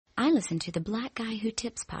I listen to the Black Guy Who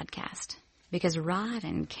Tips podcast because Rod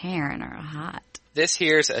and Karen are hot. This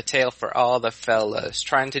here's a tale for all the fellas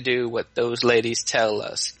trying to do what those ladies tell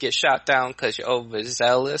us. Get shot down cause you're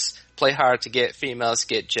overzealous. Play hard to get females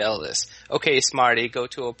get jealous. Okay, smarty, go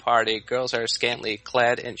to a party. Girls are scantily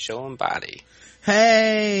clad and showing body.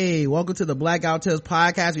 Hey, welcome to the Blackout Tales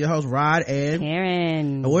podcast. Your host Rod and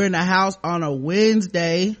Karen. We're in the house on a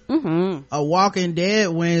Wednesday, a Walking Dead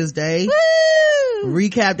Wednesday. Woo!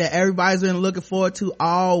 Recap that everybody's been looking forward to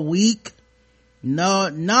all week. No,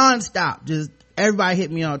 non-stop. Just everybody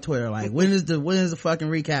hit me on Twitter like, when is the fucking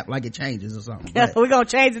recap? Like it changes or something. But, we're gonna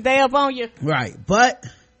change the day up on you, right? But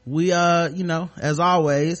we, as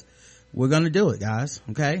always, we're gonna do it, guys.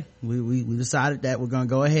 Okay, we decided that we're gonna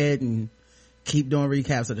go ahead and keep doing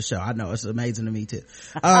recaps of the show. I know it's amazing to me too.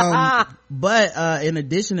 But in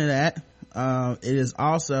addition to that, it is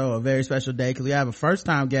also a very special day because we have a first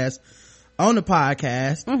time guest on the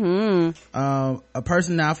podcast. A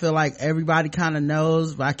person that I feel like everybody kind of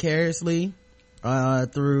knows vicariously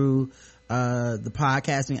through the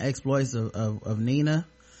podcasting exploits of Nina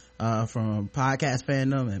from Podcast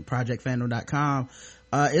Fandom and ProjectFandom.com.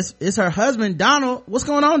 It's her husband Donald. What's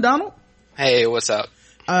going on, Donald? Hey, what's up?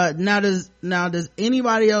 Now does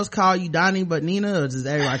anybody else call you Donnie but Nina, or does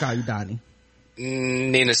everybody call you Donnie?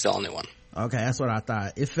 Nina's the only one. Okay, that's what I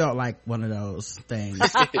thought. It felt like one of those things.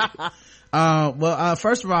 First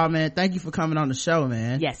of all, man, thank you for coming on the show,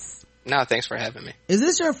 man. Yes. No, thanks for having me. Is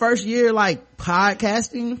this your first year like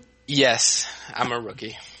podcasting? Yes, I'm a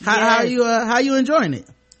rookie. How you enjoying it?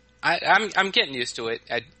 I'm getting used to it.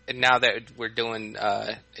 Now that we're doing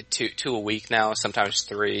two a week now, sometimes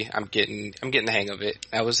three, I'm getting the hang of it.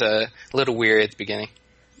 I was a little weird at the beginning.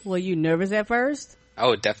 Were you nervous at first?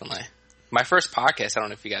 Oh, definitely. My first podcast, I don't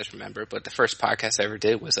know if you guys remember, but the first podcast I ever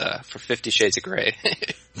did was for 50 Shades of Grey.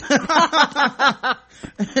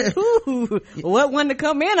 Ooh, what one to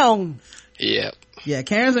come in on? Yep. Yeah,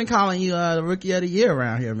 Karen's been calling you the rookie of the year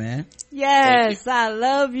around here, man. Yes, I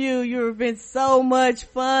love you. You've been so much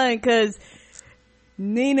fun because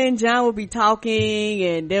Nina and John will be talking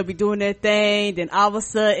and they'll be doing their thing. Then all of a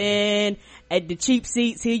sudden, at the cheap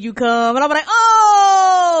seats, here you come. And I'm like,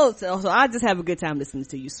 oh! So I just have a good time listening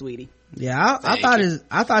to you, sweetie. Yeah, I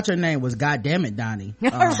thought your name was Goddammit Donnie.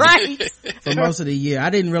 Right. For most of the year. I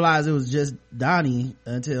didn't realize it was just Donnie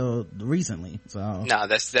until recently. So no,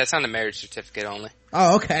 that's on the marriage certificate only.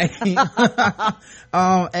 Oh, okay.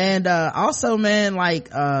 And also, man, like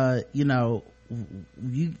you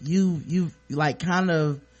like kind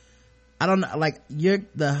of, I don't know, like you're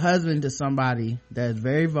the husband to somebody that's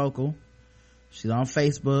very vocal. She's on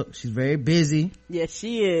Facebook. She's very busy. Yes,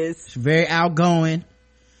 she is. She's very outgoing.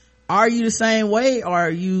 Are you the same way, or are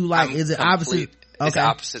you like, is it opposite? Okay. It's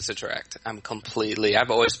opposites attract. I've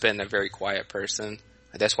always been a very quiet person.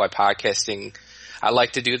 That's why podcasting, I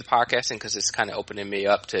like to do the podcasting because it's kind of opening me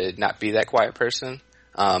up to not be that quiet person.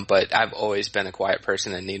 But I've always been a quiet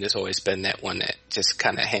person, and Nina's always been that one that just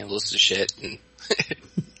kind of handles the shit. And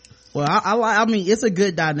well, I mean, it's a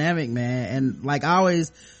good dynamic, man. And like I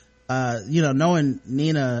always, knowing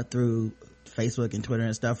Nina through Facebook and Twitter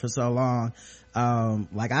and stuff for so long,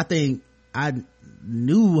 like I think I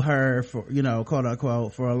knew her for, quote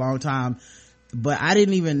unquote, for a long time, but I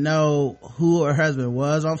didn't even know who her husband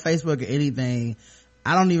was on Facebook or anything.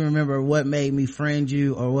 I don't even remember what made me friend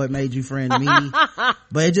you or what made you friend me,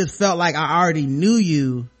 but it just felt like I already knew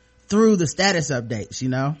you through the status updates,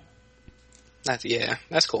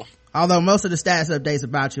 That's cool. Although most of the status updates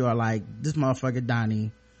about you are like, this motherfucker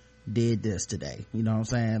Donnie did this today, you know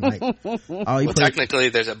what I'm saying? Like, technically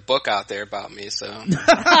there's a book out there about me, so.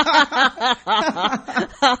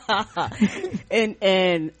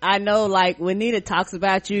 and I know, like, when Nina talks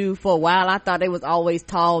about you for a while, I thought it was always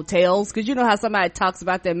tall tales, because you know how somebody talks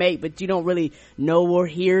about their mate, but you don't really know or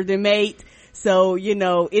hear their mate. So,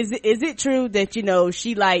 is it true that,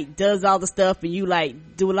 she like does all the stuff and you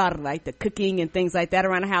like do a lot of like the cooking and things like that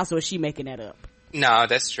around the house, or is she making that up? No,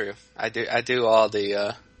 that's true. I do all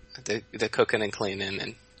the cooking and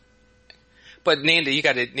cleaning, but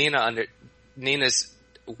Nina's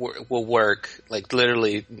will work like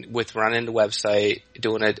literally with running the website,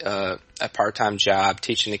 doing a part-time job,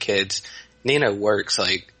 teaching the kids. Nina works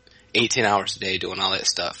like 18 hours a day doing all that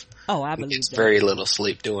stuff. Oh, I believe it's that. very little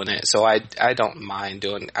sleep doing it. So I don't mind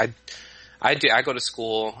doing, I go to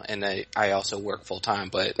school and I also work full time,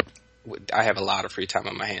 but I have a lot of free time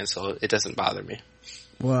on my hands, so it doesn't bother me.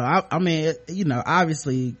 Well, I mean,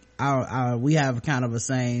 obviously we have kind of a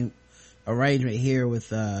same arrangement here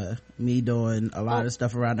with me doing a lot of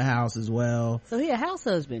stuff around the house as well. So he a house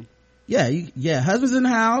husband. husband's in the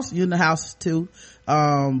house, you in the house too.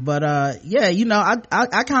 Yeah, you know,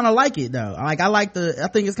 I kind of like it though. Like, I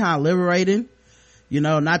think it's kind of liberating, you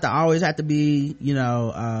know, not to always have to be, you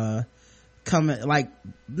know,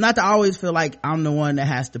 not to always feel like I'm the one that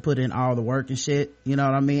has to put in all the work and shit, you know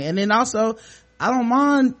what I mean? And then also, I don't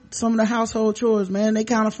mind some of the household chores, man. They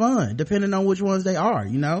kind of fun, depending on which ones they are,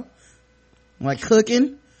 you know? Like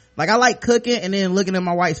cooking. Like, I like cooking and then looking at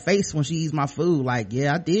my wife's face when she eats my food. Like,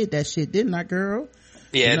 yeah, I did that shit, didn't I, girl?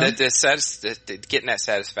 Yeah, you know? Getting that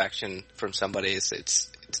satisfaction from somebody it's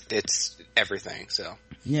everything, so.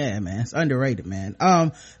 Yeah, man. It's underrated, man.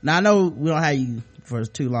 Now I know we don't have you for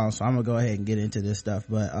too long, so I'm gonna go ahead and get into this stuff,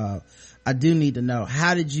 but, I do need to know,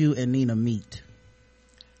 how did you and Nina meet?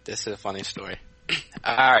 This is a funny story.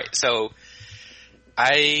 Alright, so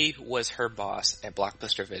I was her boss at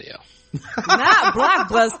Blockbuster Video. Not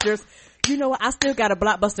Blockbusters. You know what? I still got a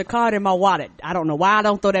Blockbuster card in my wallet. I don't know why I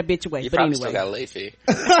don't throw that bitch away. You but probably anyway. still got a late fee.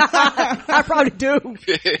 I probably do.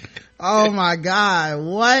 Oh my god,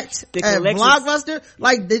 what? At Blockbuster?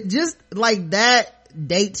 Like, just like that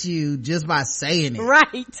dates you just by saying it.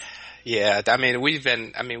 Right. Yeah, I mean, we've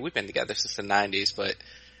been together since the 90s, but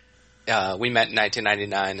we met in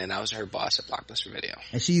 1999 and I was her boss at Blockbuster Video.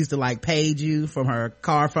 And she used to like page you from her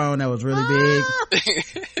car phone that was really big.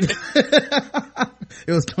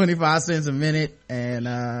 It was 25 cents a minute,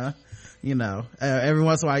 and you know, every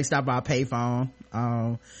once in a while you stop by a payphone.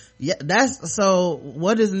 Yeah, so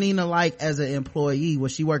what is Nina like as an employee?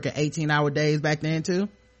 Was she working 18-hour days back then too?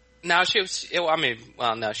 No, she was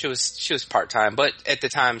part-time, but at the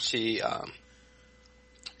time she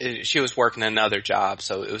was working another job,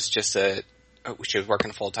 so it was just she was working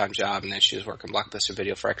a full-time job, and then she was working Blockbuster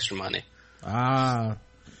Video for extra money. And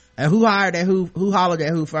who hired at who hollered at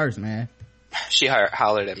who first, man? She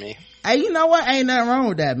hollered at me. Hey, you know what? Ain't nothing wrong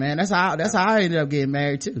with that, man. That's how I ended up getting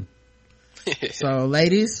married too. So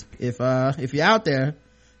ladies, if you're out there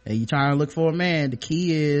and you're trying to look for a man, the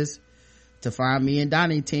key is to find me and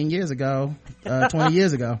Donnie 10 years ago, 20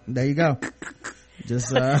 years ago. There you go.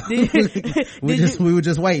 Just we were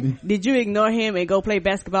just waiting. Did you ignore him and go play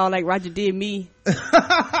basketball like Roger did me?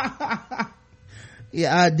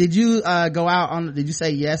 Yeah. Did you go out did you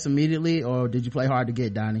say yes immediately, or did you play hard to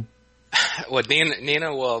get, Donnie? Well,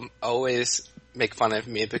 Nina will always make fun of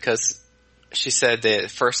me because she said that the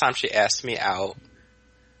first time she asked me out,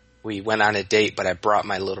 we went on a date, but I brought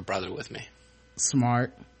my little brother with me.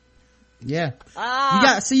 Smart. Yeah.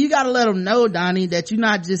 You gotta let them know, Donnie, that you're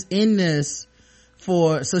not just in this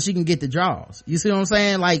so she can get the draws. You see what I'm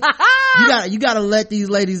saying? Like, you gotta let these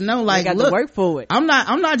ladies know, like, got look, to work for it. I'm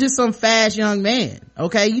not just some fast young man,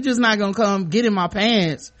 okay? You just not gonna come get in my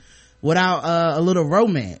pants without a little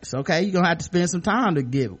romance, okay? You're gonna have to spend some time to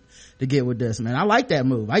get with this, man. I like that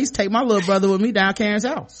move. I used to take my little brother with me down Karen's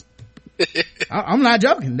house. I'm not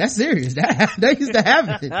joking. That's serious. They used to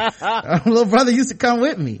have it. Little brother used to come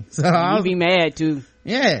with me. So You'd be mad too.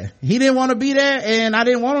 Yeah. He didn't want to be there and I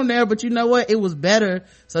didn't want him there, but you know what? It was better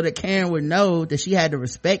so that Karen would know that she had to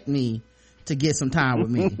respect me to get some time with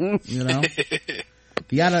me. You know?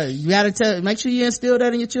 You gotta make sure you instill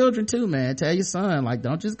that in your children too, man. Tell your son, like,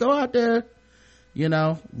 don't just go out there, you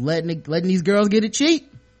know, letting these girls get it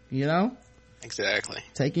cheap, you know? Exactly.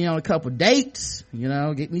 Taking you on a couple dates, you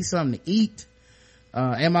know, get me something to eat.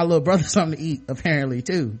 And my little brother something to eat, apparently,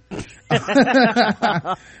 too.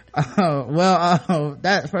 That,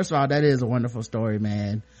 first of all, that is a wonderful story,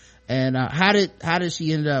 man. And, how did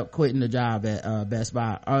she end up quitting the job at, Best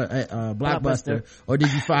Buy, at, Blockbuster, or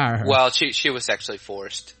did you fire her? Well, she was actually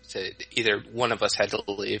forced to, either one of us had to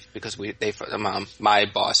leave because my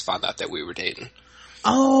boss found out that we were dating.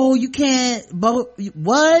 Oh, you can't both,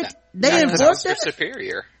 what? They enforced that?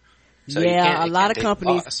 Superior. So yeah, a lot of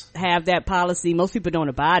companies have that policy. Most people don't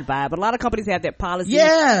abide by it, but a lot of companies have that policy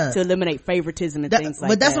to eliminate favoritism and things like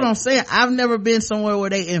that. But that's what I'm saying. I've never been somewhere where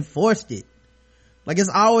they enforced it. Like, it's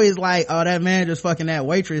always like, oh, that manager's fucking that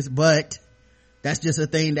waitress, but that's just a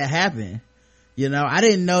thing that happened. You know, I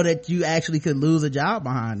didn't know that you actually could lose a job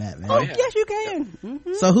behind that, man. Oh, yeah. Yes, you can.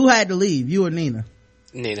 Mm-hmm. So who had to leave, you or Nina?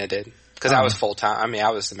 Nina did. Because I was full-time. I mean,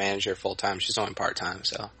 I was the manager full-time. She's only part-time,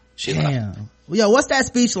 so she left. Yo, what's that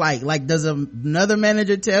speech like? Like, does another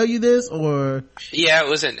manager tell you this, or? Yeah, it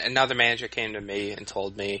was another manager came to me and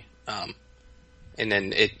told me, and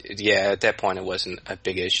then at that point it wasn't a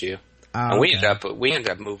big issue. And we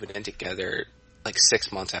ended up moving in together like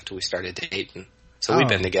 6 months after we started dating. So we've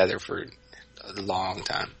been together for a long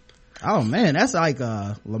time. Oh man, that's like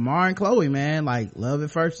Lamar and Chloe, man. Like, love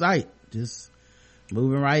at first sight. Just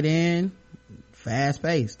moving right in, fast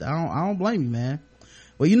paced. I don't blame you, man.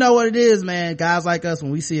 Well, you know what it is, man. Guys like us,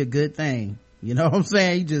 when we see a good thing, you know what I'm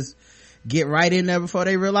saying? get right in there before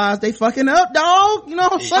they realize they fucking up, dog. You know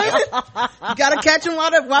what I'm saying? You gotta catch them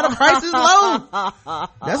while the price is low.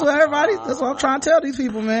 That's what I'm trying to tell these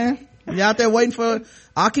people, man. You out there waiting for,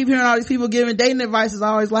 I'll keep hearing all these people giving dating advice. Is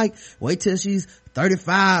always like, wait till she's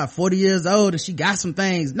 35, 40 years old and she got some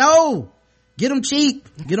things. No! Get them cheap.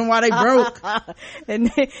 Get them while they broke.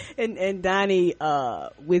 and Donnie,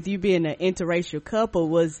 with you being an interracial couple,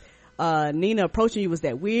 was Nina approaching you, was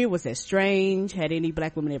that weird? Was that strange? Had any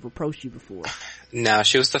black women ever approached you before? No,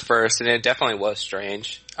 she was the first, and it definitely was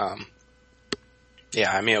strange.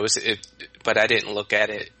 Yeah, I mean, but I didn't look at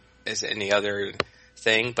it as any other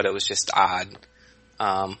thing, but it was just odd.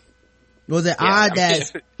 Was it odd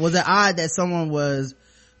that someone was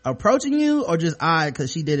approaching you, or just odd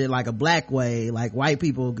because she did it like a black way, like white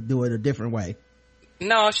people do it a different way?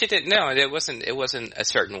 No, she didn't. No, it wasn't a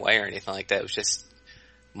certain way or anything like that. It was just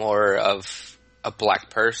more of a black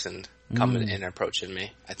person coming and approaching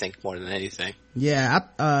me, I think, more than anything. Yeah,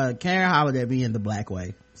 Karen hollered at me in the black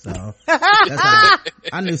way, so that's how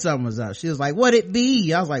I knew something was up. She was like, "What it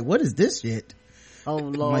be?" I was like, "What is this shit?" Oh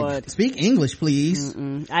Lord. Like, speak English, please.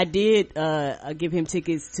 I did give him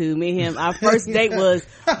tickets to meet him. Our first date was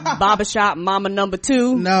Barbershop Mama number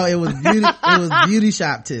 2. No, it was Beauty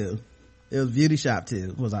Shop 2. It was Beauty Shop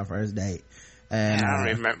 2 was our first date. And I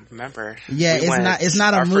don't remember. Yeah, it's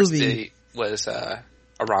not a movie. Our first date was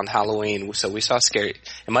around Halloween, so we saw Scary.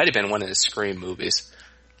 It might have been one of the Scream movies.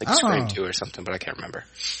 Like Scream 2 or something, but I can't remember.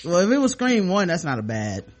 Well, if it was Scream 1, that's not a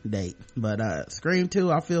bad date. But Scream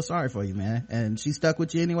 2, I feel sorry for you, man. And she stuck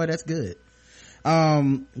with you anyway, that's good.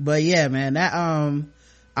 But yeah, man, that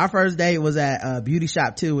our first date was at Beauty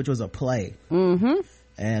Shop 2, which was a play.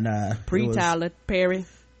 And Tyler Perry.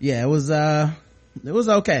 Yeah, it was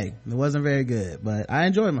okay. It wasn't very good, but I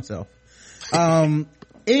enjoyed myself.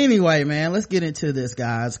 Anyway, man, let's get into this,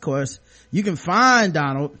 guys. Of course, you can find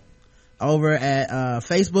Donald over at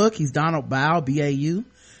Facebook. He's Donald Bau, B-A-U.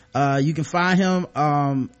 You can find him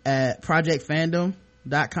at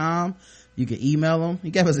projectfandom.com. You can email him.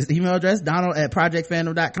 He gave us his email address,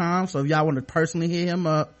 donald@projectfandom.com. So if y'all want to personally hit him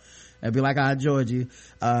up and be like, I enjoyed you,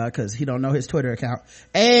 cause he don't know his Twitter account.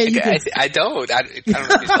 And you can, I don't know if you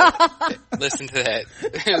listen to that.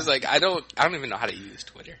 It was like, I don't even know how to use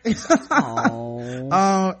Twitter. And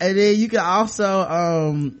then you can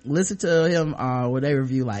also, listen to him, where they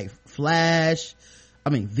review like The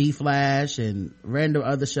Flash and random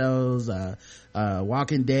other shows,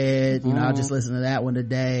 Walking Dead, you know, I just listened to that one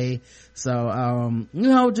today. So,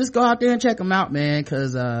 just go out there and check him out, man,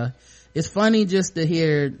 cause, it's funny just to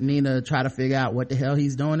hear Nina try to figure out what the hell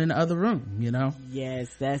he's doing in the other room, you know? Yes,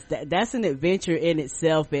 that's an adventure in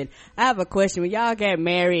itself. And I have a question. When y'all got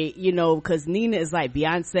married, cause Nina is like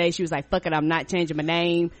Beyonce, she was like, fuck it, I'm not changing my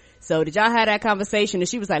name. So did y'all have that conversation? And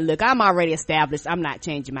she was like, look, I'm already established, I'm not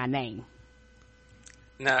changing my name.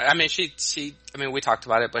 No, I mean, we talked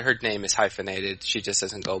about it, but her name is hyphenated. She just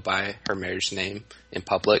doesn't go by her marriage name in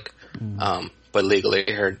public. But legally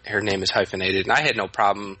her name is hyphenated, and I had no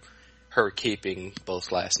problem her keeping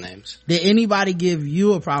both last names. Did anybody give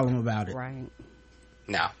you a problem about it? Right.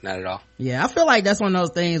 No, not at all. Yeah, I feel like that's one of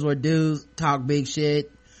those things where dudes talk big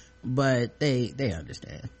shit, but they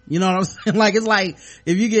understand. You know what I'm saying? Like, it's like,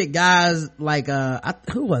 if you get guys like,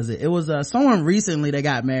 who was it? It was, someone recently that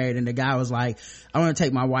got married, and the guy was like, I want to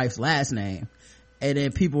take my wife's last name. And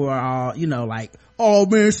then people are all, like, oh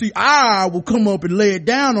man, see, I will come up and lay it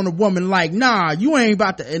down on a woman like, nah, you ain't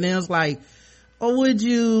about to, and then it's like, or would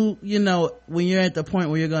you, when you're at the point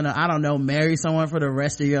where you're gonna, I don't know, marry someone for the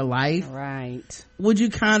rest of your life? Right. Would you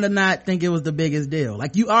kind of not think it was the biggest deal?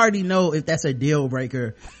 Like, you already know if that's a deal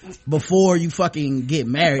breaker before you fucking get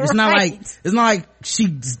married. It's not like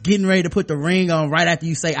she's getting ready to put the ring on right after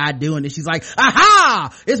you say I do, and then she's like,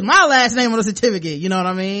 aha! It's my last name on the certificate. You know what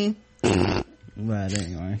I mean? But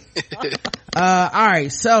anyway.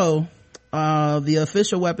 Alright, so, the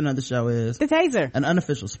official weapon of the show is the taser. An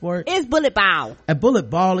unofficial sport is bullet ball. A bullet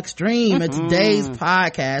ball extreme. And today's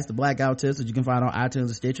podcast, the Blackout Tips, that you can find on iTunes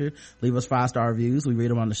and Stitcher. Leave us 5-star reviews. We read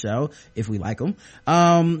them on the show if we like them.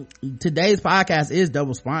 Today's podcast is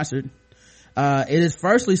double sponsored. It is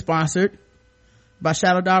firstly sponsored by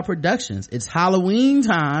Shadow Dog Productions. It's Halloween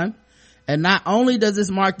time, and not only does this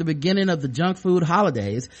mark the beginning of the junk food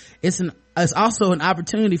holidays, it's also an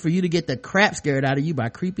opportunity for you to get the crap scared out of you by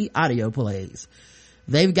creepy audio plays.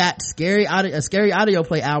 They've got a scary audio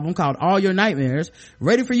play album called All Your Nightmares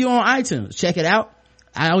ready for you on iTunes. Check it out.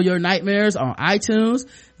 All Your Nightmares on iTunes.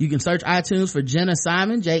 You can search iTunes for Jenna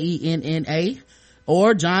Simon, Jenna,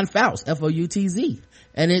 or John Faust, Foutz.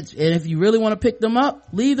 And if you really want to pick them up,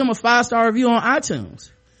 leave them a 5-star review on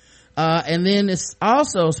iTunes. And then it's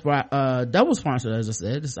also double sponsored, as I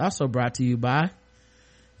said. It's also brought to you by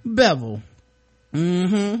Bevel.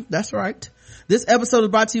 That's right. This episode is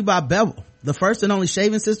brought to you by Bevel, the first and only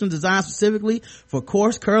shaving system designed specifically for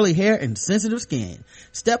coarse, curly hair and sensitive skin.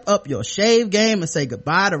 Step up your shave game and say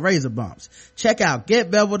goodbye to razor bumps. Check out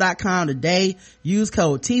getbevel.com today. Use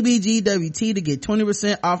code TBGWT to get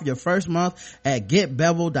 20% off your first month at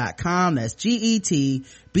getbevel.com. That's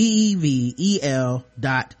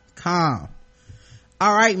GETBEVEL.com.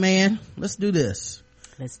 All right, man, let's do this.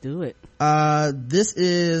 Let's do it. This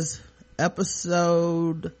is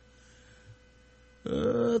episode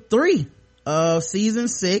 3 of season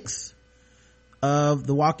 6 of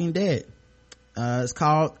The Walking Dead. It's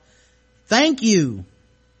called Thank You,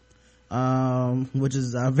 which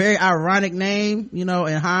is a very ironic name. You know,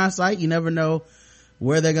 in hindsight, you never know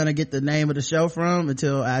where they're gonna get the name of the show from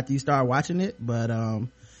until after you start watching it. But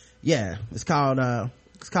yeah, it's called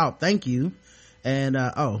Thank You. And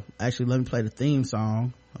actually, let me play the theme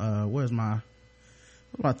song. Where's my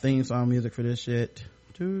theme song music for this shit?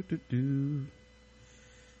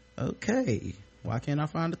 Okay, why can't I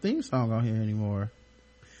find the theme song on here anymore?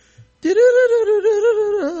 You're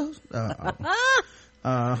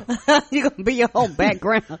gonna be your whole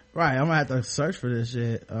background. Right, I'm gonna have to search for this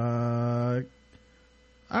shit. All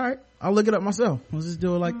right, I'll look it up myself. Let's just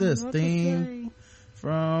do it like this. Theme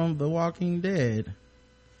from The Walking Dead.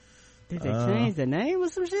 Did they change the name or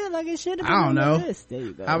some shit? Like it should have been. I don't know. This. There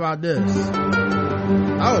you go. How about this?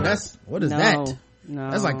 Oh, what is that?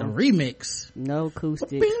 No, that's like the remix. No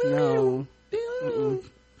acoustics. No.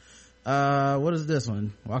 What is this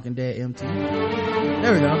one? Walking Dead MT.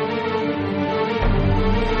 There we go.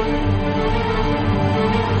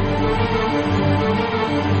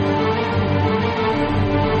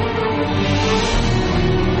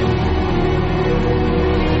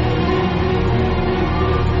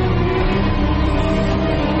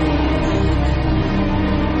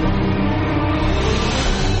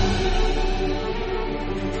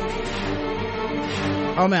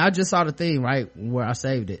 Oh man, I just saw the theme right where I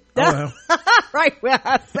saved it. Oh well. Right where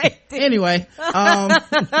I saved it. Anyway,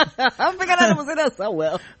 I figured out it was in us so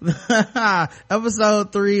well.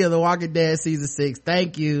 Episode 3 of The Walking Dead season 6.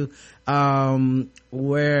 Thank You.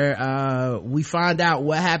 Where we find out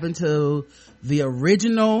what happened to the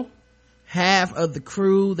original half of the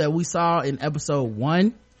crew that we saw in episode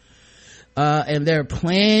 1. And their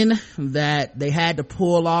plan that they had to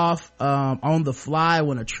pull off on the fly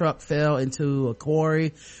when a truck fell into a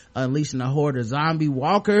quarry, unleashing a horde of zombie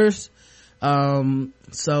walkers.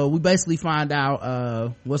 So we basically find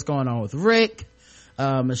out what's going on with Rick,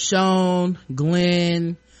 Michonne,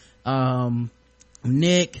 Glenn,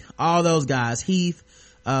 Nick, all those guys, Heath,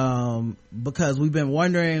 because we've been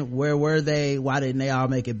wondering where were they, why didn't they all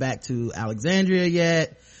make it back to Alexandria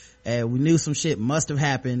yet? And we knew some shit must have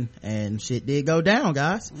happened, and shit did go down,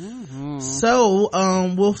 guys. So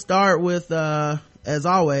we'll start with as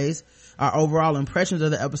always, our overall impressions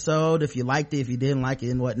of the episode, if you liked it, if you didn't like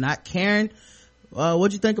it, and whatnot. Karen,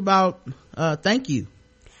 what'd you think about Thank You?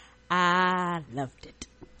 I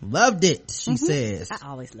loved it, she says. I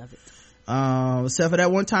always love it, except for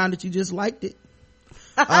that one time that you just liked it.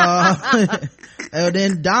 And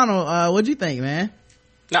then Donald, what'd you think, man?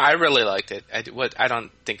 No, I really liked it. I don't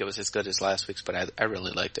think it was as good as last week's, but I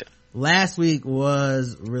really liked it. Last week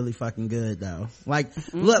was really fucking good though. Like,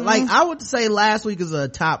 look, like I would say last week is a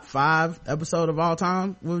top 5 episode of all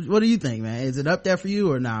time. What do you think, man? Is it up there for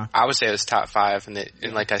you or not? I would say it was top 5, and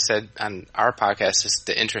like I said on our podcast, just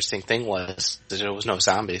the interesting thing was that there was no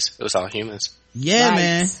zombies. It was all humans. Yeah, right.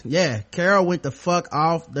 Man. Yeah. Carol went the fuck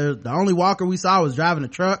off. The only walker we saw was driving a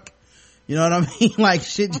truck. You know what I mean? Like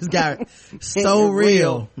shit just got so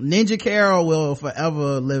real. Ninja Carol will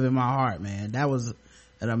forever live in my heart, man. That was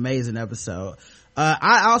an amazing episode.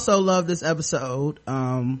 I also love this episode.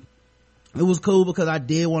 It was cool because I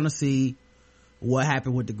did want to see what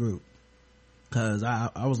happened with the group. Cause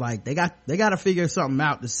I was like, they got to figure something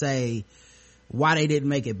out to say why they didn't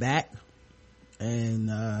make it back.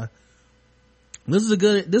 And, this is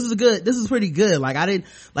pretty good. Like I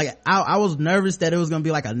was nervous that it was gonna be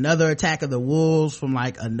like another Attack of the Wolves from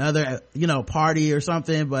like another, party or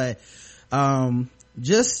something, but,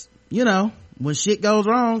 just, when shit goes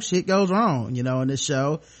wrong, in this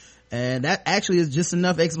show. And that actually is just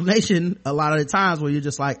enough explanation a lot of the times where you're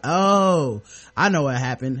just like, oh, I know what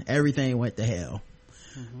happened. Everything went to hell.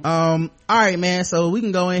 All right, man. So we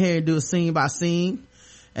can go in here and do a scene by scene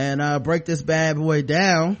and, break this bad boy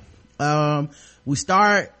down. We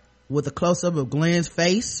start with a close-up of Glenn's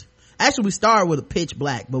face actually we start with a pitch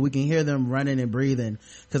black, but we can hear them running and breathing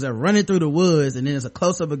because they're running through the woods, and then there's a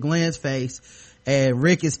close-up of Glenn's face, and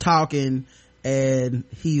Rick is talking, and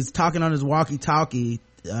he's talking on his walkie-talkie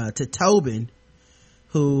to Tobin,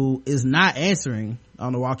 who is not answering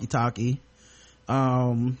on the walkie-talkie.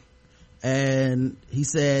 And he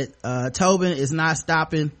said, Tobin is not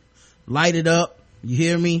stopping, light it up, you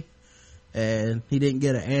hear me? And he didn't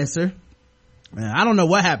get an answer. And I don't know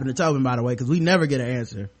what happened to Tobin, by the way, because we never get an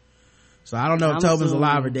answer. So I don't know if Tobin's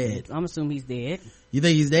alive or dead. I'm assuming he's dead. You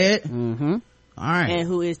think he's dead? Mm-hmm. All right. And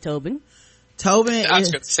who is Tobin? I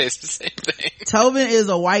was going to say it's the same thing. Tobin is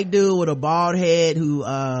a white dude with a bald head who,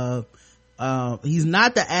 he's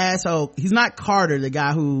not the asshole. He's not Carter, the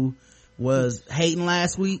guy who was hating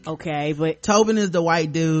last week. Okay, but Tobin is the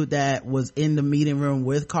white dude that was in the meeting room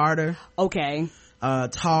with Carter. Okay.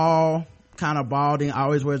 Tall, kind of balding,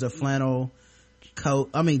 always wears a flannel coat.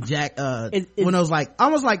 I mean, Jack, one of those like,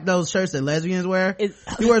 almost like those shirts that lesbians wear.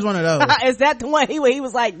 He wears one of those. Is that the one he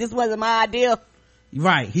was like, this wasn't my idea?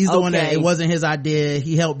 Right. He's the one that it wasn't his idea.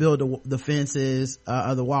 He helped build the fences,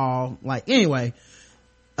 of the wall. Like, anyway,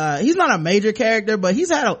 he's not a major character, but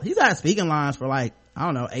he's had speaking lines for like, I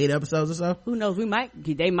don't know, 8 episodes or so. Who knows?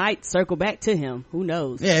 They might circle back to him. Who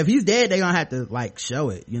knows? Yeah, if he's dead, they're gonna have to like show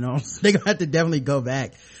it, you know? They're gonna have to definitely go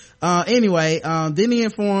back. Anyway, then he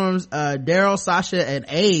informs, Daryl, Sasha, and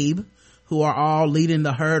Abe, who are all leading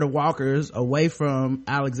the herd of walkers away from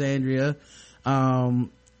Alexandria,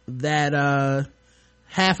 that,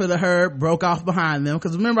 half of the herd broke off behind them.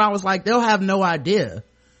 Cause remember, I was like, they'll have no idea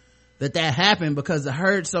that happened because the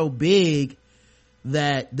herd's so big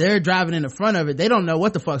that they're driving in the front of it. They don't know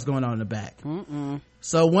what the fuck's going on in the back.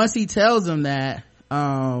 So once he tells them that,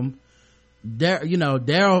 Daryl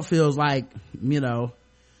feels like,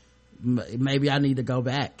 maybe I need to go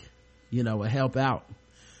back, and help out.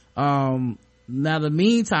 Now the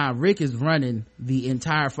meantime, Rick is running the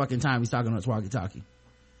entire fucking time he's talking on his walkie-talkie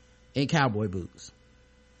in cowboy boots.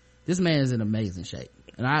 This man is in amazing shape,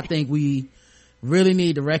 and I think we really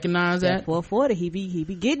need to recognize that. 440, he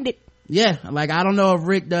be getting it. Yeah, like I don't know if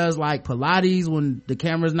Rick does like Pilates when the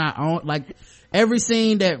camera's not on. Like every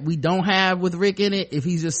scene that we don't have with Rick in it, if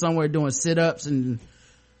he's just somewhere doing sit-ups and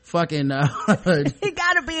fucking he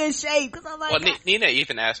gotta be in shape. Cause I'm like, well, Nina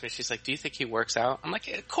even asked me, she's like, do you think he works out? I'm like,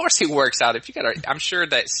 of course he works out. I'm sure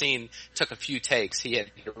that scene took a few takes. He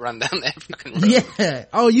had to run down that fucking road.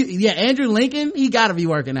 Yeah. Andrew Lincoln, he gotta be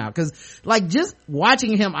working out, cause like just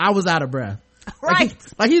watching him, I was out of breath. Right.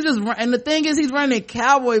 Like he's just, and the thing is, he's running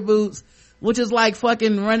cowboy boots, which is like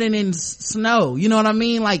fucking running in snow. You know what I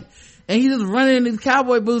mean? Like, and he's just running in these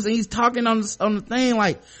cowboy boots, and he's talking on the thing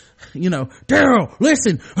like, Daryl,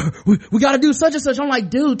 listen, we gotta do such and such. I'm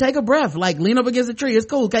like, dude, take a breath. Like, lean up against a tree. It's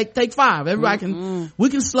cool. Take 5. Everybody we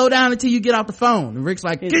can slow down until you get off the phone. And Rick's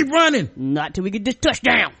like, keep running. Not till we get this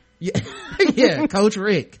touchdown. Yeah, Coach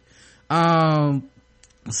Rick. I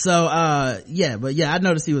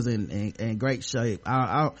noticed he was in great shape.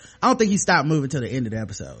 I don't think he stopped moving till the end of the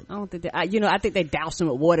episode. I don't think I think they doused him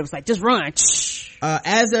with water. It was like, just run.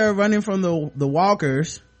 As they're running from the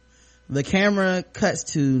walkers, the camera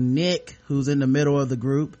cuts to Nick, who's in the middle of the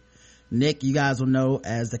group. Nick, you guys will know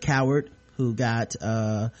as the coward who got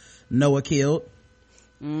Noah killed.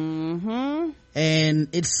 And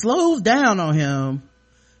it slows down on him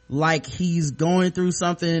like he's going through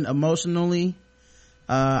something emotionally.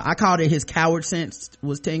 I called it his coward sense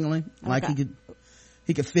was tingling. Like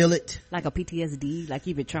he could feel it. Like a PTSD, like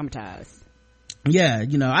he been traumatized. Yeah,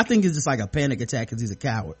 I think it's just like a panic attack because he's a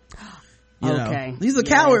coward. Okay. He's a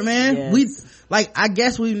coward, man. Yes. I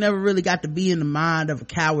guess we've never really got to be in the mind of a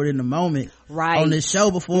coward in the moment on this show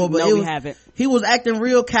before, but we haven't. He was acting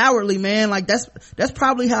real cowardly, man. Like that's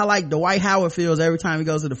probably how like Dwight Howard feels every time he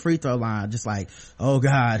goes to the free throw line. Just like, oh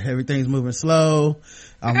God, everything's moving slow.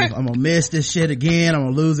 I'm gonna miss this shit again. I'm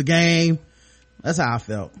gonna lose a game. That's how I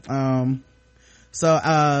felt.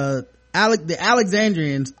 The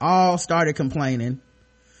Alexandrians all started complaining.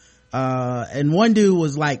 And one dude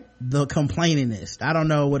was like the complainingest. I don't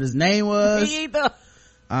know what his name was. Me either.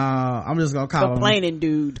 I'm just gonna call him complaining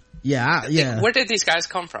dude. Yeah. Where did these guys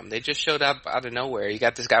come from? They just showed up out of nowhere. You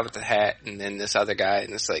got this guy with the hat and then this other guy,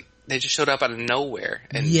 and it's like they just showed up out of nowhere.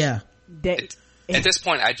 And at this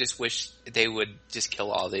point, I just wish they would just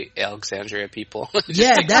kill all the Alexandria people.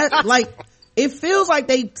 It feels like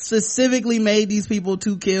they specifically made these people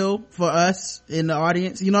to kill for us in the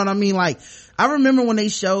audience. You know what I mean? Like, I remember when they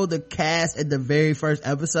showed the cast at the very first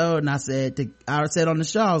episode, and I said on the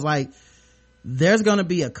show, I was like, there's gonna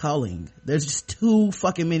be a culling. There's just too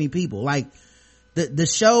fucking many people. Like, the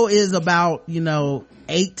show is about,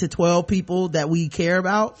 8 to 12 people that we care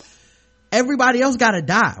about. everybody else gotta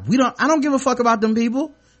die. I don't give a fuck about them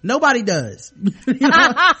people. Nobody does. You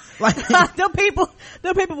know? Like them people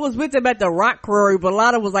was with them at the rock quarry, but a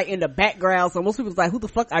lot of was like in the background, so most people was like, who the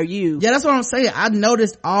fuck are you? Yeah, that's what I'm saying. I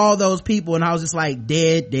noticed all those people and I was just like,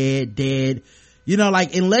 dead. You know,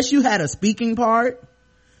 like, unless you had a speaking part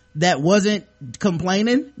that wasn't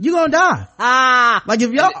complaining, you're gonna die. Like,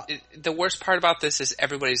 if y'all... The worst part about this is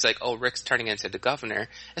everybody's like, oh, Rick's turning into the governor.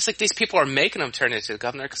 It's like these people are making him turn into the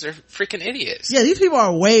governor because they're freaking idiots. Yeah, these people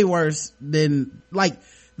are way worse than, like,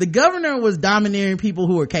 the governor was domineering people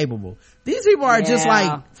who were capable. These people are just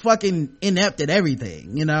like fucking inept at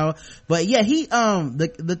everything, you know? But yeah, he,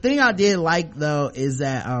 the thing I did like though is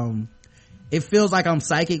that, it feels like I'm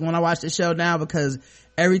psychic when I watch the show now, because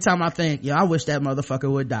every time I think, I wish that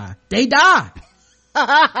motherfucker would die. They die.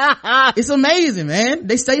 It's amazing, man.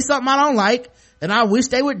 They say something I don't like and I wish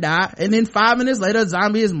they would die, and then 5 minutes later a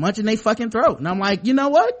zombie is munching their fucking throat, and I'm like, you know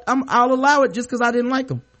what, I'll allow it just because I didn't like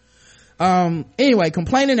them. Anyway,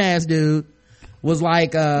 complaining ass dude was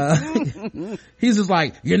like, he's just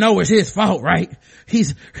like, it's his fault, right?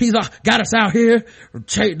 He's got us out here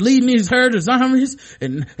leading these herd of zombies,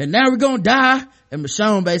 and now we're gonna die. And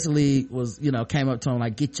Michonne basically was, came up to him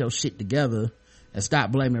like, get your shit together and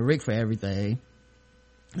stop blaming Rick for everything.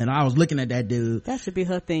 And I was looking at that dude. That should be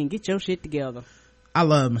her thing. Get your shit together. I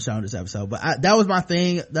love Michonne this episode, but that was my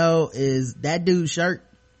thing though, is that dude's shirt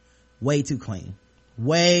way too clean.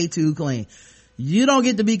 You don't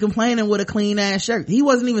get to be complaining with a clean ass shirt. He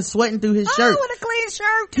wasn't even sweating through his shirt. With a clean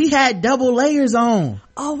shirt. He had double layers on.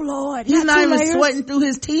 Oh Lord. He's not even sweating through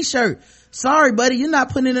his t-shirt. Sorry buddy, you're not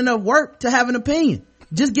putting in enough work to have an opinion.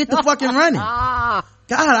 Just get the fucking running. God,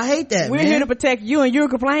 I hate that. We're here to protect you and you're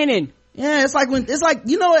complaining. Yeah, it's like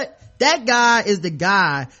you know what, that guy is the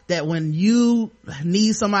guy that when you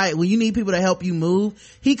need people to help you move,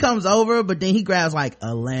 he comes over, but then he grabs like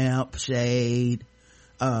a lampshade,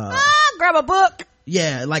 grab a book.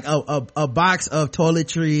 Yeah, like a box of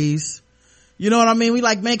toiletries. You know what I mean? We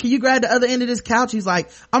like, man, can you grab the other end of this couch? He's like,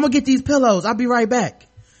 I'm gonna get these pillows. I'll be right back.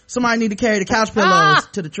 Somebody need to carry the couch pillows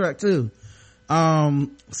to the truck too.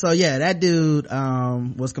 So yeah, that dude,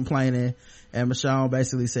 was complaining, and Michonne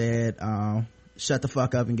basically said, shut the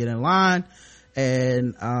fuck up and get in line.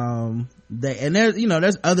 And,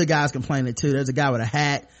 there's other guys complaining too. There's a guy with a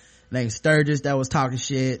hat named Sturgis that was talking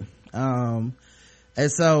shit. And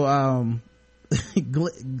so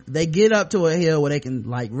they get up to a hill where they can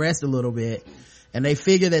like rest a little bit, and they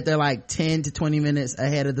figure that they're like 10 to 20 minutes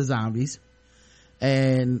ahead of the zombies.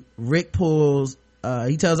 And Rick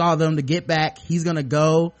he tells all of them to get back. He's gonna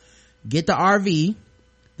go get the RV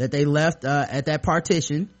that they left at that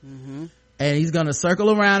partition, and he's gonna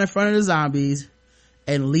circle around in front of the zombies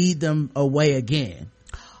and lead them away again.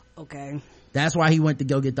 Okay, that's why he went to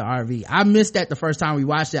go get the RV. I missed that the first time we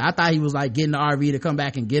watched it. I thought he was like getting the RV to come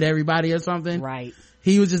back and get everybody or something. Right.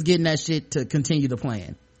 He was just getting that shit to continue the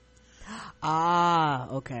plan.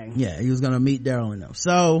 Okay. Yeah, he was gonna meet Daryl and them.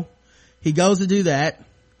 So he goes to do that.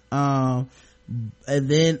 And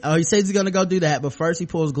then he says he's gonna go do that, but first he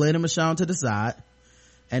pulls Glenn and Michonne to the side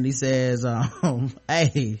and he says,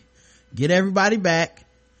 hey, get everybody back,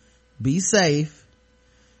 be safe,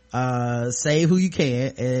 save who you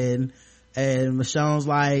can. And Michonne's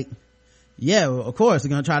like, yeah, well, of course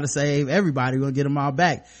we're gonna try to save everybody, we're gonna get them all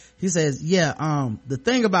back. He says, yeah, the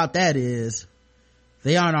thing about that is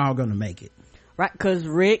they aren't all gonna make it, right? Because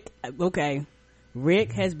Rick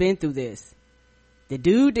has been through this. The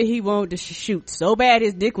dude that he wanted to shoot so bad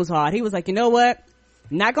his dick was hard, he was like, you know what,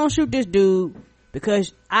 I'm not gonna shoot this dude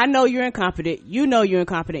because I know you're incompetent, you're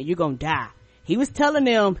gonna die. He was telling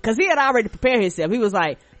them, because he had already prepared himself. He was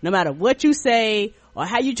like, no matter what you say or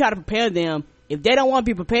how you try to prepare them, if they don't want to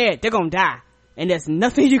be prepared, they're gonna die, and there's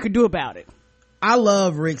nothing you can do about it. I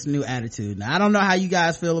love Rick's new attitude. Now I don't know how you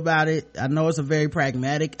guys feel about it. I know it's a very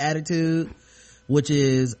pragmatic attitude, which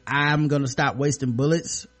is, I'm gonna stop wasting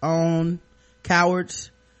bullets on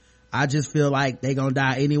cowards. I just feel like they gonna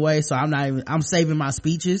die anyway, so I'm saving my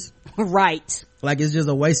speeches. Right. Like, it's just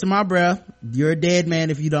a waste of my breath. You're a dead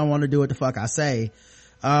man if you don't want to do what the fuck I say.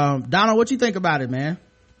 Donald, what you think about it, man?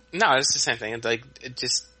 No, it's the same thing. Like,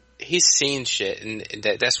 he's seen shit, and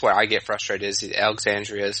that's where I get frustrated. Is the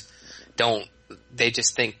Alexandrias they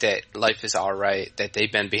just think that life is all right, that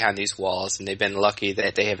they've been behind these walls, and they've been lucky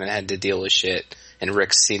that they haven't had to deal with shit. And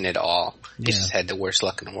Rick's seen it all. He's just had the worst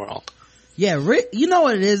luck in the world. Yeah, Rick, you know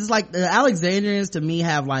what it is? It's like the Alexandrians to me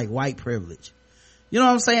have like white privilege. You know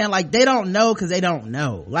what I'm saying? Like, they don't know because they don't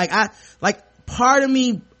know. Like, part of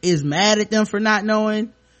me is mad at them for not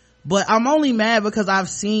knowing, but I'm only mad because I've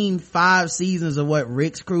seen 5 seasons of what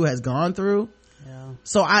Rick's crew has gone through. Yeah.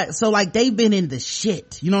 So like they've been in the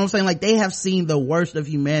shit, you know what I'm saying? Like they have seen the worst of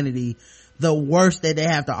humanity, the worst that they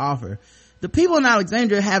have to offer. The people in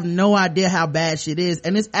Alexandria have no idea how bad shit is,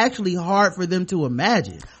 and it's actually hard for them to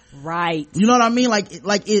imagine. Right. You know what I mean?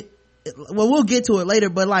 Well, we'll get to it later,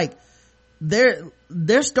 but like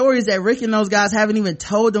their stories that Rick and those guys haven't even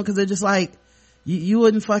told them, because they're just like, you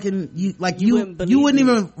wouldn't fucking, you wouldn't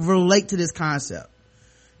even relate to this concept.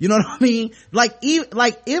 You know what I mean? Like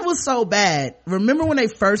it was so bad. Remember when they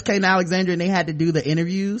first came to Alexandria and they had to do the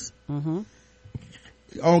interviews on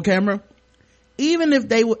camera? Even if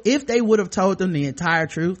they would have told them the entire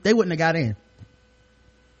truth, they wouldn't have got in.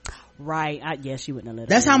 Right. Yes, you wouldn't have let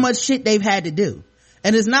them. That's how much shit they've had to do.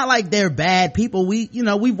 And it's not like they're bad people.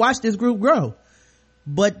 We watched this group grow.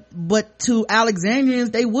 But to Alexandrians,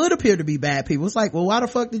 they would appear to be bad people. It's like, well, why the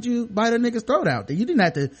fuck did you bite a nigga's throat out? You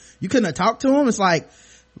couldn't have talked to him. It's like,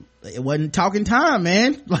 it wasn't talking time,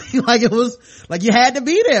 man. Like it was like you had to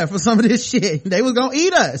be there for some of this shit. They was gonna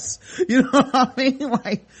eat us. You know what I mean?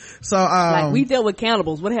 Like we dealt with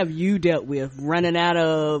cannibals. What have you dealt with? Running out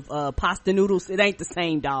of pasta noodles? It ain't the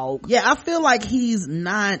same, dog. Yeah, I feel like it's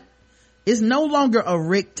no longer a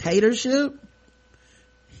Rick Tatership.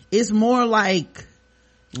 It's more like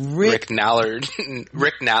Rick knowledge.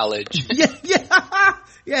 Yeah,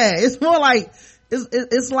 it's more like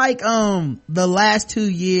it's like the last 2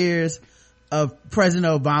 years of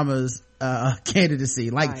President Obama's candidacy.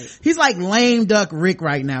 Like right. He's like lame duck Rick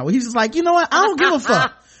right now. He's just like, you know what, I don't give a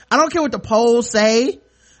fuck. I don't care what the polls say.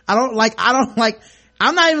 I'm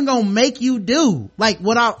not even gonna make you do like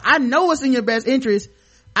what I know what's in your best interest.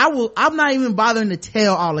 I'm not even bothering to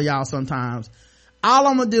tell all of y'all. Sometimes all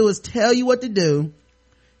I'm gonna do is tell you what to do.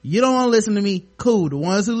 You don't want to listen to me, cool. The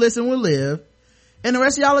ones who listen will live, and the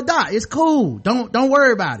rest of y'all will die. It's cool. Don't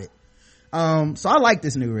worry about it. So I like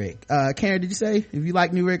this new Rick. Karen, did you say if you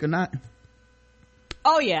like new Rick or not?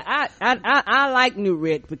 Oh yeah, I like new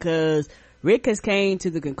Rick because Rick has came to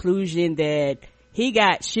the conclusion that he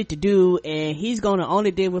got shit to do, and he's gonna only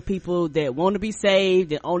deal with people that want to be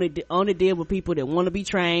saved, and only deal with people that want to be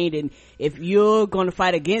trained. And if you're gonna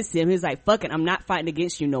fight against him, he's like, fuck it, I'm not fighting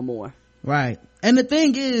against you no more. Right. And the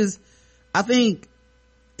thing is, I think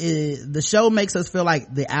the show makes us feel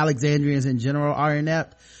like the Alexandrians in general are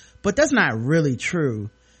inept, but that's not really true.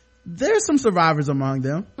 There's some survivors among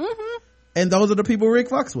them, and those are the people Rick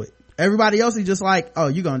fucks with. Everybody else is just like, oh,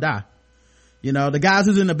 you gonna die. You know, the guys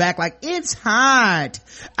who's in the back like, it's hot.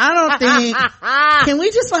 I don't think, can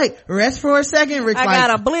we just like rest for a second? Rick's I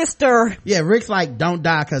got a blister. Yeah, Rick's like, don't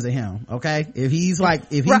die because of him, okay? If he's like,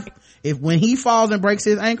 if when he falls and breaks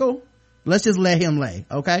his ankle, let's just let him lay,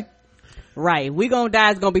 okay? Right. We gonna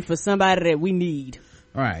die is gonna be for somebody that we need.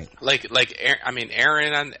 Right.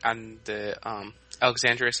 Aaron on the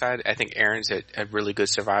Alexandria side, I think Aaron's a really good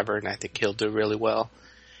survivor, and I think he'll do really well.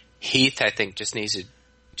 Heath, I think, just needs to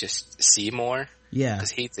just see more. Yeah.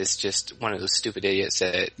 Because Heath is just one of those stupid idiots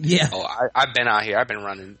that, I've been out here, I've been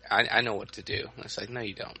running, I know what to do. And it's like, no,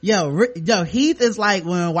 you don't. Yo, Heath is like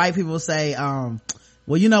when white people say,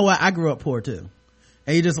 well, you know what, I grew up poor too.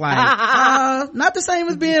 And you're just like, not the same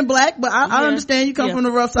as being black, but I understand you come from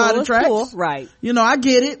the rough side of the tracks. Cool. Right. You know, I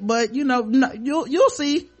get it, but you know, you'll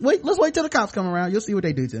see. Let's wait till the cops come around. You'll see what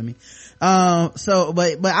they do to me. But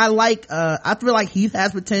I like, I feel like Heath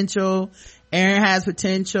has potential. Aaron has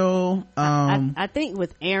potential. I think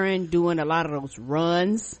with Aaron doing a lot of those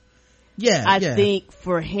runs, I think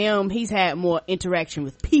for him, he's had more interaction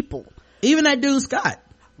with people. Even that dude, Scott.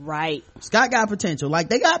 Right. Scott got potential. Like,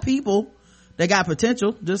 they got people. They got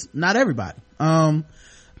potential, just not everybody. All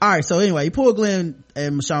right, so anyway, you pull Glenn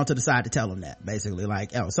and Michonne to the side to tell them that, basically,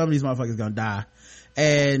 like, some of these motherfuckers gonna die.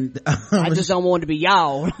 And I just don't want it to be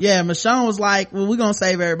y'all. Yeah, Michonne was like, well, we're gonna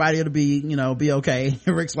save everybody, it'll be, be okay.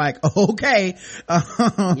 Rick's like, okay.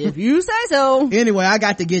 If you say so. Anyway, I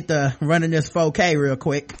got to get the running this 4K real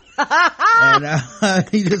quick. And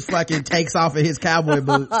he just fucking takes off in his cowboy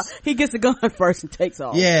boots. He gets the gun first and takes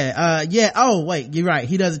off. Oh wait, you're right,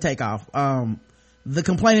 he doesn't take off. The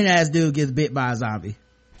complaining ass dude gets bit by a zombie.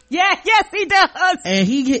 Yes he does. And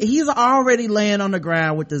he's already laying on the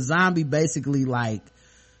ground with the zombie basically like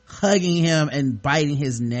hugging him and biting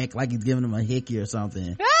his neck like he's giving him a hickey or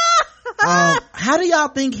something. How do y'all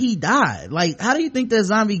think he died? Like, how do you think that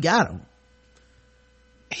zombie got him?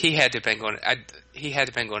 He had to have been going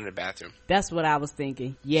to the bathroom. That's what I was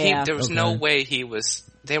thinking. Yeah. There was no way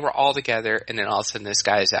they were all together, and then all of a sudden this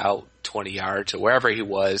guy's out 20 yards or wherever he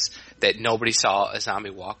was that nobody saw a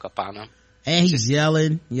zombie walk up on him. And he's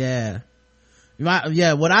yelling. Yeah.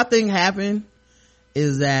 What I think happened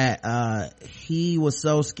is that, he was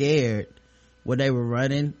so scared when they were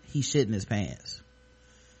running, he shit in his pants.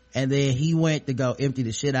 and then he went to go empty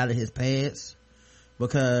the shit out of his pants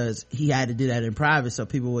because he had to do that in private so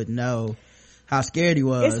people would know how scared he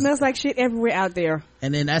was. It smells like shit everywhere out there.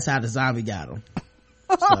 And then that's how the zombie got him.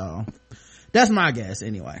 So that's my guess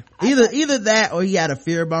anyway. Either that or he had a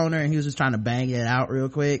fear boner and he was just trying to bang it out real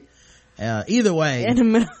quick. Either way,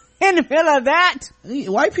 In the middle of that,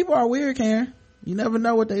 white people are weird, Karen. You never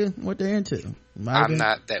know what they're into. I'm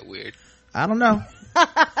not that weird. I don't know.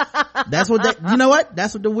 That's what you know what?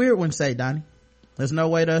 That's what the weird ones say, Donnie. There's no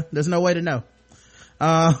way to know.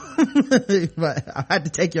 But I had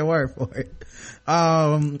to take your word for it.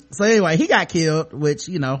 So anyway, he got killed, which,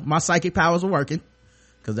 you know, my psychic powers were working.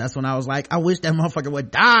 Cause that's when I was like, I wish that motherfucker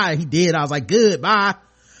would die. He did. I was like, good, bye.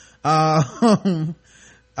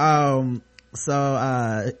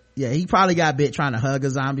 Yeah, he probably got bit trying to hug a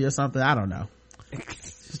zombie or something. I don't know.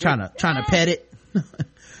 Just trying to pet it.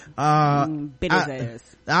 bit his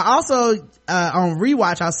ass. I also, on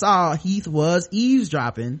rewatch, I saw Heath was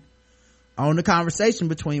eavesdropping on the conversation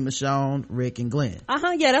between Michonne, Rick, and Glenn.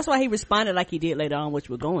 Yeah, that's why he responded like he did later on, which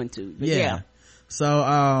we're going to. But yeah. So,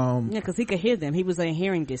 yeah, cause he could hear them. He was in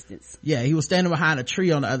hearing distance. Yeah, he was standing behind a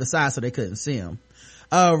tree on the other side so they couldn't see him.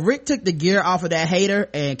 Rick took the gear off of that hater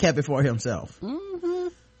and kept it for himself. Mm-hmm.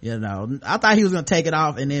 You know, I thought he was gonna take it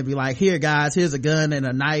off and then be like, here guys, here's a gun and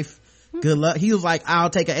a knife. Good luck. He was like, I'll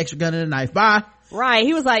take an extra gun and a knife. Bye. Right.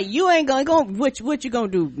 He was like, you ain't gonna go, what you gonna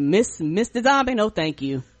do? Miss the zombie? No, thank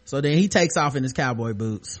you. So then he takes off in his cowboy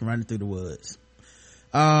boots, running through the woods.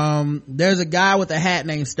 There's a guy with a hat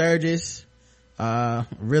named Sturgis,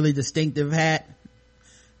 really distinctive hat.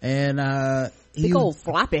 And, big old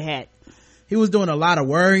floppy hat. He was doing a lot of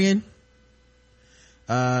worrying.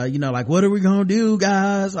 You know, like, what are we gonna do,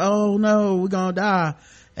 guys? Oh no, we're gonna die.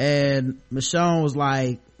 And Michonne was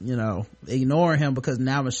like, you know, ignoring him because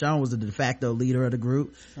now Michonne was the de facto leader of the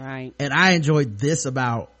group. Right. And I enjoyed this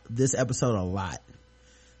about this episode a lot.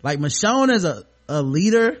 Like, Michonne as a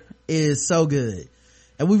leader is so good.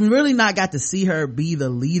 And we've really not got to see her be the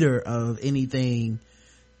leader of anything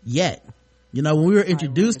yet. You know, when we were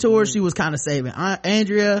introduced to her, she was kind of saving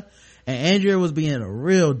Andrea, and Andrea was being a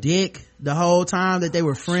real dick the whole time that they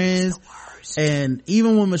were friends. And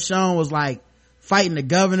even when Michonne was like fighting the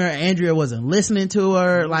governor, Andrea wasn't listening to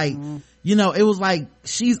her. Like, you know, it was like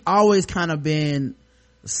she's always kind of been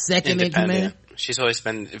second in command. She's always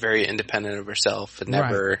been very independent of herself and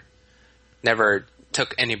never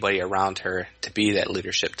took anybody around her to be that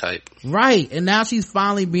leadership type. Right. And now she's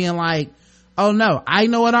finally being like, oh no, I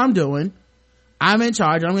know what I'm doing. I'm in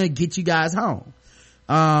charge. I'm going to get you guys home.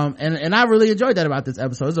 And I really enjoyed that about this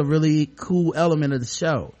episode. It's a really cool element of the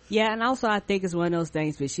show. Yeah, and also I think it's one of those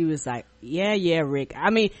things where she was like, yeah, Rick. I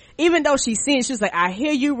mean, even though she's seen, she was like, I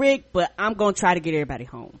hear you, Rick, but I'm gonna try to get everybody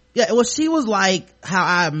home. Yeah, well, she was like how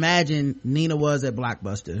I imagine Nina was at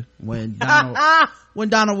Blockbuster when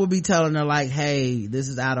Donald would be telling her like, hey, this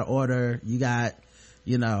is out of order. You got,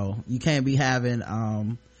 you know, you can't be having,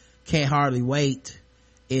 Can't Hardly Wait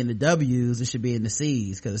in the W's. It should be in the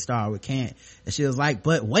C's because it started with can't. And she was like,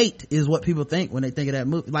 but wait is what people think when they think of that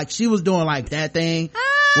movie. Like, she was doing like that thing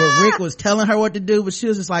where Rick was telling her what to do, but she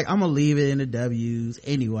was just like, I'm gonna leave it in the W's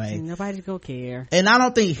anyway. Nobody's gonna care. And I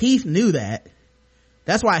don't think Heath knew that.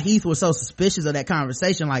 That's why Heath was so suspicious of that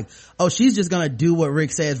conversation. Like, oh, she's just gonna do what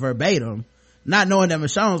Rick says verbatim, not knowing that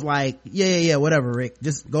Michonne's like, yeah, whatever, Rick,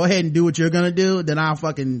 just go ahead and do what you're gonna do, then I'll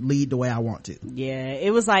fucking lead the way I want to. Yeah,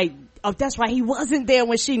 it was like, oh, that's right, he wasn't there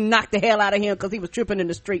when she knocked the hell out of him because he was tripping in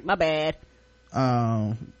the street. My bad.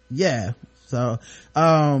 Yeah. So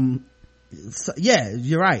yeah,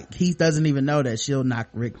 you're right. Heath doesn't even know that she'll knock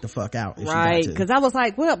Rick the fuck out. Right. Cause I was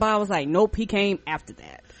like, what? But I was like, nope, he came after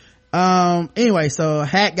that. Anyway, so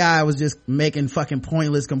Hat Guy was just making fucking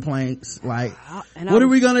pointless complaints. Like, what are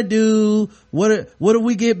we gonna do? What if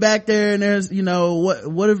we get back there and there's, you know,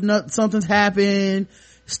 what if something's happened?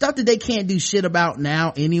 Stuff that they can't do shit about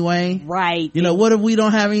now anyway. Right. You know, what if we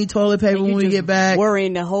don't have any toilet paper when we get back?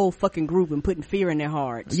 Worrying the whole fucking group and putting fear in their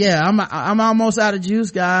hearts. Yeah, I'm almost out of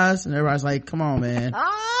juice, guys. And everybody's like, come on, man.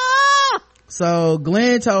 So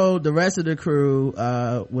Glenn told the rest of the crew,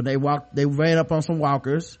 when they ran up on some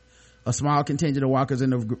walkers, a small contingent of walkers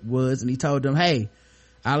in the woods, and he told them, hey,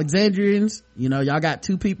 Alexandrians, you know, y'all got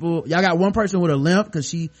one person with a limp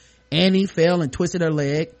because Annie fell and twisted her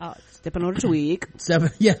leg. Stepping on a twig.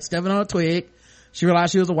 Stepping on a twig. She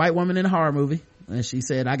realized she was a white woman in a horror movie, and she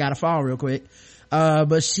said, I gotta fall real quick.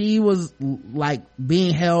 But she was like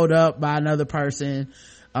being held up by another person.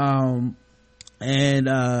 Then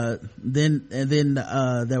there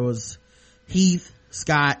was Heath,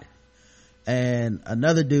 Scott, and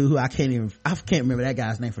another dude who I can't remember that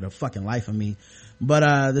guy's name for the fucking life of me,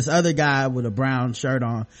 but this other guy with a brown shirt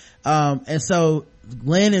on, and so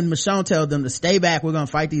Glenn and Michonne tell them to stay back, we're gonna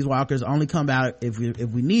fight these walkers, only come out if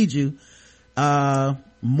we need you.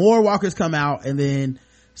 More walkers come out, and then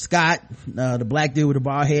Scott, the black dude with the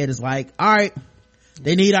bald head, is like, all right,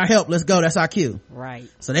 they need our help, let's go, that's our cue. Right.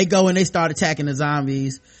 So they go and they start attacking the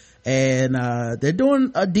zombies, and they're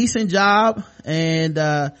doing a decent job,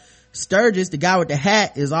 and Sturgis, the guy with the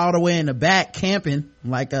hat, is all the way in the back camping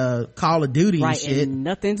like Call of Duty and shit. And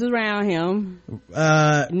nothing's around him.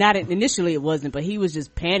 Not initially it wasn't, but he was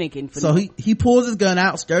just panicking. So he pulls his gun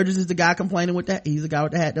out. Sturgis is the guy complaining with that. He's the guy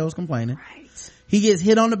with the hat that was complaining. Right. He gets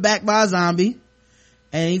hit on the back by a zombie,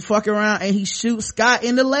 and he fuck around and he shoots Scott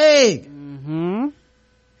in the leg. Mm-hmm.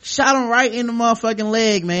 Shot him right in the motherfucking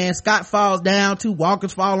leg, man. Scott falls down. 2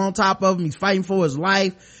 walkers fall on top of him. He's fighting for his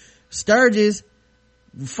life. Sturgis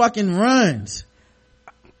fucking runs,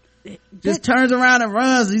 just turns around and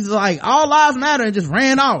runs. He's like, all lives matter, and just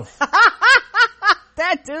ran off.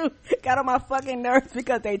 That dude got on my fucking nerves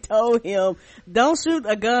because they told him don't shoot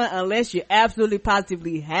a gun unless you absolutely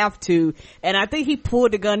positively have to, and I think he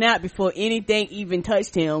pulled the gun out before anything even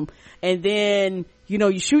touched him, and then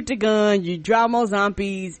you shoot the gun, you draw more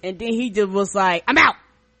zombies, and then he just was like, I'm out.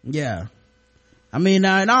 Yeah, I mean,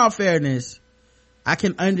 now in all fairness, I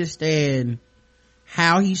can understand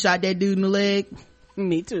how he shot that dude in the leg.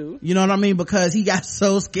 Me too. You know what I mean? Because he got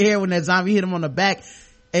so scared when that zombie hit him on the back.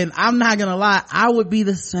 And I'm not gonna lie, I would be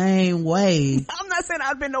the same way. I'm not saying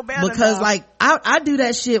I've been no better. Because like, I do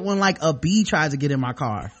that shit when like a bee tries to get in my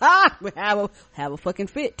car. Have a fucking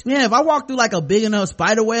fit. Yeah, if I walk through like a big enough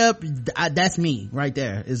spider web, that's me right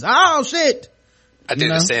there. It's, oh shit. I do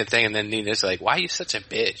the same thing, and then Nina's like, why are you such a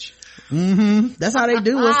bitch? Mm-hmm. That's how they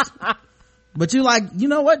do us. But you like, you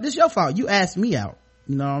know what? This your fault. You asked me out.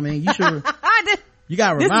 You know what I mean? You should. You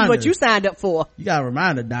got a reminder. This is what you signed up for. You got a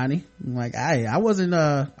reminder, Donnie. I'm like, I wasn't.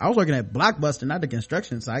 I was working at Blockbuster, not the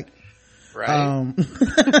construction site. Right.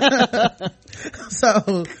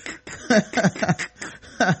 So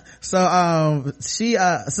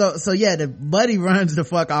yeah, the buddy runs the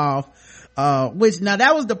fuck off. Which now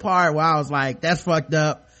that was the part where I was like, that's fucked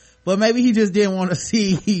up. But maybe he just didn't want to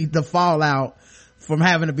see the fallout from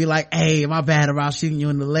having to be like, hey, my bad about shooting you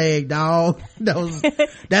in the leg, dog.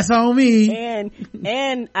 That's on me.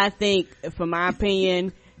 And I think, from my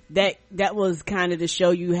opinion, that was kind of to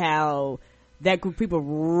show you how that group of people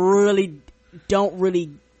really don't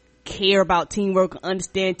really care about teamwork, or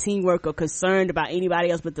understand teamwork, or concerned about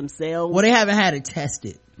anybody else but themselves. Well, they haven't had it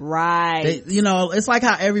tested. Right. It's like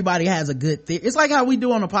how everybody has a good theory. It's like how we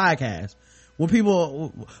do on the podcast. When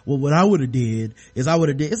people, well, what I would have did is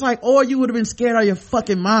it's like, or you would have been scared out of your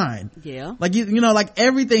fucking mind. Yeah. Like, like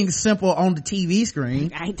everything's simple on the TV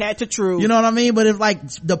screen. Ain't that the truth? You know what I mean? But if like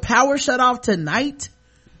the power shut off tonight,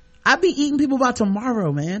 I'd be eating people by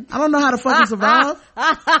tomorrow, man. I don't know how to fucking survive.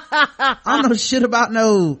 I don't know shit about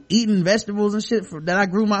no eating vegetables and shit that I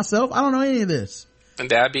grew myself. I don't know any of this. And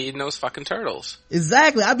Dad be eating those fucking turtles.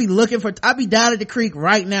 Exactly. I'd be down at the creek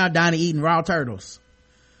right now, Donnie, eating raw turtles.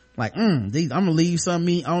 Like, I'm gonna leave some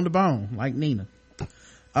meat on the bone, like Nina.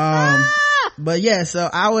 But yeah, so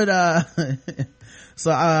I would, I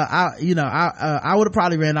would have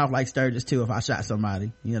probably ran off like Sturgis too if I shot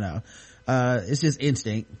somebody, it's just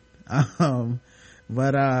instinct.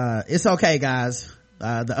 But it's okay, guys.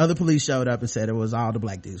 The other police showed up and said it was all the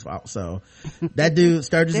black dude's fault. So that dude,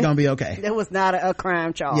 Sturgis, is gonna be okay. That was not a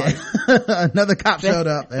crime charge. Yeah. Another cop showed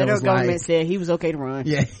up and federal was government like, said he was okay to run.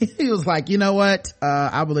 Yeah. He was like, you know what?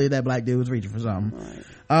 I believe that black dude was reaching for something.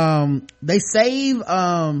 Right. They save,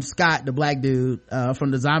 Scott, the black dude, from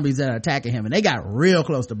the zombies that are attacking him, and they got real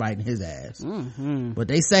close to biting his ass. Mm-hmm. But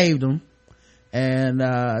they saved him. And,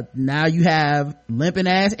 now you have limping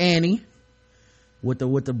ass Annie with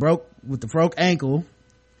the broke ankle,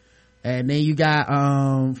 and then you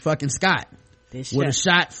got fucking Scott with a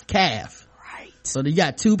shot calf. Right. So you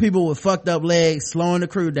got 2 people with fucked up legs slowing the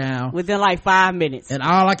crew down within like 5 minutes. And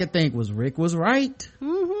all I could think was Rick was right.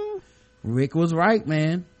 Mm-hmm. Rick was right,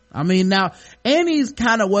 man. I mean, now Annie's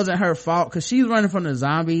kind of wasn't her fault because she's running from the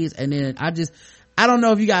zombies, and then I don't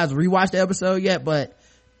know if you guys rewatched the episode yet, but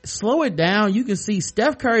slow it down. You can see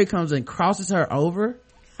Steph Curry comes and crosses her over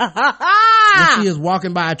when she is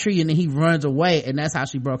walking by a tree, and then he runs away, and that's how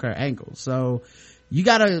she broke her ankle. So you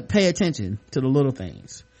gotta pay attention to the little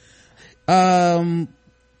things. Daryl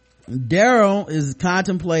is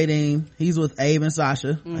contemplating, he's with Abe and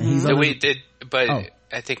Sasha. Mm-hmm.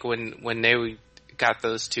 I think when they got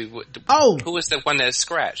those two. Oh, who was the one that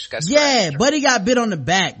scratched? Yeah, Buddy got bit on the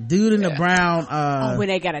back. Dude in the brown, when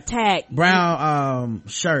they got attacked. Brown,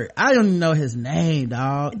 shirt. I don't even know his name,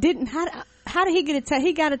 dog. How did he get attacked?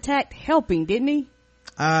 He got attacked helping, didn't he?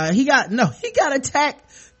 He got attacked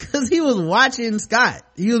because he was watching Scott.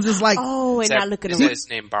 He was just like, not looking at him. Is his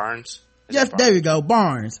name Barnes? Yes, there we go.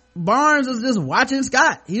 Barnes was just watching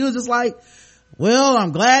Scott. He was just like, well,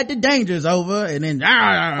 I'm glad the danger's over, and then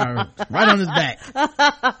right on his back. And he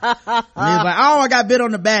was like, oh, I got bit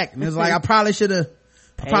on the back. And it was like, I probably should have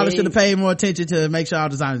paid more attention to make sure all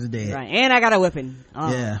designers are dead. Right, and I got a weapon.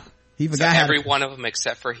 Yeah, he forgot. So every one of them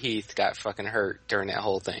except for Heath got fucking hurt during that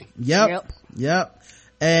whole thing. Yep.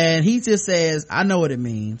 And he just says, I know what it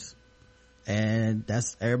means. And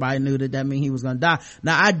everybody knew that mean he was gonna die.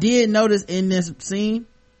 Now I did notice in this scene,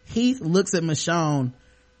 Heath looks at Michonne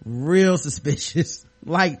real suspicious.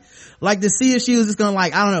 like to see if she was just gonna,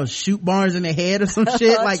 like, I don't know, shoot Barnes in the head or some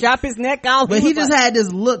shit, like chop his neck off. But he just had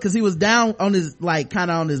this look because he was down on his, like, kind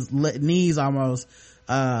of on his knees almost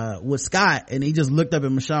with Scott, and he just looked up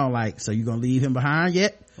at Michonne like, so you gonna leave him behind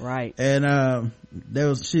yet? Right. And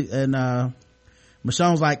Michonne's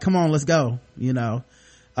like, come on, let's go, you know.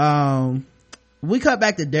 We cut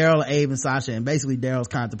back to Daryl, Abe, and Sasha, and basically Daryl's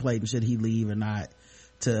contemplating should he leave or not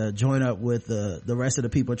to join up with the rest of the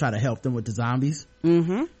people, try to help them with the zombies.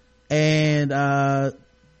 Mm-hmm. And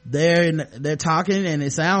they're talking, and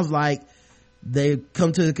it sounds like they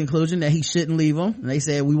come to the conclusion that he shouldn't leave them. And they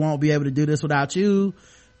said, we won't be able to do this without you,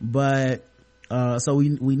 but so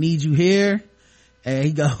we need you here. And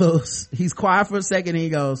he goes, he's quiet for a second, and he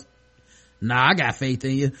goes, nah, I got faith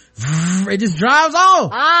in you. It just drives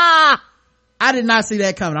off. I did not see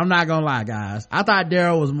that coming. I'm not gonna lie, guys. I thought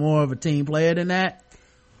Daryl was more of a team player than that.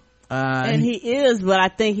 And he is, but I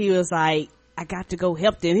think he was like, I got to go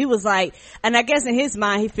help them. He was like, and I guess in his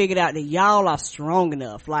mind, he figured out that y'all are strong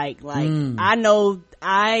enough. I know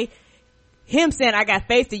him saying, I got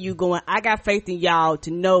faith in you, going, I got faith in y'all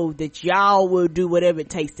to know that y'all will do whatever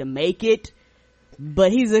it takes to make it.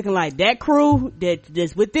 But he's looking like that crew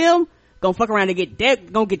that's with them gonna fuck around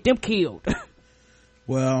and gonna get them killed.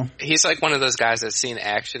 Well, he's like one of those guys that's seen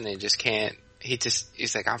action and just can't. He's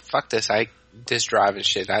like, oh, fuck this. This driving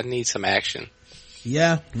shit. I need some action.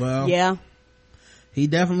 Yeah. Well. Yeah. He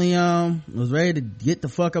definitely was ready to get the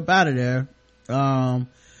fuck up out of there. On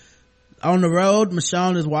the road,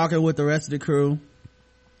 Michonne is walking with the rest of the crew,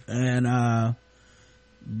 and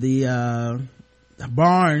the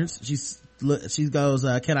Barnes, she goes,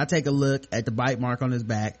 can I take a look at the bite mark on his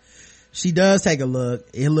back? She does take a look.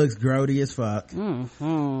 It looks grody as fuck.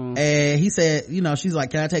 Mm-hmm. And he said, she's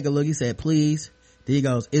like, can I take a look? He said, please. Then he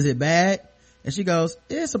goes, is it bad? And she goes,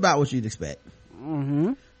 it's about what you'd expect.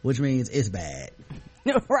 Mm-hmm. Which means it's bad.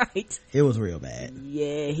 Right. It was real bad.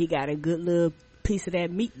 Yeah, he got a good little piece of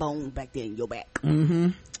that meat bone back there in your back. Mm-hmm.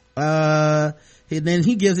 Then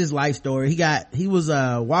he gives his life story. He was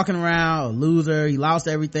walking around a loser. He lost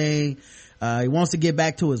everything. He wants to get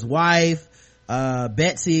back to his wife,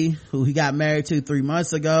 Betsy, who he got married to 3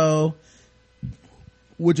 months ago,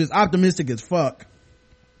 which is optimistic as fuck.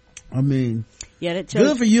 I mean, yeah, that shows,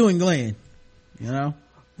 good for you and Glenn,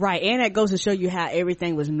 right. And that goes to show you how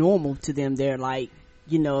everything was normal to them. They're like,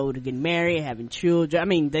 to get married, having children. I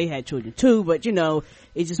mean, they had children too, but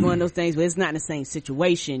it's just one of those things where it's not in the same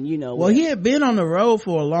situation, Well, he had been on the road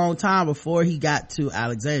for a long time before he got to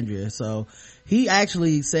Alexandria, so he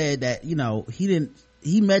actually said that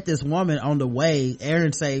he met this woman on the way.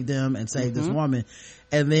 Aaron saved him and saved this woman,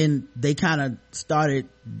 and then they kind of started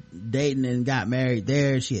dating and got married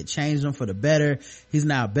there. She had changed him for the better. He's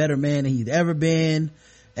now a better man than he'd ever been.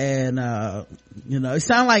 And it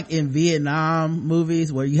sounded like in Vietnam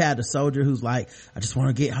movies where you had the soldier who's like, I just want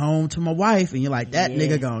to get home to my wife, and you're like, that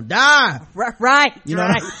nigga gonna die, right? He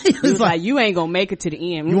was like, you ain't gonna make it to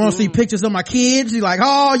the end. You want to see pictures of my kids? You're like,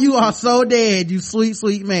 oh, you are so dead, you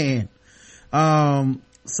sweet man.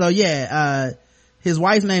 So yeah, his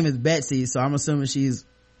wife's name is Betsy, so I'm assuming she's,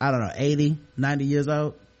 I don't know, 80, 90 years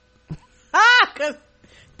old. Cause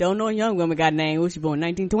don't know a young woman got a name. Was she born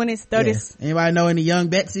 1920s, 30s? Yeah. Anybody know any young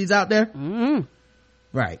Betsy's out there? Mm-hmm.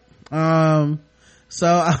 Right.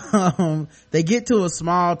 So they get to a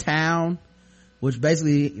small town, which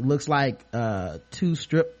basically looks like 2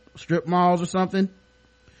 strip malls or something.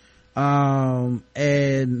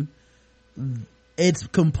 And it's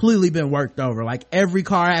completely been worked over. Like every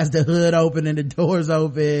car has the hood open and the doors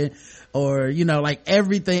open, or like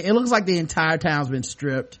everything. It looks like the entire town's been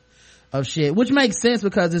stripped of shit, which makes sense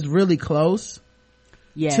because it's really close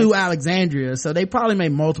to Alexandria, so they probably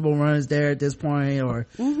made multiple runs there at this point, or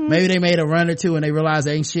maybe they made a run or two and they realized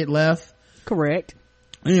there ain't shit left. Correct.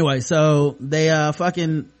 Anyway, so they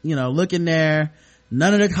fucking, look in there.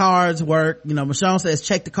 None of the cards work. Michonne says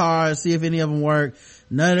check the cards, see if any of them work.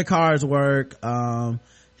 None of the cards work.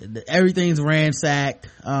 Everything's ransacked.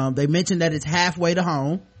 They mentioned that it's halfway to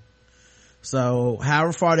home. So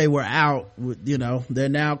however far they were out, they're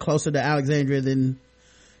now closer to Alexandria than,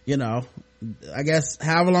 I guess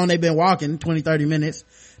however long they've been walking, 20-30 minutes.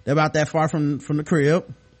 They're about that far from the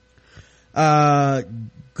crib.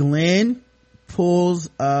 Glenn pulls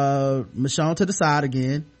Michonne to the side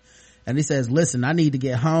again, and he says, listen, I need to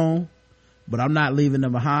get home, but I'm not leaving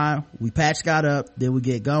them behind. We patch Scott up, then we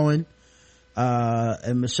get going.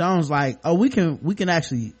 And Michonne's like, oh, we can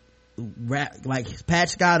actually patch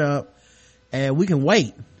Scott up, and we can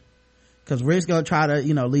wait, because Rick's gonna try to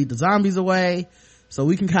lead the zombies away, so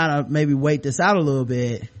we can kind of maybe wait this out a little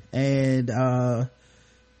bit, and and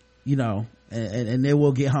then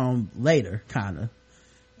we'll get home later, kind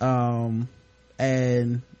of.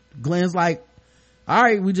 And Glenn's like, all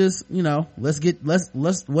right, we just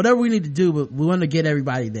let's whatever we need to do, but we want to get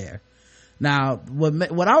everybody there. Now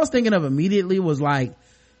what I was thinking of immediately was like,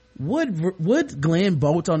 would Glenn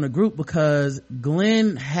bolt on the group, because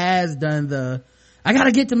Glenn has done I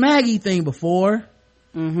gotta get to Maggie thing before.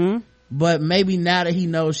 But maybe now that he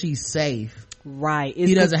knows she's safe, right,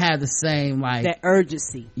 he doesn't have the same that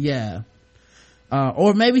urgency. Yeah.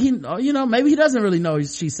 Or maybe maybe he doesn't really know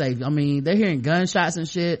she's safe. I mean, they're hearing gunshots and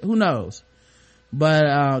shit, who knows.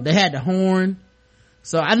 But they had the horn,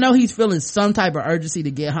 so I know he's feeling some type of urgency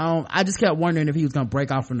to get home. I just kept wondering if he was gonna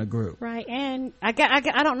break off from the group, right? And I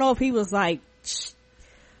don't know if he was like,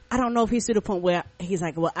 I don't know if he's to the point where he's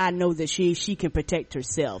like, well, I know that she can protect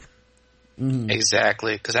herself.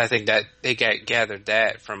 Exactly, because I think that they gathered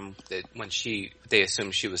that from when they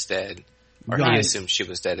assumed she was dead, or he assumed she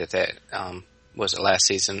was dead at that was it last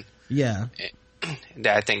season? Yeah. And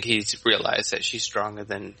I think he's realized that she's stronger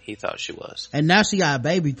than he thought she was, and now she got a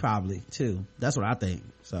baby probably too. That's what I think.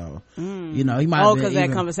 So he might because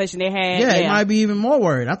that conversation they had, he might be even more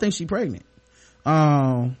worried. I think she's pregnant.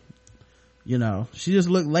 She just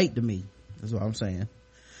looked late to me, that's what I'm saying.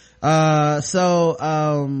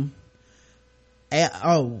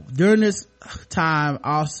 During this time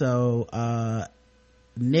also,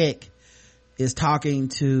 Nick is talking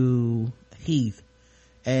to Heath,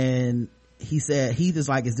 and Heath is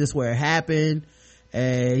like, is this where it happened?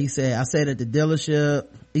 And he said, I said at the dealership.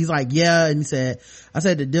 He's like, yeah. And he said, I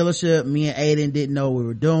said at the dealership, me and Aiden didn't know what we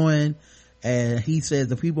were doing. And he says,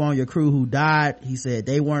 the people on your crew who died, he said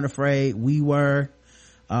they weren't afraid, we were.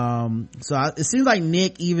 It seems like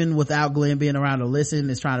Nick, even without Glenn being around to listen,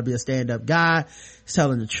 is trying to be a stand-up guy. He's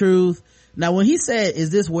telling the truth. Now when he said, is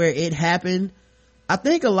this where it happened, I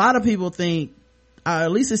think a lot of people think,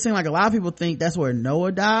 at least it seemed like a lot of people think that's where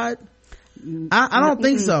Noah died. I don't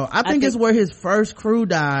think so. I think it's where his first crew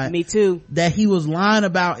died. Me too. That he was lying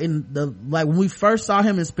about in when we first saw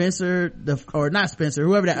him in Spencer, or not Spencer,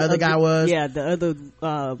 whoever that other guy was. Yeah, the other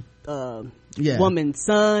woman's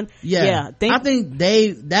son. Yeah. I think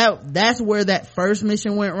that's where that first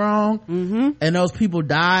mission went wrong. And those people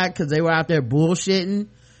died because they were out there bullshitting,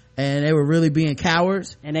 and they were really being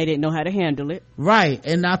cowards, and they didn't know how to handle it. Right.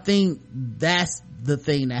 And I think that's the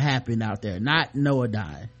thing that happened out there, not Noah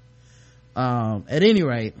dying. At any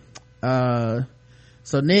rate, so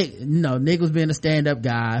Nick was being a stand-up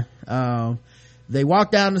guy. They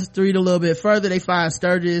walk down the street a little bit further, they find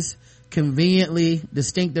Sturgis' conveniently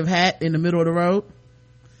distinctive hat in the middle of the road,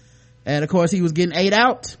 and of course he was getting ate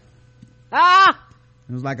out. It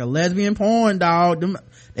was like a lesbian porn, dog.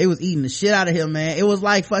 They was eating the shit out of him, man. It was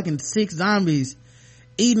like fucking 6 zombies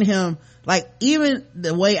eating him. Like, even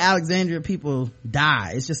the way Alexandria people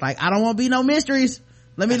die, it's just like, I don't want to be no mysteries.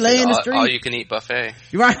 Let me lay in the street. All you can eat buffet.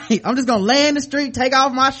 Right. I'm just gonna lay in the street, take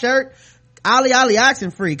off my shirt. Ollie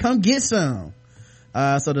oxen free. Come get some.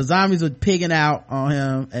 So the zombies were pigging out on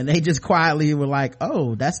him, and they just quietly were like,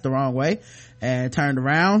 oh, that's the wrong way, and turned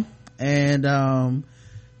around. And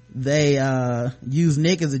they use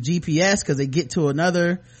Nick as a GPS, because they get to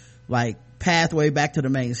another pathway back to the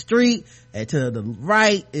main street, and to the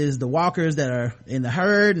right is the walkers that are in the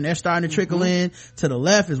herd, and they're starting to trickle in. To the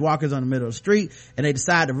left is walkers on the middle of the street, and they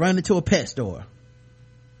decide to run into a pet store.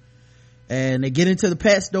 And they get into the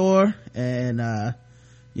pet store, and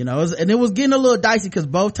it was getting a little dicey, because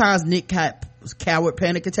both times Nick had coward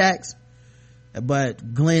panic attacks,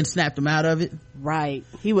 but Glenn snapped him out of it. Right.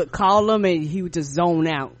 He would call him and he would just zone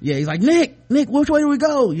out. Yeah, he's like, Nick, which way do we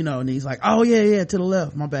go? And he's like, oh yeah, to the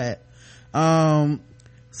left, my bad.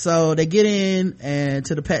 So they get in and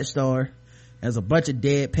to the pet store. There's a bunch of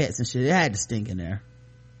dead pets and shit. It had to stink in there.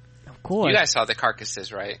 Of course. You guys saw the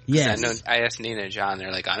carcasses, right? 'Cause Yes. I asked Nina and John,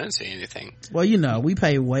 they're like, I didn't see anything. Well, we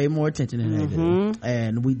pay way more attention than they do.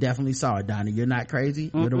 And we definitely saw it, Donnie. You're not crazy.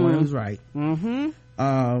 You're the one who's right. And,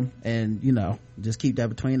 just keep that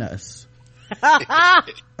between us.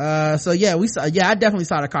 So yeah, I definitely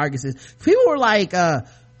saw the carcasses. People were like,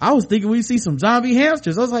 I was thinking we'd see some zombie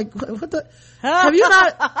hamsters. I was like, what the? Have you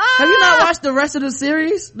not watched the rest of the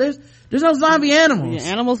series? There's no zombie animals.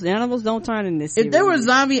 Yeah, animals don't turn in this series. If there were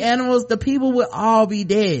zombie animals, the people would all be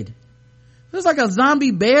dead. There's like a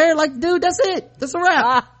zombie bear. Like, dude, that's it. That's a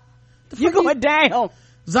wrap. You going down.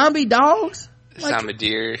 Zombie dogs? Zombie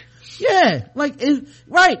deer. Yeah.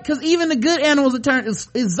 Right. Cause even the good animals would turn,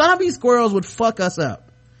 zombie squirrels would fuck us up.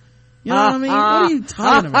 You know what I mean? What are you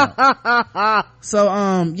talking about? So,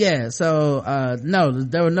 no,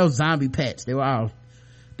 there were no zombie pets. They were all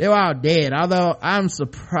dead. Although I'm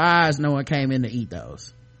surprised no one came in to eat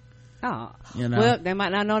those. Oh. Well, they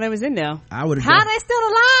might not know they was in there. I would have. How are they still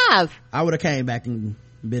alive? I would have came back and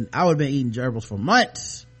I would have been eating gerbils for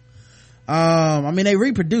months. They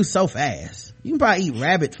reproduce so fast. You can probably eat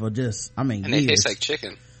rabbit for just, and years. they taste like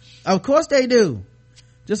chicken. Of course they do.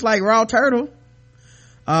 Just like raw turtle.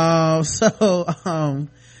 They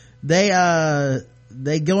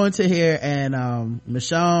go into here and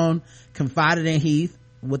Michonne confided in Heath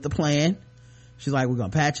with the plan. She's like, we're gonna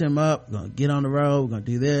patch him up, we're gonna get on the road, we're gonna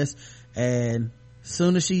do this. And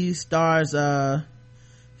soon as she starts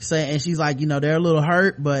saying, and she's like, they're a little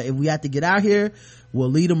hurt, but if we have to get out here,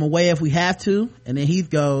 we'll lead them away if we have to. And then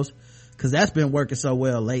Heath goes, cause that's been working so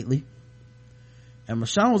well lately. And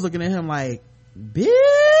Michonne was looking at him like, bitch,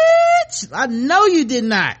 I know you did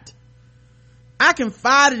not. I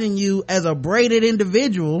confided in you as a braided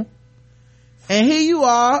individual, and here you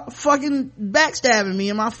are fucking backstabbing me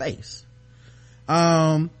in my face.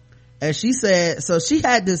 And she said, so she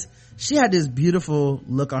had this beautiful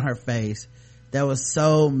look on her face that was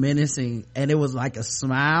so menacing, and it was like a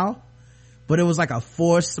smile, but it was like a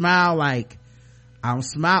forced smile, like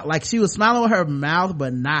she was smiling with her mouth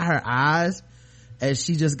but not her eyes. And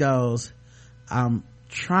she just goes, I'm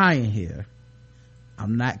trying here,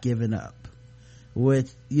 I'm not giving up, which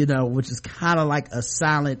is kind of like a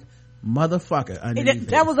silent motherfucker underneath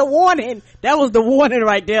that was a warning. That was the warning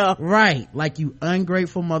right there. Right, like, you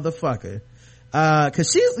ungrateful motherfucker.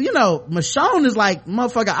 Cause she's, Michonne is like,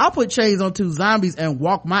 motherfucker, I'll put chains on 2 zombies and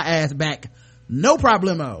walk my ass back, no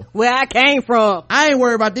problemo. Where I came from, I ain't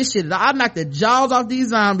worried about this shit. I'll knock the jaws off these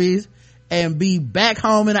zombies and be back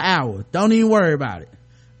home in an hour. Don't even worry about it.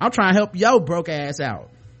 I'm trying to help your broke ass out.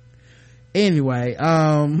 Anyway,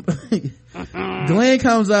 Glenn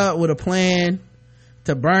comes up with a plan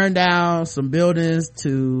to burn down some buildings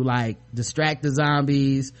to distract the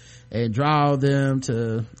zombies and draw them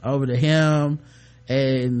over to him,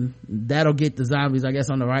 and that'll get the zombies, I guess,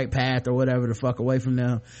 on the right path or whatever the fuck away from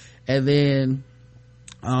them. And then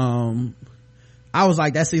I was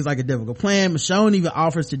like, that seems like a difficult plan. Michonne even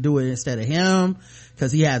offers to do it instead of him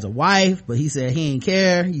because he has a wife, but he said he ain't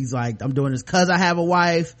care. He's like, I'm doing this because I have a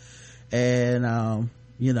wife. And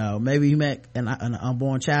maybe he met an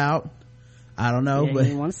unborn child, I don't know. Yeah, but he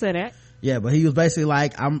didn't want to say that. Yeah, but he was basically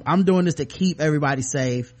like, I'm doing this to keep everybody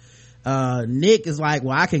safe. Nick is like,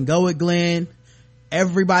 well, I can go with Glenn.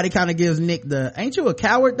 Everybody kind of gives Nick the, ain't you a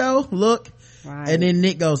coward though look. Right. And then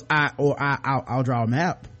Nick goes, I'll draw a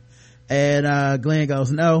map. And Glenn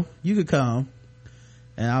goes, no, you could come.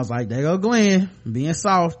 And I was like, there go Glenn being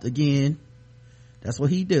soft again. That's what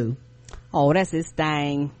he do. Oh, that's his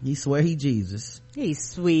thing. He swear he Jesus. He's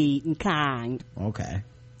sweet and kind. Okay.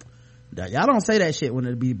 Y'all don't say that shit when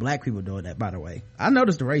it be black people doing that, by the way. I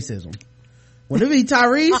noticed the racism. When it be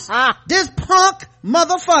Tyrese, this punk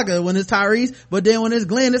motherfucker when it's Tyrese, but then when it's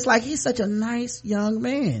Glenn, it's like, he's such a nice young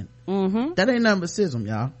man. That ain't nothing but schism,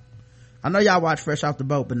 y'all. I know y'all watch Fresh Off the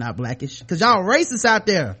Boat, but not Blackish, cause y'all racist out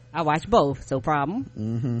there. I watch both, so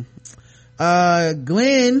problem.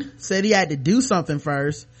 Glenn said he had to do something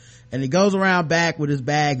first, and he goes around back with his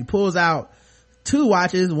bag. He pulls out 2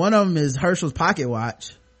 watches. One of them is Herschel's pocket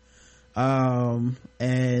watch. And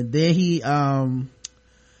then he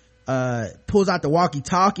pulls out the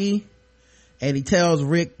walkie-talkie, and he tells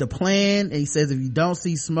Rick the plan, and he says, if you don't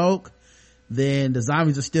see smoke, then the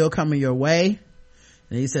zombies are still coming your way.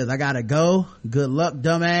 And he says, I gotta go, good luck,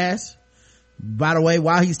 dumbass. By the way,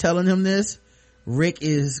 while he's telling him this, Rick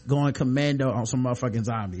is going commando on some motherfucking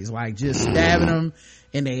zombies, like just stabbing them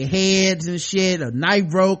in their heads and shit. A knife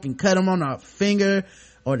broke and cut him on the finger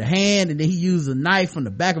or the hand, and then he used a knife from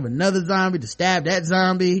the back of another zombie to stab that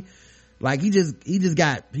zombie. Like he just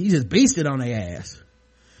beasted on their ass.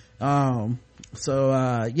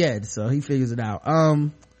 So he figures it out.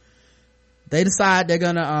 they decide they're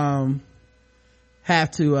gonna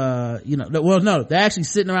have to they're actually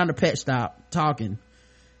sitting around the pet stop talking,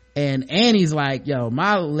 and Annie's like, yo,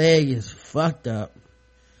 my leg is fucked up.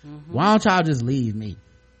 Why don't y'all just leave me?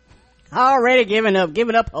 Already giving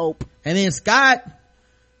up hope. And then Scott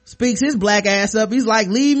speaks his black ass up. He's like,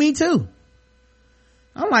 leave me too.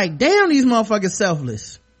 I'm like, damn, these motherfuckers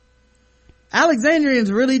selfless.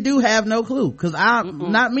 Alexandrians really do have no clue, because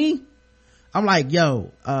not me. I'm like,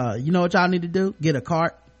 yo, you know what y'all need to do? Get a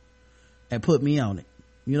cart and put me on it.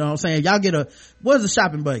 You know what I'm saying? Y'all get what's the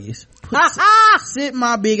shopping buggies? Sit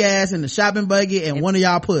my big ass in the shopping buggy and one of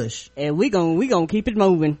y'all push. And we gonna keep it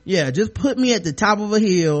moving. Yeah, just put me at the top of a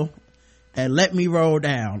hill and let me roll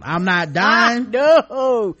down. I'm not dying.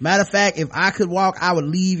 No. Matter of fact, if I could walk, I would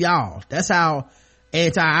leave y'all. That's how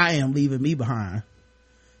anti I am leaving me behind.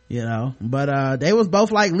 You know, but they was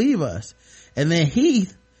both like, leave us. And then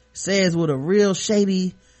Heath says with a real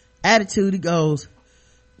shady attitude, he goes,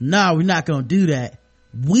 no, we're not gonna do that.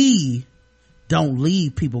 We don't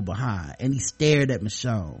leave people behind. And he stared at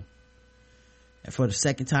Michonne. And for the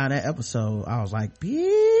second time that episode, I was like,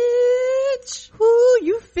 bitch, who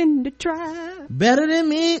you finna try? Better than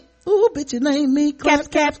me. Ooh, bitch, it ain't me.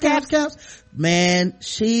 Caps. Man,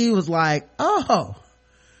 she was like, oh,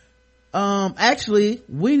 actually,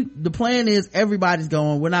 the plan is everybody's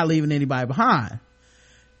going, we're not leaving anybody behind.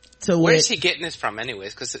 So where is he getting this from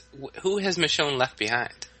anyways? Because who has Michonne left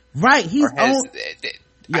behind? Right,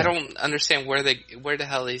 I don't understand where the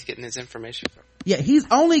hell he's getting his information from. Yeah, he's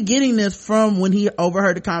only getting this from when he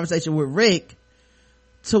overheard the conversation with Rick,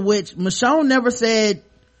 to which Michonne never said,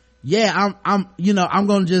 yeah, I'm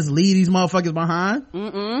gonna just leave these motherfuckers behind.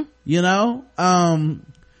 You know?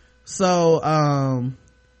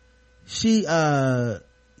 She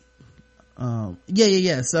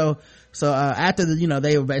so after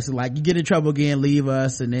they were basically like, you get in trouble again, leave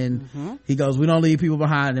us. And then he goes, we don't leave people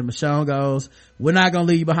behind. And Michonne goes, we're not gonna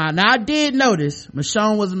leave you behind. Now I did notice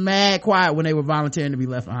Michonne was mad quiet when they were volunteering to be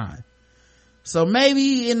left behind, so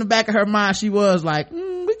maybe in the back of her mind she was like,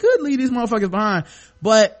 we could leave these motherfuckers behind.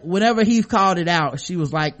 But whenever he called it out, she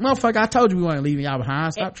was like, motherfucker, I told you we weren't leaving y'all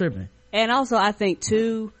behind, stop tripping. And also I think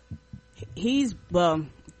too, he's been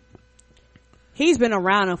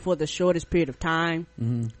around her for the shortest period of time,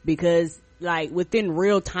 because like within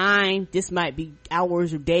real time, this might be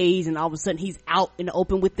hours or days, and all of a sudden he's out in the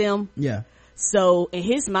open with them. Yeah. So in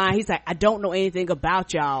his mind, he's like, I don't know anything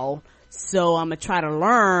about y'all, so I'm gonna try to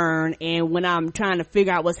learn. And when I'm trying to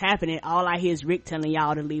figure out what's happening, all I hear is Rick telling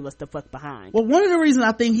y'all to leave us the fuck behind. Well, one of the reasons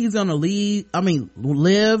I think he's gonna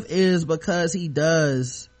live is because he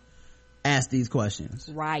does ask these questions.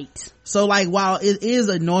 Right. So like, while it is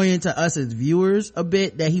annoying to us as viewers a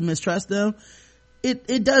bit that he mistrusts them,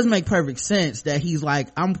 it does make perfect sense that he's like,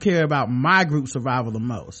 I'm care about my group survival the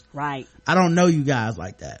most. Right. I don't know you guys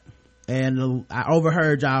like that. And I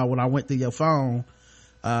overheard y'all when I went through your phone.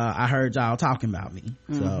 I heard y'all talking about me.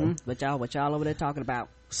 So what y'all over there talking about?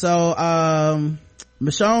 So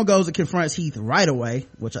Michonne goes and confronts Heath right away,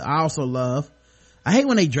 which I also love. I hate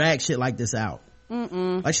when they drag shit like this out.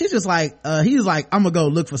 Like she's just like, he was like, I'm gonna go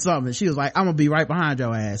look for something, and she was like, I'm gonna be right behind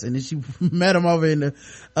your ass. And then she met him over in the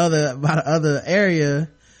other area,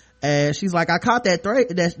 and she's like, I caught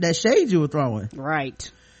that shade you were throwing.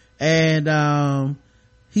 Right. And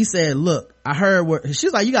he said, look, I heard what,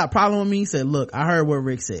 she's like, you got a problem with me? He said, look, I heard what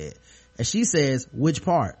Rick said. And she says, which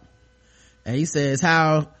part? And he says,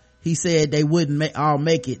 how he said they wouldn't all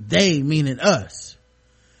make it, they meaning us.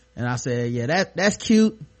 And I said, yeah, that's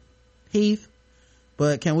cute, Heath,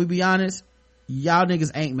 but can we be honest, y'all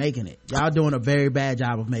niggas ain't making it. Y'all doing a very bad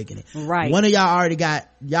job of making it. Right. One of y'all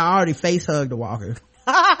already face hugged the walker.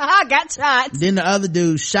 Got shot. Then the other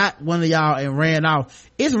dude shot one of y'all and ran off.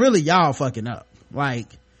 It's really y'all fucking up. Like,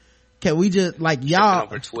 can we just, like, y'all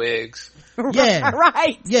over twigs? Yeah.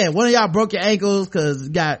 Right. Yeah, one of y'all broke your ankles cause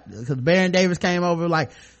Baron Davis came over. Like,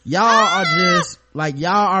 y'all are just, like,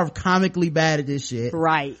 y'all are comically bad at this shit.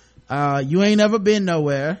 Right. You ain't never been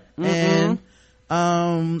nowhere. And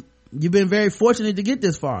you've been very fortunate to get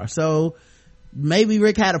this far, so maybe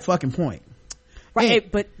Rick had a fucking point.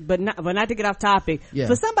 Right. But not to get off topic. Yeah.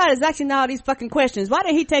 For somebody that's asking all these fucking questions, why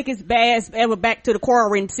didn't he take his ass ever back to the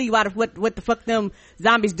quarry and see what the fuck them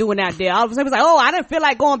zombies doing out there? All of a sudden he was like, oh, I didn't feel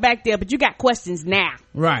like going back there, but you got questions now.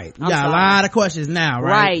 Right. You got a lot of questions now,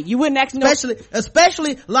 right? Right. You wouldn't ask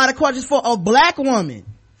especially a lot of questions for a black woman.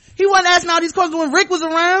 He wasn't asking all these questions when Rick was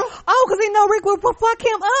around. Oh, cause he know Rick would fuck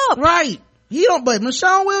him up. Right. but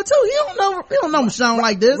Michonne will too. He don't know Michonne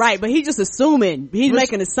like this. Right, but he just assuming. He's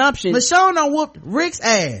making assumptions. Michonne done whooped Rick's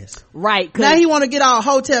ass. Right. Now he want to get all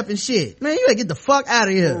hotep and shit. Man, you gotta get the fuck out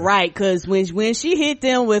of here. Right, cause when she hit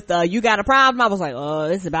them with, you got a problem, I was like, oh,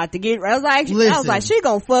 it's about to get, I was like, she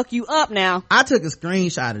gonna fuck you up now. I took a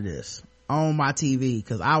screenshot of this on my TV,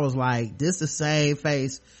 cause I was like, this the same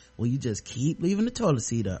face where you just keep leaving the toilet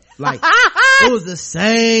seat up. Like, it was the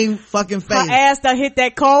same fucking face. Her ass done hit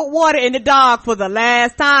that cold water in the dog for the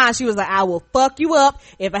last time. She was like, I will fuck you up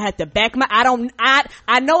if I had to back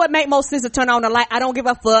I know it make more sense to turn on the light. I don't give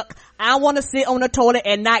a fuck. I want to sit on the toilet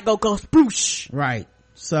and not go sploosh. Right.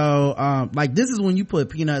 So, like, this is when you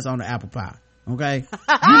put peanuts on the apple pie. Okay?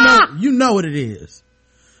 you know what it is.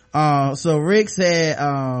 So Rick said,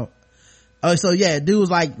 dude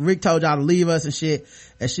was like, Rick told y'all to leave us and shit.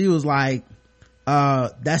 And she was like,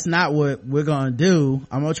 that's not what we're gonna do.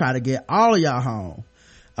 I'm gonna try to get all of y'all home.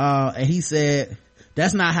 And he said,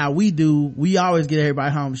 that's not how we do. We always get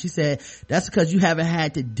everybody home. She said, that's because you haven't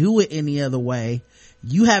had to do it any other way.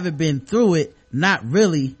 You haven't been through it. Not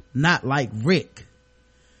really. Not like Rick.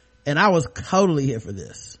 And I was totally here for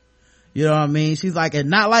this. You know what I mean? She's like,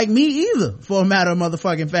 and not like me either, for a matter of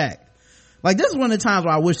motherfucking fact. Like, this is one of the times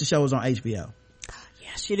where I wish the show was on HBO.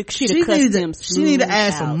 Yeah, she'd have cussed him. She need to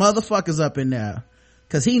add some motherfuckers up in there.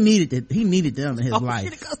 Cause he needed them in his life.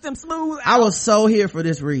 She'd have cussed him smooth out. I was so here for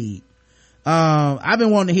this read. I've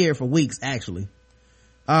been wanting to hear it for weeks, actually.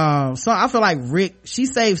 So I feel like she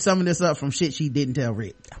saved some of this up from shit she didn't tell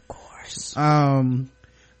Rick. Of course.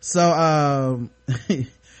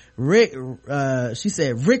 Rick, she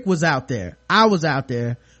said, Rick was out there. I was out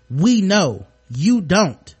there. We know. You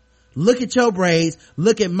don't. Look at your braids.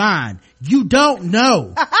 Look at mine. You don't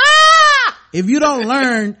know. If you don't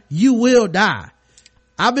learn, you will die.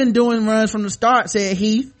 I've been doing runs from the start, said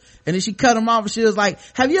Heath. And then she cut him off and she was like,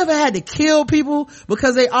 have you ever had to kill people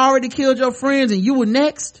because they already killed your friends and you were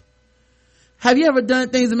next? Have you ever done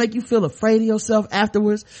things that make you feel afraid of yourself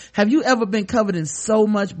afterwards? Have you ever been covered in so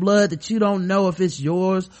much blood that you don't know if it's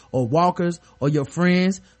yours or Walker's or your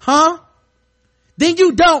friends? Huh? Then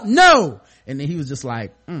you don't know. And then he was just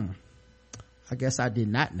like, I guess I did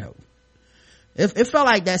not know. It felt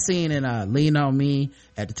like that scene in Lean on Me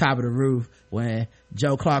at the top of the roof when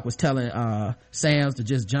Joe Clark was telling Sam's to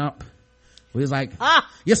just jump. He was like,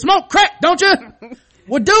 you smoke crack, don't you?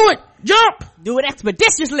 Well, do it. Jump. Do it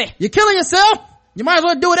expeditiously. You're killing yourself. You might as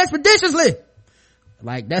well do it expeditiously.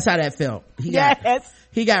 Like, that's how that felt.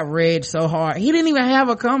 He got read so hard. He didn't even have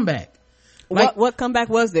a comeback. Like, what comeback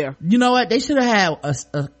was there? You know what? They should have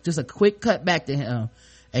had just a quick cut back to him.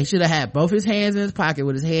 And he should have had both his hands in his pocket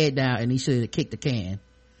with his head down, and he should have kicked the can.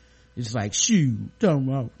 It's like, shoot,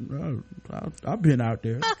 I've been out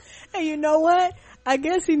there. And you know what? I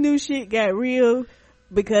guess he knew shit got real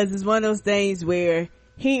because it's one of those things where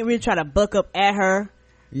he ain't really try to buck up at her.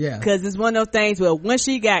 Yeah. Cause it's one of those things where when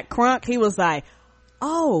she got crunk, he was like,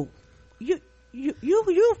 oh, you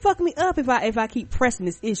fuck me up if I keep pressing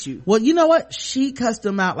this issue. Well, you know what? She cussed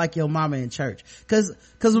him out like your mama in church. Cause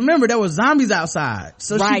remember, there were zombies outside.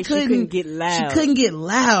 So right, she couldn't get loud. She couldn't get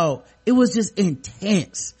loud. It was just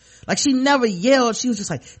intense. Like, she never yelled. She was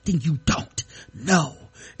just like, then you don't know.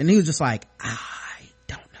 And he was just like, I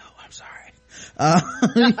don't know. I'm sorry.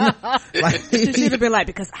 Like, she should have been like,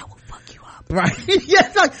 because I will fuck you up. Right.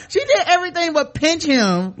 Yes, like, she did everything but pinch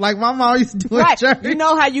him like my mom used to do in church. You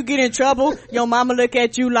know how you get in trouble? Your mama look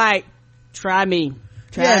at you like, try me.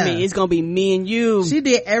 Try me. It's gonna be me and you. She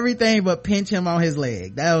did everything but pinch him on his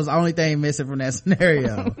leg. That was the only thing missing from that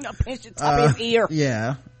scenario. No, pinch the top of his ear.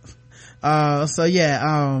 Yeah. So they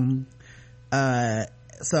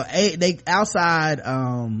outside,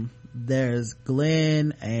 there's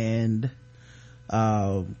Glenn and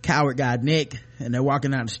coward guy Nick, and they're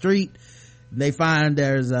walking down the street. They find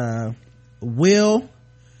there's Will,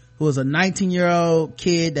 who was a 19-year-old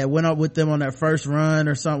kid that went up with them on their first run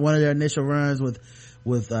or something, one of their initial runs with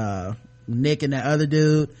Nick and that other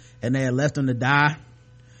dude, and they had left him to die.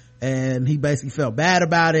 And he basically felt bad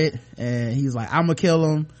about it, and he was like, I'm gonna kill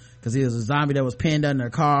him, because he was a zombie that was pinned under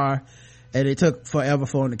a car, and it took forever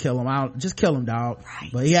for him to kill him. Just kill him, dog. Right.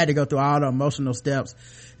 But he had to go through all the emotional steps.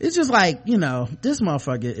 It's just like, this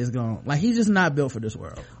motherfucker is he's just not built for this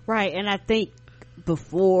world. Right. And I think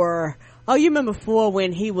before, you remember before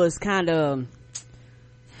when he was kind of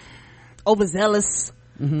overzealous,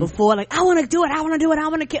 before, like, I want to do it, I want to do it, I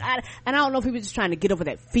want to kill, and I don't know if he was just trying to get over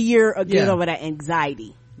that fear or get over that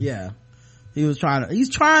anxiety. Yeah. He's trying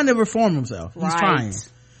to reform himself. He's trying.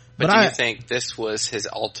 But do you think this was his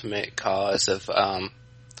ultimate cause of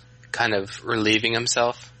kind of relieving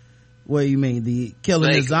himself? What do you mean? The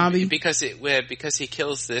killing the zombie? Because he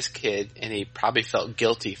kills this kid, and he probably felt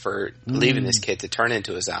guilty for leaving this kid to turn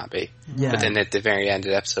into a zombie. Yeah. But then at the very end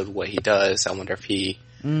of the episode, what he does, I wonder if he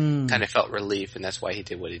kind of felt relief, and that's why he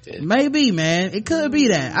did what he did. Maybe, man. It could be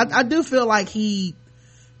that. I do feel like he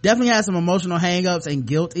definitely has some emotional hang-ups and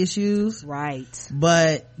guilt issues. Right.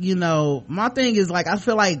 But, you know, my thing is, like, I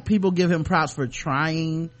feel like people give him props for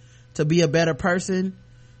trying to be a better person.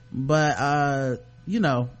 But, you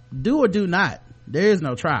know, do or do not. There is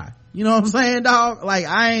no try. You know what I'm saying, dog? Like,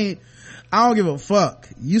 I don't give a fuck.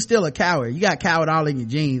 You still a coward. You got coward all in your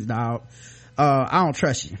genes, dog. I don't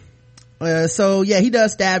trust you. So yeah, he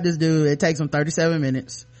does stab this dude. It takes him 37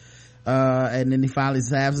 minutes. And then he finally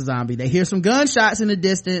stabs the zombie. They hear some gunshots in the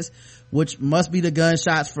distance, which must be the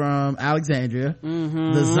gunshots from Alexandria.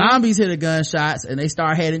 The zombies hear the gunshots and they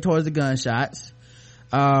start heading towards the gunshots.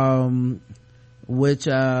 Which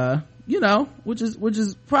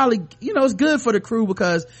is probably, you know, it's good for the crew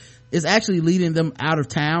because it's actually leading them out of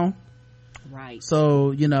town. Right.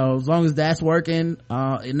 So, you know, as long as that's working,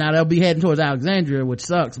 now they'll be heading towards Alexandria, which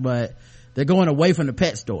sucks, but they're going away from the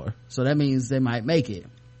pet store. So that means they might make it.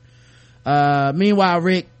 Meanwhile,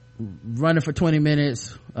 Rick running for 20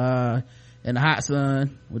 minutes, in the hot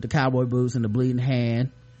sun with the cowboy boots and the bleeding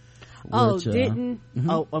hand. Oh,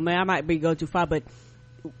 man, I might be going too far, but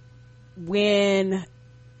when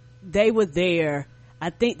they were there, I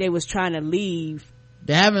think they was trying to leave.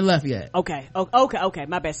 They haven't left yet. Okay,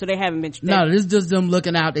 my bad. So they haven't been. No, this is just them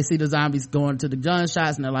looking out. They see the zombies going to the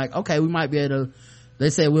gunshots and they're like, okay, we might be able to. They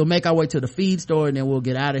say we'll make our way to the feed store and then we'll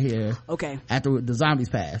get out of here. Okay. After the zombies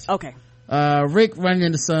pass. Okay. Rick running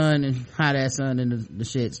in the sun and hot ass sun and the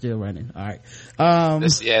shit still running. All right.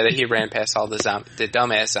 He ran past all the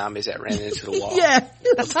dumbass zombies that ran into the wall. Yeah.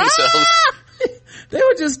 They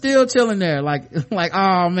were just still chilling there like,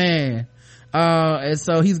 oh man. And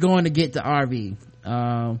so he's going to get the RV.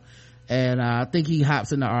 And I think he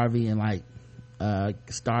hops in the RV and like,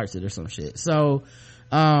 starts it or some shit. So,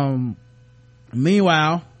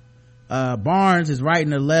 meanwhile, Barnes is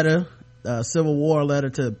writing a letter, Civil War letter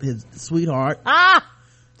to his sweetheart.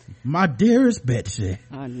 My dearest Betsy.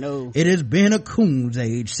 I know. It has been a coon's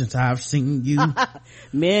age since I've seen you.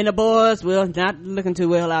 Men and boys, well, not looking too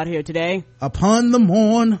well out here today. Upon the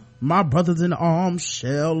morn, my brothers in arms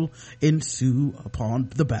shall ensue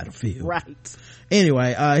upon the battlefield. Right.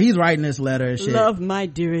 Anyway, he's writing this letter and shit. Love, my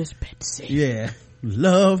dearest Betsy. Yeah.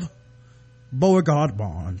 Love, Beauregard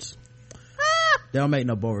Barnes. They don't make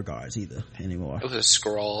no Beauregards either anymore. It was a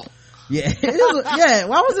scroll. Yeah. Yeah.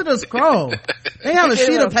 Why was it a scroll? They have a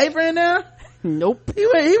sheet of paper in there? Nope. He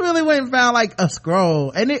really went and found like a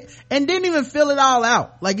scroll and didn't even fill it all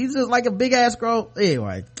out. Like he's just like a big ass scroll.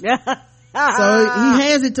 Anyway. So he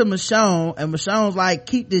hands it to Michonne and Michonne's like,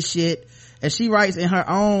 keep this shit. And she writes in her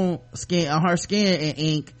own skin, on her skin in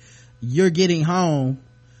ink, you're getting home.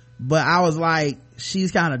 But I was like,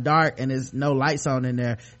 she's kind of dark and there's no lights on in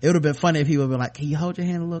there. It would have been funny if he would have been like, can you hold your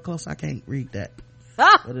hand a little closer? I can't read that.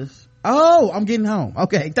 I'm getting home.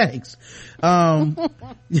 Okay, thanks. Do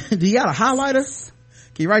you got a highlighter?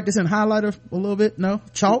 Can you write this in highlighter a little bit? No?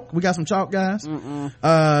 Chalk? We got some chalk, guys?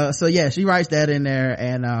 So yeah, she writes that in there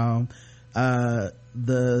and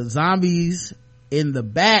the zombies in the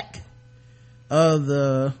back of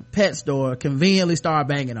the pet store conveniently start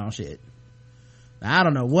banging on shit. Now, I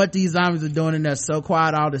don't know what these zombies are doing in there so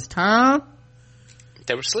quiet all this time.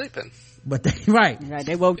 They were sleeping. But right,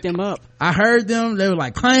 they woke them up. I heard them. They were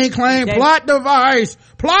like, clang, clang, plot device.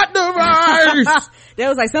 They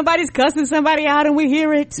was like, somebody's cussing somebody out and we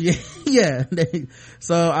hear it. Yeah.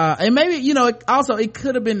 So, and maybe, you know, it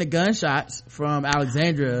could have been the gunshots from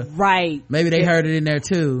Alexandria. Right. Maybe they heard it in there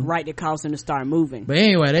too. Right, that caused them to start moving. But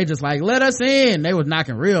anyway, they just like, let us in. They was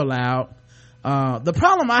knocking real loud. The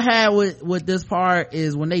problem I had with this part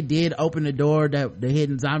is when they did open the door that the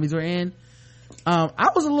hidden zombies were in, I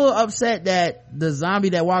was a little upset that the zombie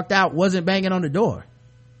that walked out wasn't banging on the door.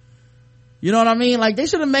 You know what I mean? Like they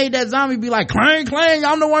should have made that zombie be like, clang, clang,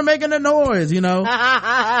 I'm the one making the noise, you know?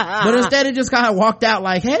 But instead it just kind of walked out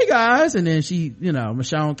like, hey guys, and then she, you know,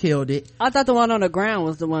 Michonne killed it. I thought the one on the ground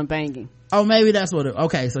was the one banging. Oh, maybe that's what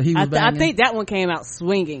okay, so he was banging. I think that one came out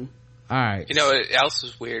swinging. All right. You know what else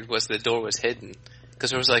was weird was the door was hidden because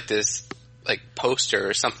there was like this like poster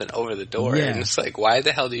or something over the door, and it's like, why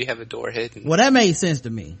the hell do you have a door hidden? Well, that made sense to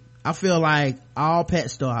me. I feel like all pet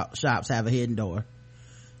shops have a hidden door,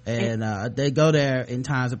 and they go there in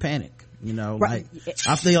times of panic. You know, right. Like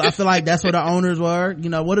I feel like that's where the owners were. You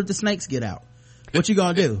know, what if the snakes get out? What you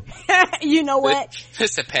gonna do? You know what?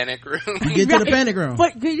 It's a panic room. You get to the panic room.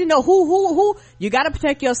 But you know who you got to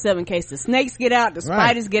protect yourself in case the snakes get out, the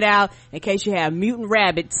spiders get out, in case you have mutant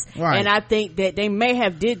rabbits. Right. And I think that they may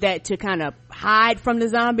have did that to kind of hide from the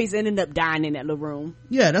zombies and ended up dying in that little room.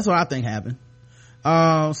 Yeah, that's what I think happened.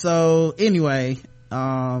 So anyway,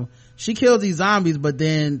 she kills these zombies, but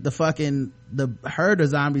then the herd of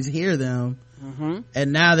zombies hear them. Mm-hmm.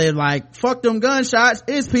 And now they're like, fuck them gunshots,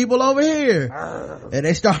 it's people over here. And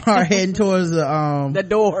they start heading towards the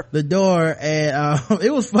door. And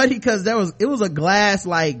it was funny because it was a glass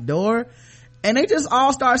like door, and they just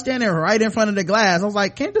all start standing right in front of the glass. I was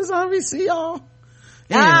like, can't the zombies see y'all?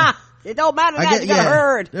 Yeah, it don't matter now, you got a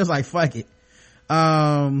herd. It was like, fuck it.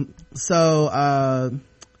 So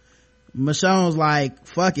Michonne's like,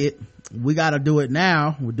 fuck it, we gotta do it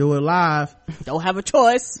now, we'll do it live, don't have a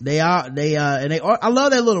choice. I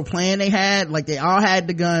love that little plan they had. Like, they all had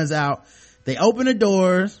the guns out, they open the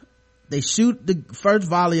doors, they shoot the first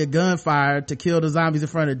volley of gunfire to kill the zombies in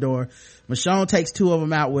front of the door. Michonne takes 2 of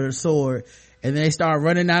them out with her sword, and then they start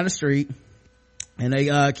running down the street, and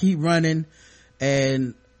they keep running,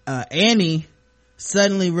 and Annie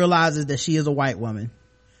suddenly realizes that she is a white woman,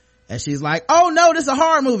 and she's like, oh no, this is a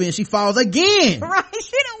horror movie, and she falls again. Right,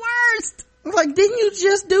 she the worst. I was like, didn't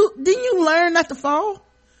you learn not to fall?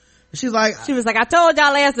 She was like, I told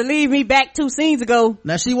y'all ass to leave me back 2 scenes ago.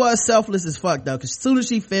 Now she was selfless as fuck though, cause as soon as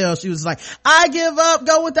she fell, she was like, I give up,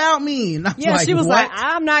 go without me. And I was like, she was what? like,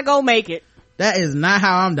 I'm not gonna make it. That is not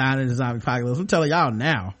how I'm dying in the zombie apocalypse. I'm telling y'all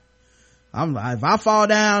now. I'm like, if I fall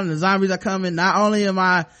down and the zombies are coming, not only am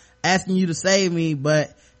I asking you to save me,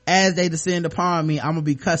 but as they descend upon me, I'm gonna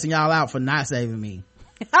be cussing y'all out for not saving me.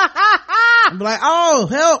 I'm like, oh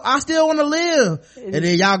help, I still want to live. And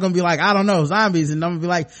then y'all gonna be like, I don't know, zombies. And I'm gonna be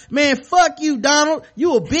like, man, fuck you, Donald,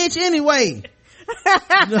 you a bitch anyway.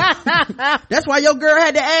 That's why your girl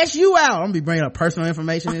had to ask you out. I'm gonna be bringing up personal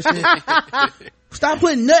information and shit. Stop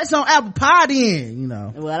putting nuts on apple pie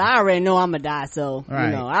then, Well, I already know I'm gonna die, so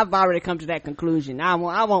right. I've already come to that conclusion. I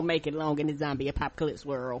won't make it long in the zombie apocalypse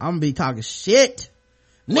world. I'm gonna be talking shit.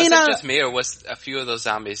 Was it just me, or was a few of those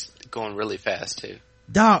zombies going really fast too?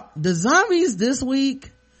 Dog, the zombies this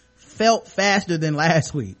week felt faster than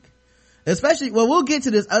last week. Especially, well, we'll get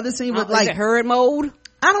to this other scene, but like, is it herd mode?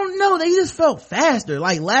 I don't know, they just felt faster.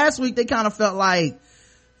 Like last week they kind of felt like,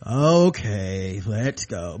 okay, let's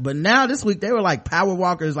go. But now this week they were like power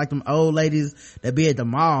walkers, like them old ladies that be at the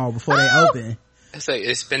mall before they open. It's like,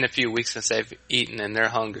 it's been a few weeks since they've eaten and they're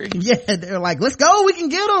hungry. Yeah, they're like, let's go, we can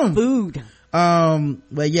get them food.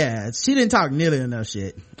 But yeah, she didn't talk nearly enough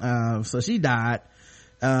shit. So she died.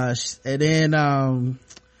 And then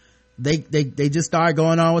they just started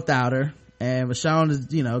going on without her, and Michonne is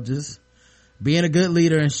just being a good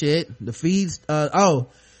leader and shit. The feeds at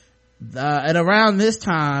around this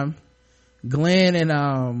time, Glenn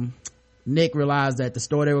and Nick realized that the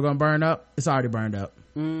store they were gonna burn up, it's already burned up.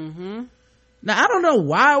 Mm-hmm. Now I don't know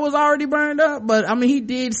why it was already burned up, but I mean he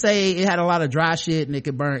did say it had a lot of dry shit and it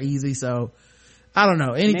could burn easy, so I don't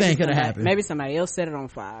know, anything could have happened. Maybe somebody else set it on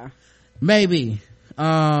fire, maybe.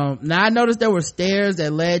 Now I noticed there were stairs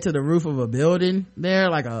that led to the roof of a building there,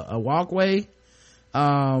 like a walkway,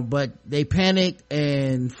 but they panicked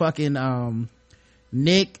and fucking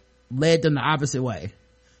Nick led them the opposite way.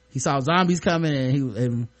 He saw zombies coming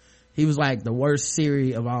and he was like the worst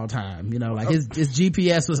Siri of all time, like his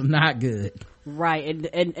GPS was not good. Right,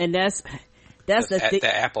 and that's the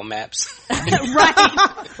Apple Maps.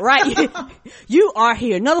 right. You are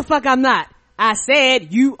here. No, the fuck I'm not. I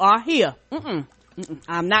said you are here.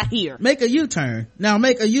 I'm not here. Make a U-turn. Now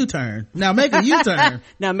make a U-turn. Now make a U-turn.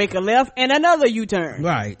 Now make a left and another U-turn.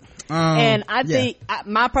 Right. And I think,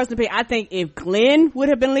 my personal opinion, I think if Glenn would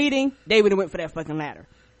have been leading, they would have went for that fucking ladder.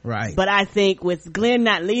 Right. But I think with Glenn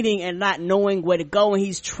not leading and not knowing where to go, and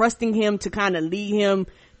he's trusting him to kind of lead him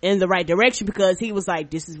in the right direction, because he was like,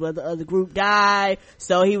 this is where the other group died.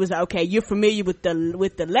 So he was like, okay, you're familiar with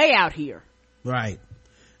the layout here. Right.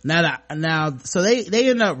 Now, so they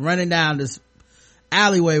end up running down this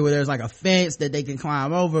alleyway where there's like a fence that they can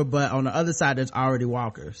climb over, but on the other side there's already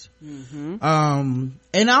walkers. Mm-hmm.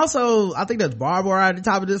 And also I think there's barbed wire at the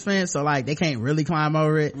top of this fence, so like they can't really climb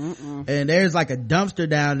over it. Mm-mm. And there's like a dumpster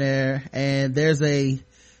down there, and there's a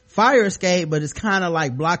fire escape, but it's kind of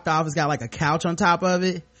like blocked off. It's got like a couch on top of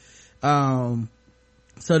it. So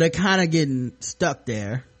they're kind of getting stuck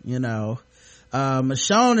there,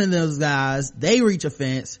 Michonne and those guys, they reach a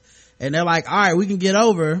fence and they're like, all right, we can get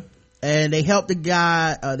over. And they help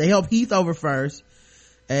they help Heath over first,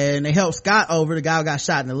 and they help Scott over, the guy who got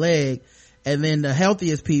shot in the leg. And then the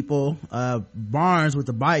healthiest people, Barnes with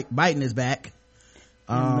the bite in his back,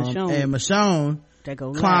 and Michonne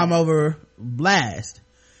climb over Blast.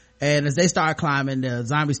 And as they start climbing, the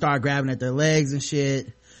zombies start grabbing at their legs and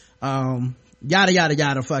shit. Yada yada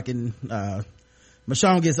yada fucking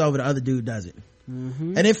Michonne gets over, the other dude doesn't.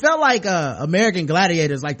 And it felt like American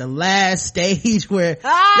Gladiators, like the last stage where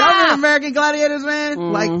y'all remember American Gladiators,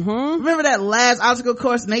 man? Like, remember that last obstacle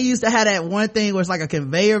course, and they used to have that one thing where it's like a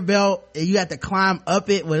conveyor belt and you have to climb up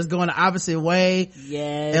it where it's going the opposite way.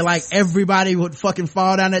 Yes. And like everybody would fucking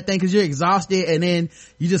fall down that thing because you're exhausted, and then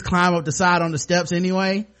you just climb up the side on the steps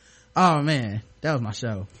anyway. Oh man, that was my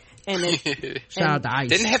show. And then, shout out to Ice.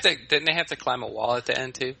 Didn't they have to climb a wall at the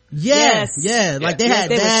end too? Yes. Like they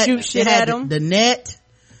had they that. would shoot shit they had at them. the net.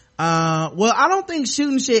 Well, I don't think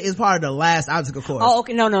shooting shit is part of the last obstacle course. Oh,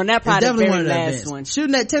 okay. No, not part of the very last one.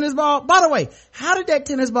 Shooting that tennis ball. By the way, how did that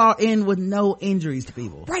tennis ball end with no injuries to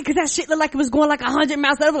people? Right, cause that shit looked like it was going like 100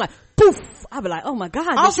 miles an hour. Like, poof. I'd be like, oh my God,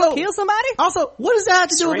 did you kill somebody? Also, what does that have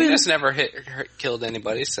to do with being... Serena's never killed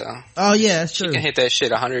anybody, so... Oh yeah, it's true. She can hit that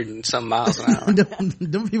shit 100 and some miles an hour.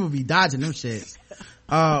 them people be dodging them shits.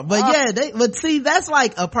 But see, that's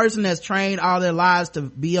like a person that's trained all their lives to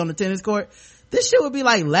be on the tennis court. This shit would be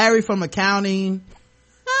like Larry from accounting.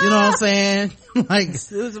 You know what I'm saying? Like,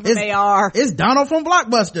 it's Donald from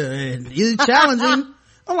Blockbuster, and he's challenging.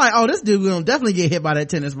 I'm like, oh, this dude will definitely get hit by that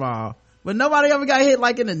tennis ball. But nobody ever got hit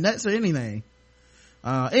like in the nuts or anything.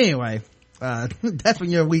 Anyway, that's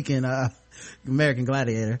when you're weekend, American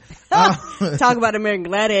Gladiator. Talk about American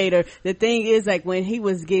Gladiator. The thing is, like, when he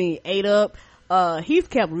was getting ate up,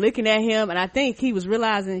 Heath kept looking at him, and I think he was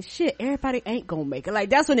realizing, shit, everybody ain't gonna make it.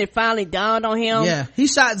 Like, that's when it finally dawned on him. Yeah, he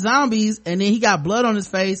shot zombies, and then he got blood on his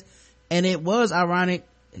face, and it was ironic.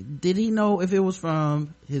 Did he know if it was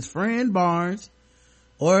from his friend Barnes,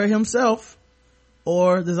 or himself,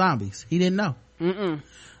 or the zombies? He didn't know.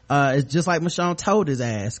 It's just like Michonne told his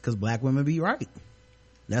ass, because black women be right.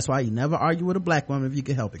 That's why you never argue with a black woman if you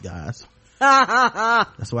can help it, guys.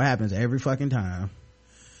 That's what happens every fucking time.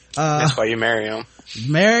 That's why you marry him.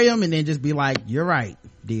 Marry him and then just be like, you're right,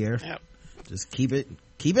 dear. Yep. Just keep it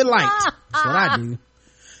light. That's what I do.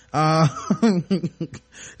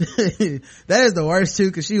 That is the worst too,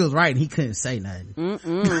 because she was right and he couldn't say nothing.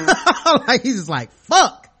 Like, he's just like,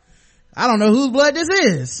 fuck, I don't know whose blood this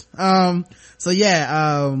is. So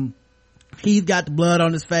yeah, he's got the blood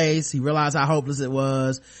on his face. He realized how hopeless it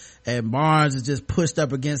was, and Barnes is just pushed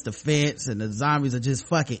up against the fence, and the zombies are just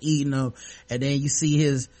fucking eating him. And then you see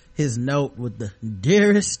his note with the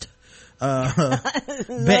dearest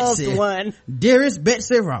Betsy, dearest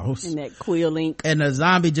Betsy Ross, and that quill link, and the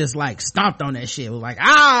zombie just like stomped on that shit. It was like,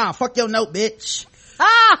 fuck your note, bitch.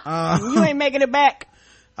 You ain't making it back.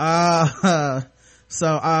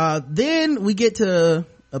 So then we get to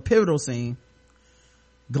a pivotal scene.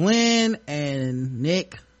 Glenn and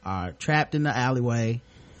Nick are trapped in the alleyway.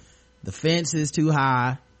 The fence is too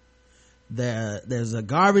high. There's a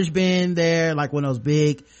garbage bin there, like one of those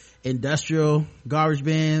big industrial garbage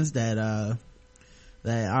bins that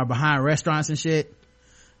are behind restaurants and shit.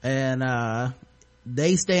 And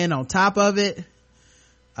they stand on top of it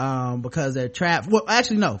because they're trapped. Well,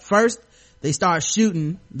 actually no, first they start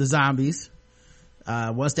shooting the zombies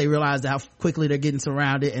once they realize how quickly they're getting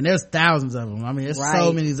surrounded, and there's thousands of them. I mean, there's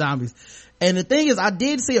so many zombies. And the thing is, I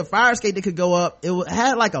did see a fire escape that could go up. It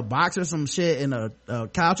had like a box or some shit and a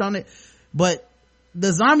couch on it, but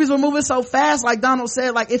the zombies were moving so fast, like Donald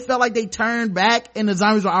said, like it felt like they turned back and the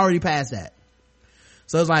zombies were already past that.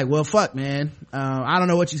 So it's like, well, fuck, man, I don't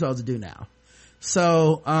know what you're supposed to do now.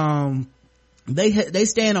 So they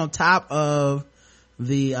stand on top of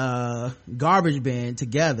the garbage bin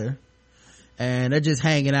together, and they're just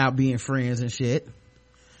hanging out, being friends and shit.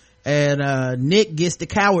 And Nick gets the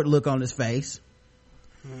coward look on his face,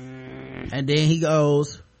 and then he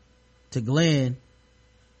goes to Glenn,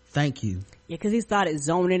 thank you. Yeah, because he started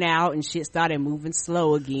zoning out and shit started moving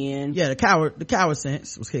slow again. Yeah, the coward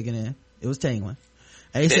sense was kicking in. It was tingling.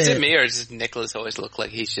 And Is it me, or does Nicholas always look like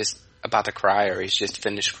he's just about to cry, or he's just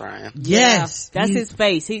finished crying? Yes, yeah, that's his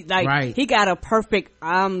face. He like he got a perfect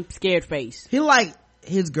I'm scared face. He like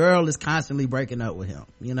his girl is constantly breaking up with him,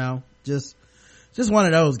 you know, just one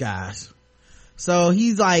of those guys. So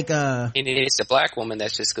he's like he needs a black woman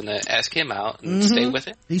that's just gonna ask him out and stay with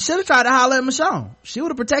it. He should have tried to holler at Michonne. She would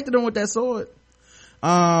have protected him with that sword.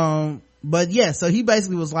 But yeah, so he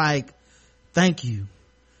basically was like, thank you.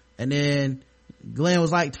 And then Glenn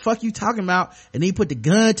was like, the fuck you talking about? And he put the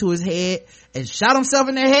gun to his head and shot himself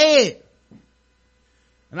in the head.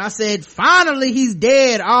 And I said, finally he's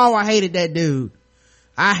dead. Oh, I hated that dude.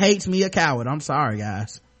 I hates me a coward. I'm sorry,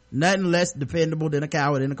 guys. Nothing less dependable than a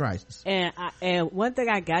coward in a crisis. And one thing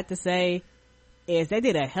I got to say, is they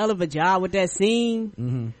did a hell of a job with that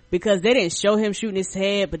scene because they didn't show him shooting his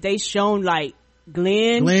head, but they shown like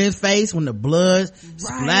Glenn's face when the blood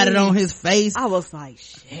splattered on his face. I was like,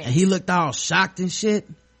 shit. And he looked all shocked and shit.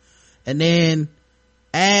 And then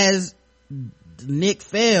as Nick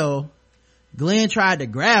fell, Glenn tried to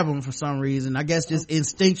grab him for some reason. I guess just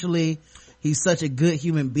instinctually, he's such a good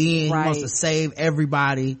human being. He wants to save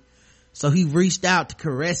everybody. So he reached out to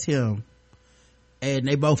caress him. And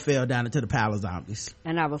they both fell down into the pile of zombies.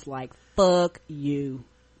 And I was like, fuck you.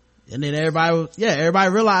 And then everybody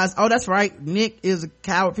realized, oh, that's right, Nick is a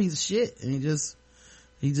coward piece of shit. And he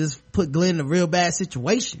just put Glenn in a real bad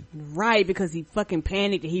situation. Right, because he fucking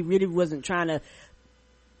panicked and he really wasn't trying to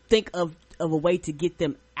think of a way to get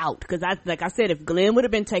them out. Because like I said, if Glenn would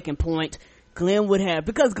have been taking point, Glenn would have,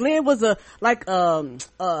 because Glenn was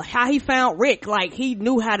how he found Rick, like he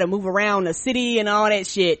knew how to move around the city and all that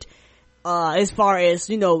shit. As far as,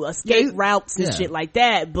 escape routes and shit like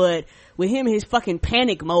that. But with him, his fucking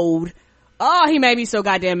panic mode, he made me so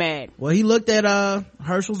goddamn mad. Well, he looked at,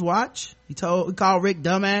 Herschel's watch. He called Rick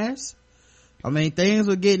dumbass. I mean, things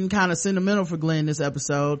were getting kind of sentimental for Glenn this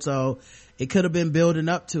episode, so it could have been building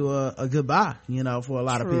up to a goodbye, for a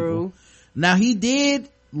lot of people. Now, he did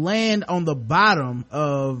land on the bottom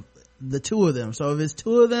of the two of them. So if it's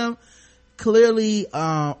two of them, clearly,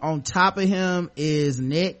 on top of him is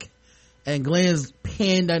Nick. And Glenn's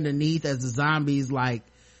pinned underneath as the zombies like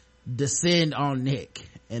descend on Nick,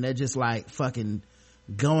 and they're just like fucking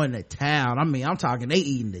going to town. I mean, I'm talking they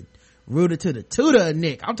eating the rooter to the tutor of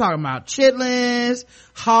Nick. I'm talking about chitlins,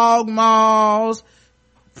 hog maws,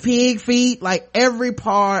 pig feet, like every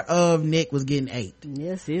part of Nick was getting ate.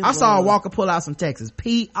 Yes, I saw Walker pull out some Texas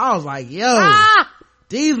Pete. I was like, yo,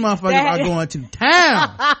 these motherfuckers are going to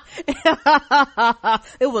town.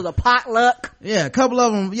 It was a potluck. Yeah, a couple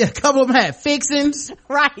of them had fixings.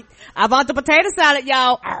 Right. I bought the potato salad,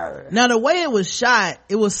 y'all. Now the way it was shot,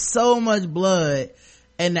 it was so much blood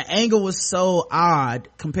and the angle was so odd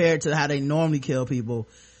compared to how they normally kill people.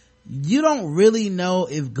 You don't really know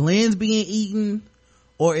if Glenn's being eaten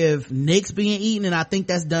or if Nick's being eaten, and I think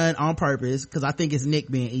that's done on purpose because I think it's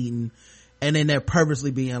Nick being eaten, and then they're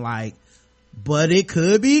purposely being like, but it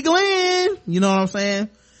could be Glenn. You know what I'm saying?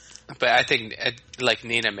 But I think, like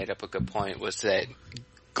Nina made up a good point, was that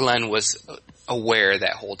Glenn was aware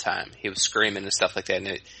that whole time. He was screaming and stuff like that.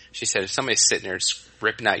 And she said, if somebody's sitting there just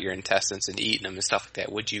ripping out your intestines and eating them and stuff like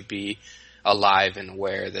that, would you be alive and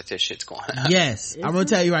aware that this shit's going on? Yes. I'm going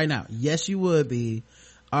to tell you right now. Yes, you would be.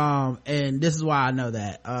 And this is why I know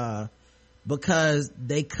that. Because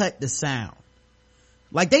they cut the sound.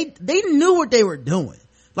 Like they knew what they were doing.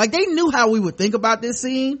 Like they knew how we would think about this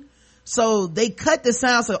scene. So they cut the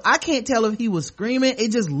sound, so I can't tell if he was screaming.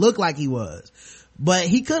 It just looked like he was. But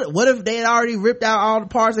he could, what if they had already ripped out all the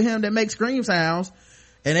parts of him that make scream sounds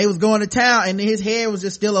and they was going to town and his head was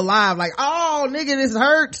just still alive, like, oh nigga, this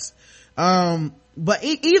hurts. But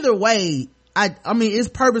either way, I mean, it's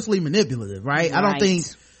purposely manipulative, right? I don't think,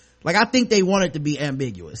 I think they want it to be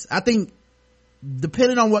ambiguous. I think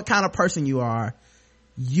depending on what kind of person you are,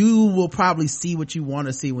 you will probably see what you want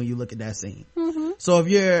to see when you look at that scene. So if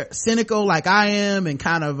you're cynical like I am and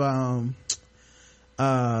kind of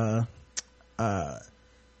and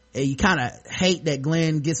you kind of hate that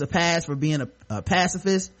Glenn gets a pass for being a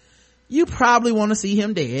pacifist, you probably want to see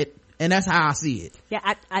him dead, and that's how I see it. Yeah,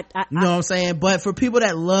 you know what I'm saying? But for people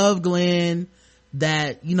that love Glenn,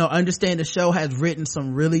 that understand the show has written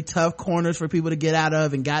some really tough corners for people to get out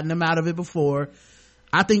of and gotten them out of it before,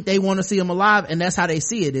 I think they want to see him alive, and that's how they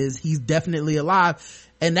see it, is he's definitely alive.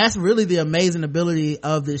 And that's really the amazing ability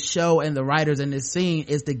of this show and the writers in this scene,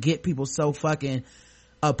 is to get people so fucking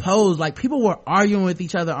opposed. Like, people were arguing with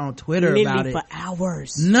each other on Twitter about it for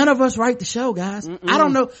hours. None of us write the show, guys. I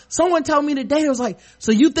don't know. Someone told me today, it was like,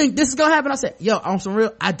 so you think this is gonna happen? I said, yo, on some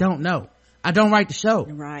real, I don't know. I don't write the show.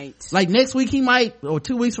 Right. Like next week he might, or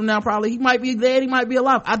 2 weeks from now probably, he might be dead, he might be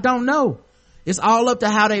alive. I don't know. It's all up to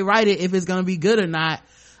how they write it, if it's gonna be good or not.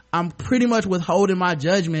 I'm pretty much withholding my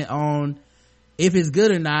judgment on if it's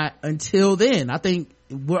good or not until then. I think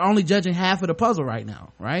we're only judging half of the puzzle right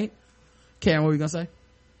now, right? Karen, what were you gonna say?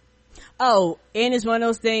 Oh, and it's one of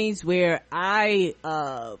those things where I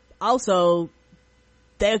also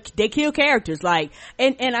they kill characters, like,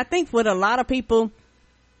 and I think for a lot of people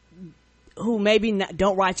who maybe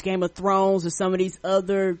don't watch Game of Thrones or some of these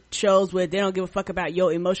other shows where they don't give a fuck about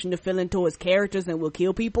your emotional feeling towards characters and will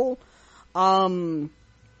kill people, I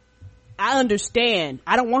understand.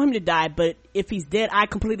 I don't want him to die, but if he's dead, I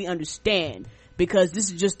completely understand, because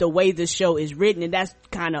this is just the way this show is written, and that's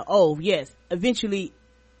kind of, oh yes, eventually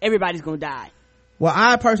everybody's gonna die. Well,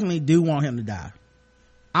 I personally do want him to die.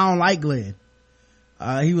 I don't like Glenn.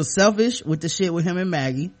 He was selfish with the shit with him and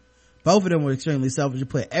Maggie. Both of them were extremely selfish to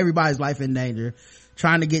put everybody's life in danger,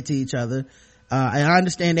 trying to get to each other. And I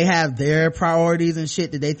understand they have their priorities and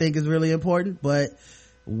shit that they think is really important, but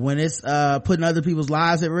when it's putting other people's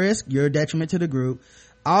lives at risk, you're a detriment to the group.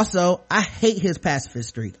 Also, I hate his pacifist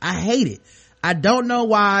streak. I hate it. I don't know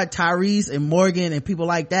why Tyrese and Morgan and people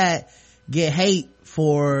like that get hate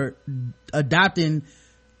for adopting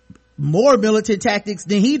more militant tactics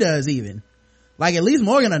than he does even. Like, at least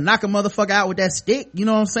Morgan will knock a motherfucker out with that stick, you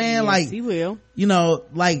know what I'm saying? Yes, like, he will. You know,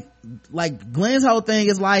 like Glenn's whole thing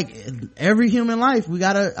is like, every human life,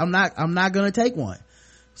 I'm not gonna take one.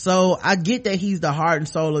 So I get that he's the heart and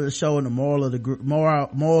soul of the show and the moral of the group,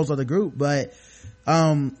 morals of the group, but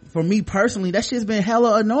for me personally, that shit's been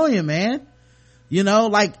hella annoying, man. You know,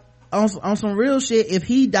 like on some real shit, if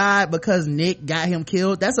he died because Nick got him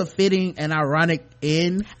killed, that's a fitting and ironic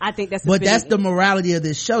end. I think that's the morality of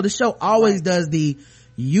this show. The show always does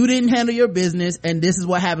you didn't handle your business, and this is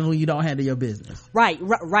what happens when you don't handle your business. Right.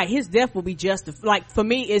 His death will be justified. Like, for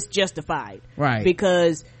me, it's justified. Right.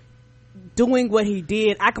 Because doing what he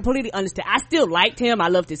did, I completely understand. I still liked him. I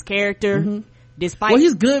loved his character. Despite, well,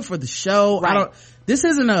 he's good for the show. Right. This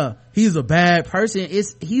isn't he's a bad person.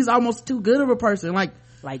 He's almost too good of a person. Like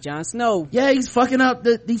Jon Snow. Yeah, he's fucking up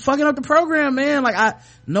the program, man. Like,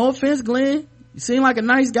 no offense, Glenn, you seem like a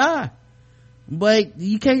nice guy, but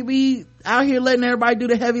you can't be out here letting everybody do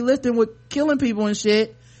the heavy lifting with killing people and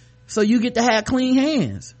shit, so you get to have clean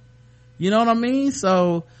hands. You know what I mean?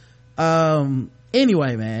 So,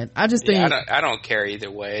 anyway, man, I just think I don't care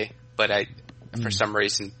either way, but for some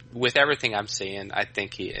reason, with everything I'm seeing, I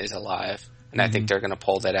think he is alive, and I think they're going to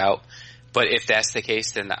pull that out. But if that's the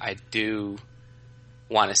case, then I do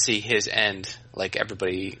want to see his end, like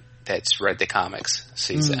everybody that's read the comics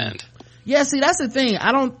sees the end. Yeah, see, that's the thing.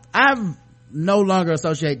 I no longer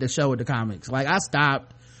associate the show with the comics. Like, I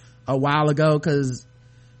stopped a while ago because,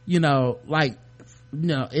 in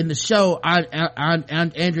the show,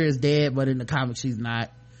 Andrea is dead, but in the comics she's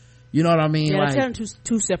not. You know what I mean? Yeah, they're telling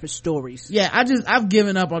two separate stories. Yeah, I've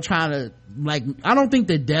given up on trying to, like, I don't think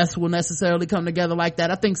the deaths will necessarily come together like that.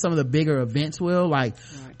 I think some of the bigger events will, like,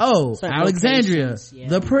 Alexandria,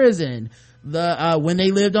 the prison, when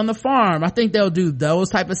they lived on the farm. I think they'll do those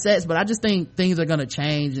type of sets, but I just think things are gonna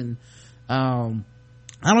change, and I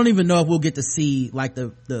don't even know if we'll get to see like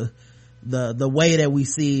the way that we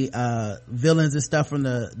see villains and stuff from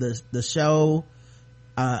the show.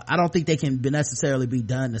 I don't think they can necessarily be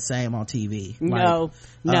done the same on TV. No.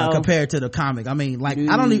 Compared to the comic. I mean, like,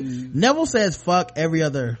 I don't even, Neville says fuck every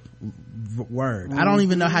other word. I don't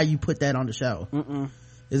even know how you put that on the show.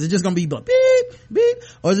 Is it just gonna be like, beep, beep?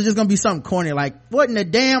 Or is it just gonna be something corny like, what in the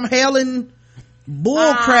damn hell and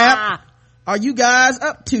bull crap are you guys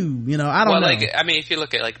up to? I don't know. Like, I mean, if you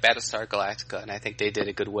look at like Battlestar Galactica, and I think they did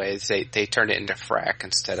a good way, they turned it into frack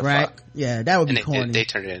instead of fuck. Yeah, that would be corny. They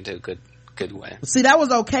turned it into a good way. See, that was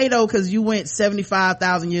okay though, because you went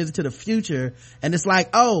 75,000 years into the future, and it's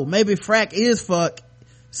like, oh, maybe frack is fuck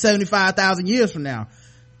 75,000 years from now.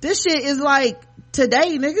 This shit is like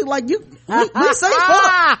today, nigga. Like, we say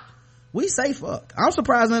fuck. We say fuck. I'm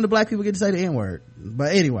surprised none of the black people get to say the N-word.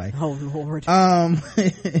 But anyway. Oh Lord.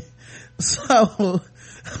 So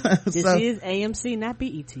this is AMC, not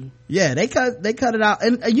BET. Yeah, they cut it out.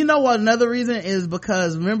 And you know what? Another reason is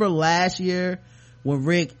because remember last year when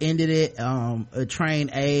Rick ended it, Train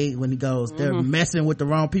A, when he goes, they're messing with the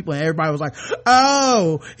wrong people, and everybody was like,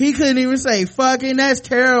 oh, he couldn't even say fucking, that's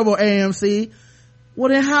terrible, AMC. Well,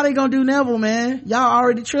 then how they gonna do Neville, man? Y'all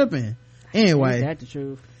already tripping. Anyway. That's the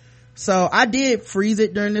truth. So I did freeze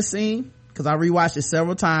it during this scene, because I rewatched it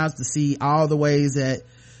several times to see all the ways that,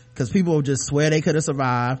 because people just swear they could have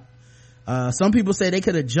survived. Some people say they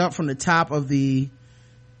could have jumped from the top of the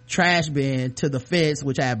trash bin to the fence,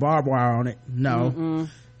 which had barbed wire on it. No.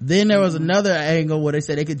 Then there was another angle where they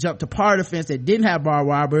said they could jump to part of the fence that didn't have barbed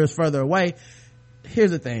wire, but it was further away.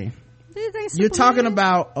 Here's the thing. You're talking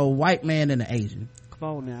about a white man and an Asian.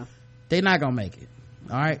 Come on now. They're not gonna make it.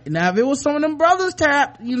 All right. Now, if it was some of them brothers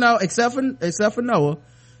tapped, except for Noah,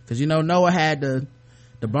 because Noah had the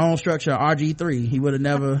bone structure of RG3, he would have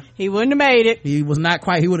never. He wouldn't have made it. He was not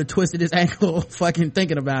quite. He would have twisted his ankle fucking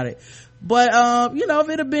thinking about it. But if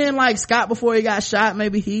it had been like Scott before he got shot,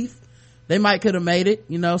 maybe Heath, they might could have made it.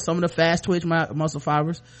 Some of the fast twitch muscle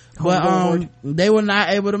fibers, but they were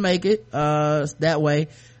not able to make it that way.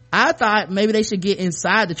 I thought maybe they should get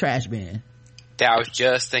inside the trash bin. Yeah, I was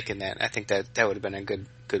just thinking that. I think that would have been a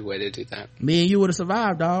good way to do that. Me and you would have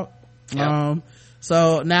survived, dog. Yep.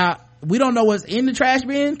 So now we don't know what's in the trash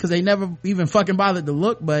bin because they never even fucking bothered to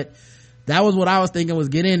look, but that was what I was thinking, was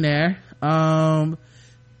get in there.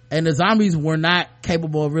 and the zombies were not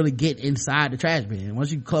capable of really getting inside the trash bin.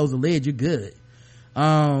 Once you close the lid, you're good.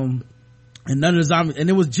 And none of the zombies, and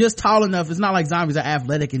it was just tall enough. It's not like zombies are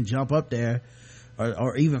athletic and jump up there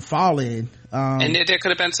or even fall in. And there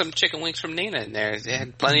could have been some chicken wings from Nina in there. They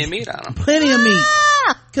had plenty of meat on them. Plenty of meat.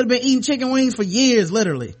 Could have been eating chicken wings for years,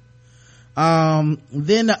 literally. Then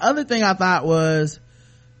the other thing I thought was,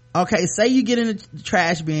 okay, say you get in the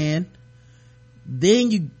trash bin,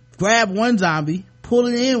 then you grab one zombie, pull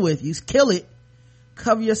it in with you, kill it,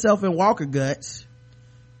 cover yourself in walker guts,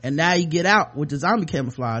 and now you get out with the zombie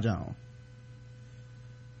camouflage on.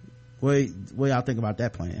 What y'all think about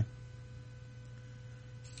that plan?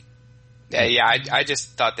 Yeah, I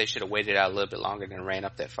just thought they should have waited out a little bit longer than ran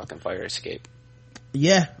up that fucking fire escape.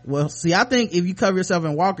 Yeah, well, see, I think if you cover yourself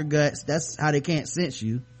in walker guts, that's how they can't sense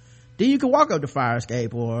you. Then you can walk up the fire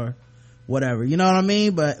escape or whatever, you know what I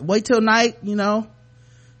mean? But wait till night, you know,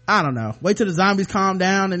 I don't know, wait till the zombies calm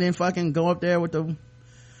down and then fucking go up there with the,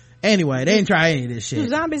 anyway, they didn't try any of this shit. Do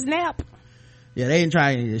zombies nap? Yeah, they didn't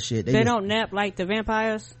try any of this shit. They don't nap like the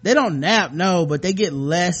vampires? They don't nap, no, but they get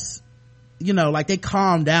less, you know, like they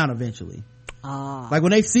calm down eventually. Like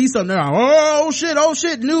when they see something, they're like, oh shit,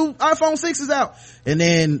 new iPhone 6 is out. And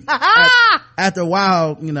then after a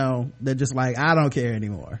while, you know, they're just like, I don't care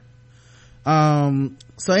anymore. So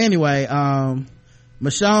anyway,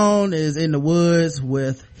 Michonne is in the woods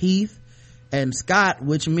with Heath and Scott,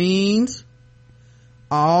 which means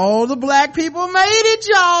all the black people made it,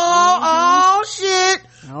 y'all. Oh shit.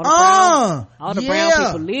 All the brown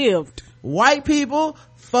people lived. White people,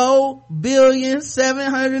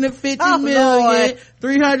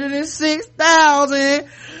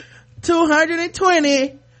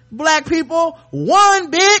 4,750,306,220. Black people,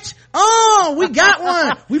 1, bitch. We got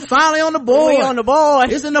one. We finally on the board. We on the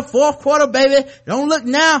board. It's in the fourth quarter, baby. Don't look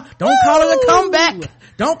now. Don't call it a comeback.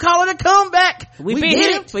 Don't call it a comeback. We been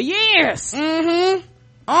here for years.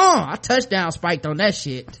 I touchdown spiked on that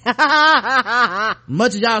shit.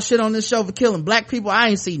 Much of y'all shit on this show for killing black people, I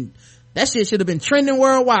ain't seen. That shit should have been trending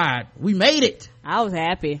worldwide. We made it. I was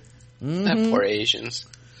happy. That poor Asians.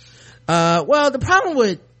 Well, the problem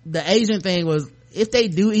with the Asian thing was, if they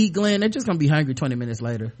do eat Glenn, they're just gonna be hungry 20 minutes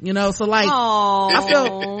later, you know. So like,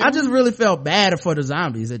 I just really felt bad for the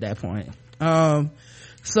zombies at that point. Oh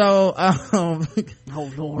Lord.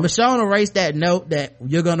 Michonne erased that note that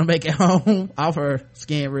you're gonna make it home off her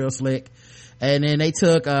skin real slick, and then they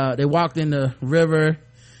walked in the river,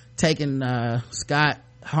 taking Scott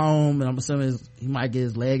home, and I'm assuming he might get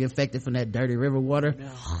his leg infected from that dirty river water.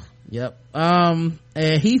 Yep. And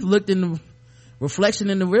Heath looked in the reflection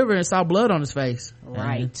in the river and saw blood on his face.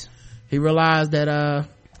 Right. And he realized that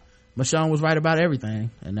Michonne was right about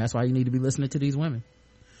everything, and that's why you need to be listening to these women.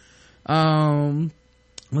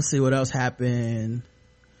 Let's see what else happened.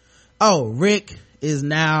 Rick is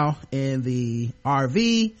now in the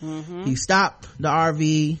RV. He stopped the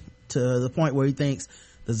RV to the point where he thinks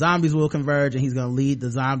the zombies will converge, and he's going to lead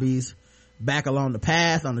the zombies back along the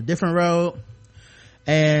path on a different road.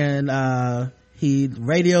 And he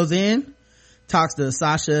radios in, talks to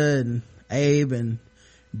Sasha and Abe and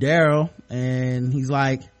Daryl, and he's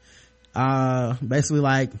like, basically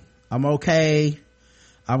like, I'm okay,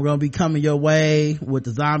 I'm gonna be coming your way with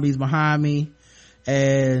the zombies behind me.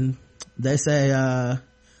 And they say,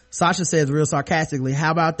 Sasha says real sarcastically,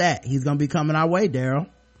 how about that, he's gonna be coming our way, Daryl.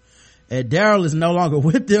 And Daryl is no longer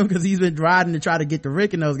with them because he's been riding to try to get to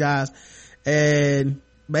Rick and those guys. And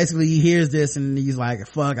basically he hears this and he's like,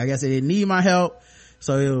 fuck, I guess they didn't need my help.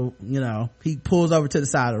 So he pulls over to the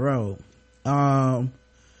side of the road.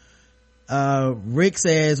 Rick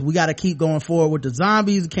says, we got to keep going forward with the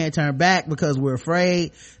zombies. We can't turn back because we're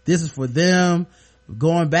afraid. This is for them.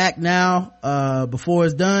 Going back now, before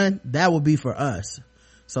it's done, that will be for us.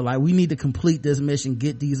 So like, we need to complete this mission,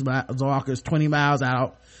 get these walkers 20 miles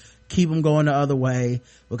out, keep them going the other way,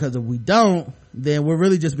 because if we don't, then we're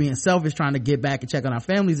really just being selfish trying to get back and check on our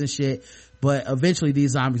families and shit. But eventually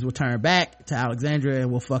these zombies will turn back to Alexandria and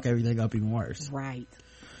will fuck everything up even worse. Right.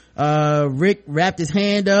 Rick wrapped his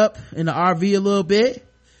hand up in the RV a little bit,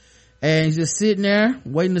 and he's just sitting there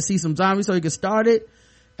waiting to see some zombies so he could start it.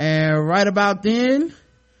 And right about then,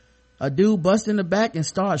 a dude busts in the back and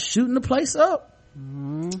starts shooting the place up.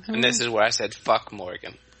 And this is where I said, fuck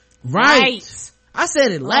Morgan. Right. I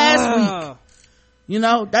said it last week.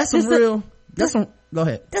 That's some real, go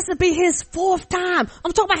ahead. This will be his 4th time.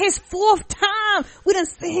 I'm talking about his 4th time. We done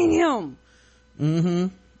seen him.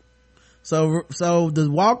 So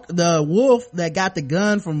the wolf that got the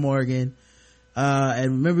gun from Morgan,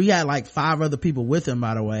 and remember he had like 5 other people with him,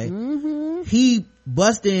 by the way. He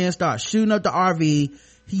busts in, starts shooting up the RV.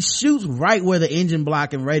 He shoots right where the engine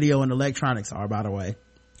block and radio and electronics are, by the way.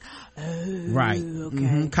 Right.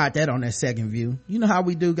 Okay. Caught that on that second view. You know how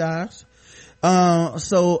we do, guys.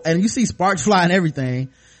 So, and you see sparks fly and everything.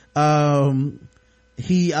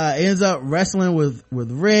 He ends up wrestling with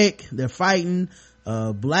Rick. They're fighting.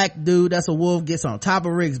 Black dude that's a wolf gets on top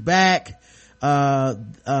of Rick's back.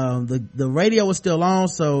 The radio was still on,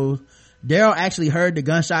 so Daryl actually heard the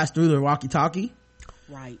gunshots through the walkie-talkie.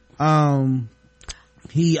 Right.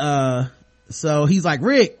 So he's like,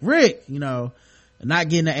 Rick, you know, not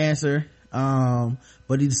getting the answer.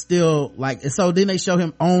 But he's still like, so then they show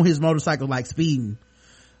him on his motorcycle, like speeding.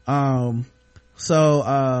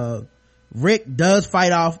 Rick does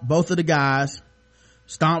fight off both of the guys,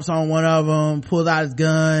 stomps on one of them, pulls out his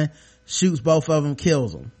gun, shoots both of them,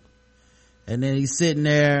 kills them. And then he's sitting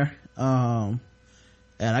there, and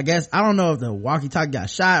I guess, I don't know if the walkie-talkie got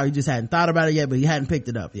shot or he just hadn't thought about it yet, but he hadn't picked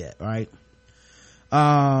it up yet, right?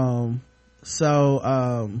 So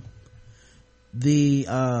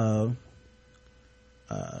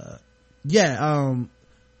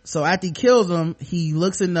after he kills him, he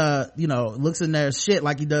looks in their shit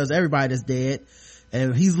like he does everybody that's dead.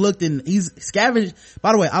 And he's scavenged.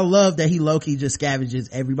 By the way, I love that he low-key just scavenges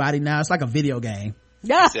everybody now. It's like a video game.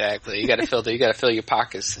 Yeah. Exactly. You gotta fill your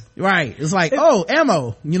pockets. Right. It's like, oh,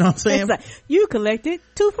 ammo. You know what I'm saying? It's like, you collected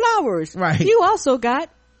 2 flowers. Right. You also got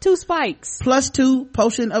 2 spikes. Plus 2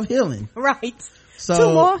 potion of healing. Right. So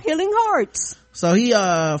 2 more healing hearts. So he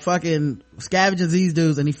fucking scavenges these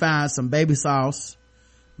dudes and he finds some baby sauce,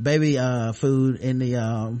 baby food in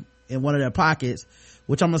one of their pockets,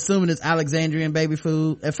 which I'm assuming is Alexandrian baby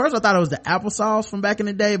food. At first I thought it was the applesauce from back in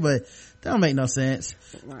the day, but that don't make no sense.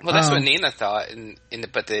 Well, that's what Nina thought,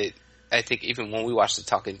 I think even when we watched The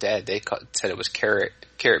Talking Dead, they said it was carrot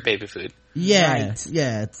baby food. Yeah, right.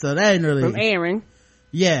 Yeah. So that ain't really from Aaron.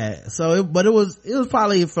 Yeah. So, it was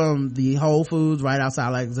probably from the Whole Foods right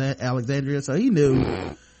outside Alexandria. So he knew,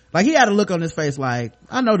 like he had a look on his face like,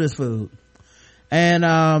 I know this food. And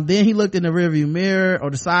then he looked in the rearview mirror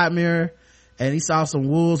or the side mirror, and he saw some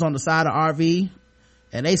wolves on the side of RV,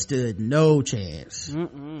 and they stood no chance.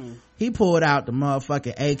 He pulled out the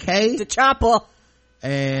motherfucking AK, the chopper,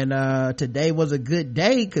 and today was a good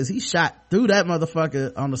day because he shot through that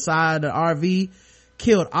motherfucker on the side of the RV,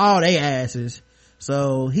 killed all they asses.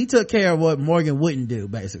 So he took care of what Morgan wouldn't do,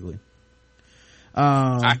 basically.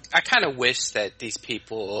 I kind of wish that these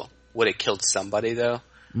people would have killed somebody though,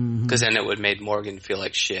 because then it would have made Morgan feel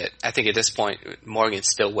like shit. I think at this point Morgan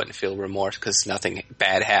still wouldn't feel remorse because nothing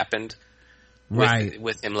bad happened.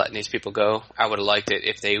 With him letting these people go. I would have liked it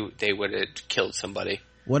if they would have killed somebody.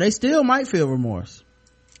 Well, they still might feel remorse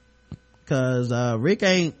because Rick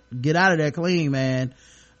ain't get out of there clean, man.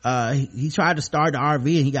 He tried to start the RV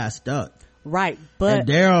and he got stuck. Right, but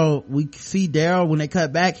Daryl, we see Daryl when they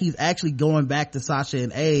cut back, he's actually going back to Sasha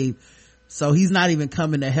and Abe, so he's not even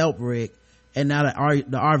coming to help Rick, and now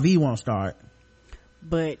the RV won't start.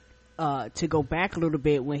 But to go back a little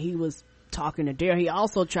bit, when he was talking to Daryl, he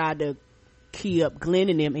also tried to key up Glenn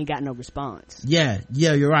and them and got no response. Yeah,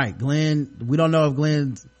 you're right. Glenn, we don't know if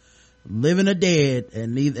Glenn's living or dead,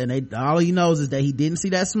 and all he knows is that he didn't see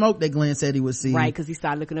that smoke that Glenn said he would see. Right, because he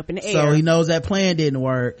started looking up in the air. So he knows that plan didn't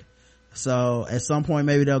work. So at some point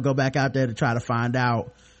maybe they'll go back out there to try to find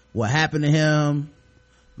out what happened to him.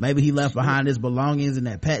 Maybe he left behind his belongings in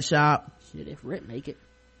that pet shop. Shit, if Rick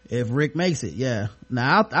makes it, yeah.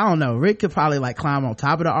 Now I don't know, Rick could probably like climb on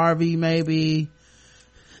top of the RV maybe.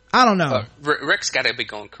 I don't know. Rick's gotta be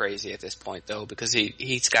going crazy at this point though, because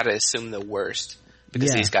he's gotta assume the worst,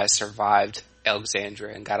 because these guys survived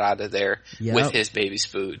Alexandria and got out of there with his baby's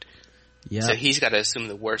food. Yeah. So he's got to assume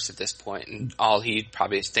the worst at this point, and all he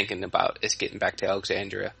probably is thinking about is getting back to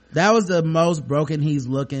Alexandria. That was the most broken he's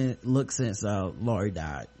looked since Laurie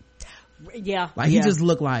died. Yeah. Like he just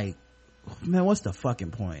looked like, man, what's the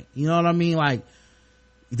fucking point? You know what I mean? Like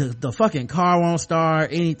the fucking car won't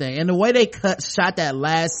start, anything. And the way they shot that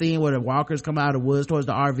last scene where the walkers come out of the woods towards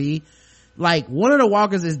the RV, like one of the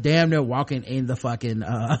walkers is damn near walking in the fucking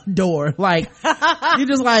door. Like you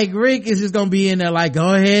just like, Rick is just gonna be in there like,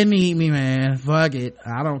 go ahead and eat me, man, fuck it,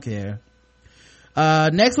 I don't care.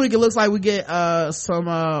 Next week it looks like we get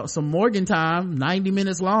some Morgan time, 90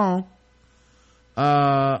 minutes long.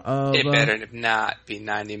 It better not be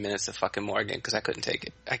 90 minutes of fucking Morgan, because I couldn't take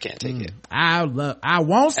it. I can't take it. I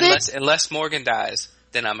won't sit unless Morgan dies.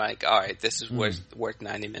 Then I'm like, all right, this is worth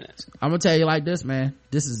 90 minutes. I'm gonna tell you like this, man.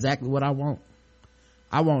 This is exactly what I want.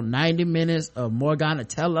 I want 90 minutes of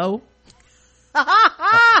Morganatello.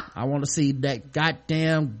 I want to see that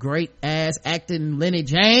goddamn great ass acting Lenny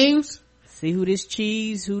James. See who this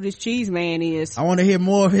cheese man is. I want to hear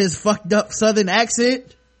more of his fucked up southern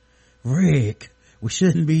accent. Rick, we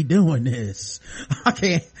shouldn't be doing this.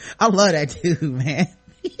 I love that dude, man.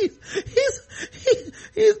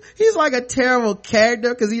 He's like a terrible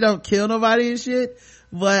character because he don't kill nobody and shit.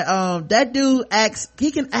 But that dude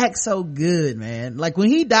he can act so good, man. Like when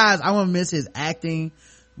he dies, I'm gonna miss his acting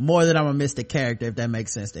more than I'm gonna miss the character, if that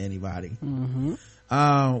makes sense to anybody.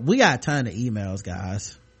 Mm-hmm. We got a ton of emails,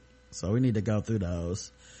 guys, so we need to go through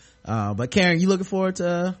those. But Karen, you looking forward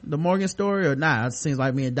to the Morgan story or not? It seems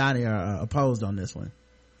like me and Donnie are opposed on this one.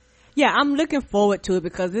 Yeah, I'm looking forward to it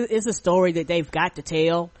because it's a story that they've got to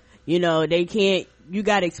tell. You know, you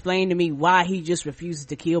gotta explain to me why he just refuses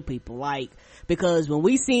to kill people. Like, because when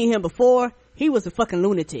we seen him before, he was a fucking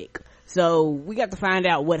lunatic. So we got to find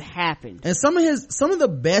out what happened. And some of the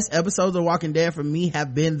best episodes of Walking Dead for me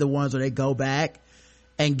have been the ones where they go back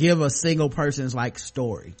and give a single person's like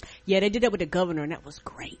story. Yeah, they did that with the governor and that was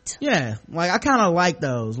great. Yeah, like I kind of like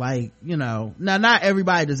those. Like, you know, now not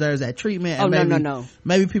everybody deserves that treatment. And no.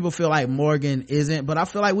 Maybe people feel like Morgan isn't, but I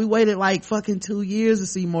feel like we waited like fucking 2 years to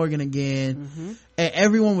see Morgan again. Mm-hmm. And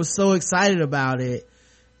everyone was so excited about it.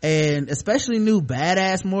 And especially new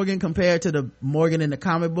badass Morgan compared to the Morgan in the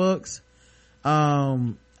comic books.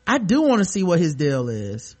 I do want to see what his deal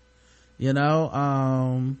is, you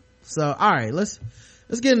know. So all right, let's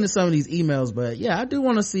get into some of these emails. But yeah, I do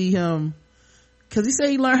want to see him, because he said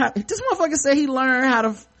this motherfucker said he learned how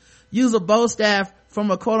to use a bow staff from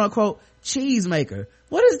a quote-unquote cheese maker.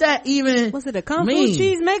 What does that even Was it a kung mean? fu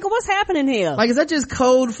cheese maker? What's happening here? Like, is that just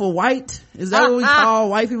code for white? Is that what we call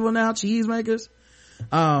white people now, cheese makers?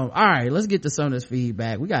 All right, let's get to some of this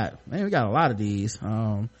feedback. We got a lot of these.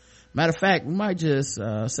 Matter of fact, we might just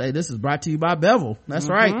say this is brought to you by Bevel. That's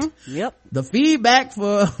right. Yep. The feedback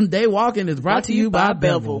for Day Walking is brought to you by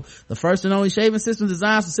Bevel, the first and only shaving system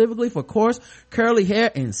designed specifically for coarse, curly hair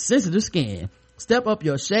and sensitive skin. Step up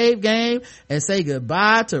your shave game and say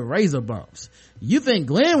goodbye to razor bumps. You think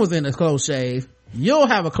Glenn was in a close shave? You'll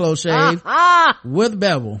have a close shave with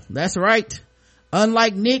Bevel. That's right.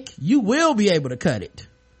 Unlike Nick, you will be able to cut it.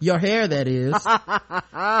 Your hair, that is.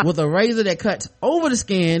 With a razor that cuts over the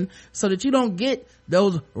skin so that you don't get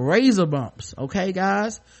those razor bumps. Okay,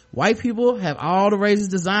 guys? White people have all the razors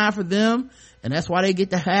designed for them, and that's why they get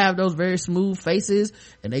to have those very smooth faces,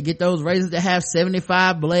 and they get those razors that have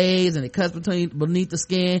 75 blades, and it cuts beneath the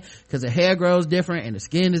skin because the hair grows different and the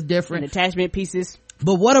skin is different. And attachment pieces.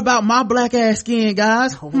 But what about my black ass skin,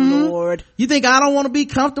 guys? Oh, Lord. You think I don't want to be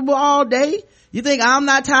comfortable all day? You think I'm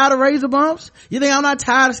not tired of razor bumps? You think I'm not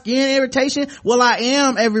tired of skin irritation? Well, I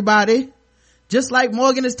am, everybody. Just like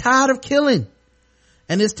Morgan is tired of killing.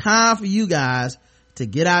 And it's time for you guys to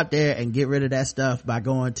get out there and get rid of that stuff by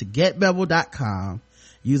going to getbevel.com,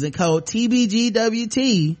 using code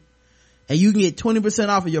TBGWT, and you can get 20%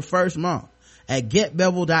 off of your first month at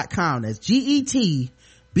getbevel.com. That's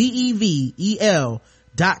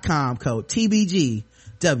GETBEVEL.com, code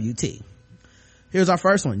TBGWT. Here's our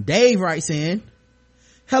first one. Dave writes in,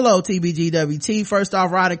 hello TBGWT. First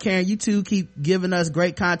off, Rod and Karen, you two keep giving us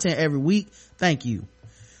great content every week. Thank you.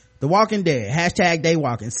 The Walking Dead, hashtag Day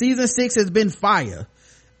Walking. Season 6 has been fire.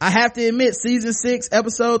 I have to admit, season 6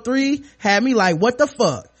 episode 3 had me like, what the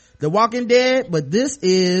fuck? The Walking Dead, but this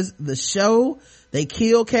is the show. They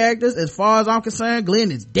kill characters. As far as I'm concerned,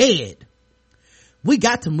 Glenn is dead. We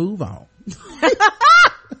got to move on.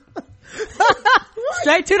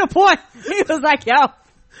 Straight to the point. He was like, yo,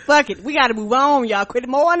 fuck it, we gotta move on, y'all, quit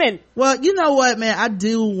mourning. Well, you know what, man, I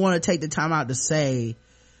do want to take the time out to say,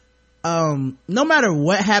 no matter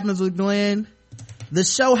what happens with Glenn, the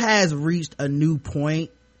show has reached a new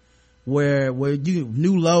point where you,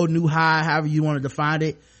 new low, new high, however you want to define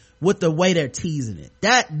it, with the way they're teasing it.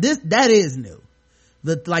 That is new.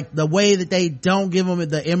 The way that they don't give them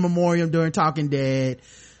the in memoriam during Talking Dead.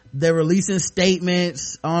 They're releasing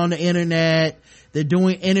statements on the internet. They're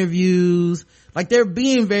doing interviews. Like, they're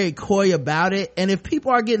being very coy about it. And if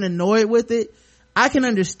people are getting annoyed with it, I can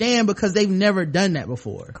understand, because they've never done that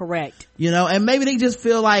before. Correct. You know, and maybe they just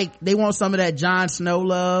feel like they want some of that Jon Snow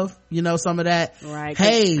love, you know, some of that, right,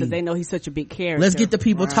 hey, because they know he's such a big character. Let's get the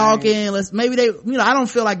people talking. I don't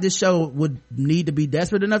feel like this show would need to be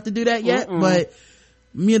desperate enough to do that yet. But,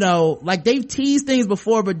 you know, like, they've teased things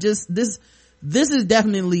before, but just this is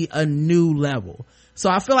definitely a new level. So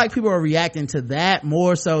I feel like people are reacting to that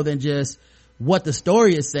more so than just what the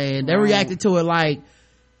story is saying. They're reacting to it like,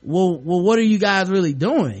 well, what are you guys really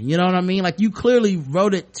doing? You know what I mean? Like, you clearly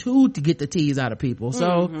wrote it to get the tease out of people.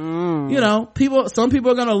 So, you know, some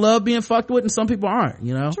people are gonna love being fucked with and some people aren't,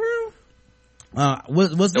 you know? True.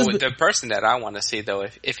 The person that I want to see, though,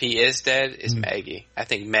 if he is dead, is Maggie. I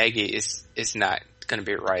think Maggie is not gonna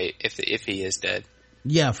be right if he is dead.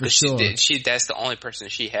 Yeah, for sure. That's the only person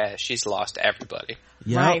she has. She's lost everybody.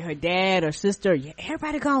 Yep. Right, her dad, her sister,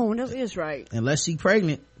 everybody gone. That is right. Unless she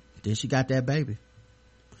pregnant, then she got that baby.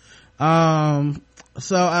 Glenn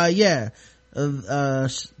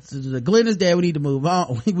is dead. We need to move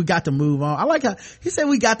on. We got to move on. I like how he said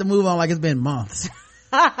we got to move on like it's been months.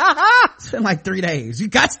 It's been like 3 days. You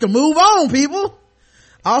got to move on, people.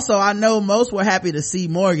 Also, I know most were happy to see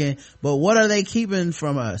Morgan, but what are they keeping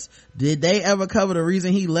from us? Did they ever cover the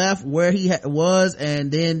reason he left, where he was,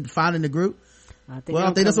 and then finding the group? I think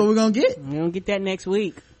that's what we're gonna get. We're gonna get that next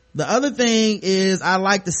week. The other thing is I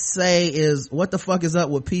like to say is what the fuck is up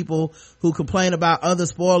with people who complain about others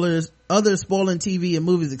spoiling TV and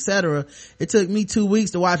movies, etc. It took me 2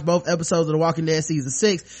 weeks to watch both episodes of The Walking Dead season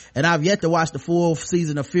 6, and I've yet to watch the full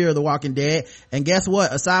season of Fear of the Walking Dead. And guess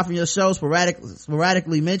what? Aside from your show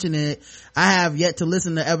sporadically mentioning it, I have yet to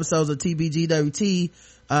listen to episodes of TBGWT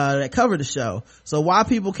that cover the show. So why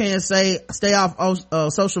people can't stay off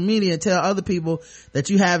social media and tell other people that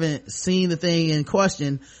you haven't seen the thing in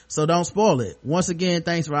question, so don't spoil it. Once again,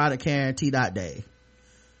 thanks Rod, Karen, T.Day.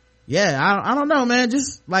 Yeah, I don't know, man.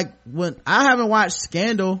 Just like when I haven't watched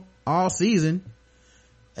Scandal all season,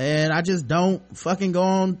 and I just don't fucking go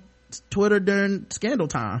on Twitter during Scandal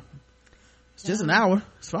time. It's just an hour.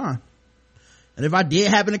 It's fine. And if I did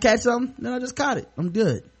happen to catch something, then I just caught it. I'm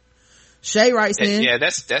good. Shay writes in. Yeah,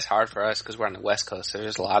 that's hard for us because we're on the West Coast, so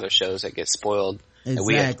there's a lot of shows that get spoiled that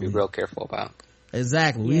we have to be real careful about.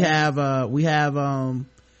 Exactly. Yeah. We have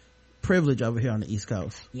privilege over here on the East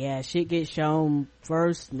Coast. Yeah, shit gets shown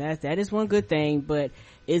first. That is one good thing, but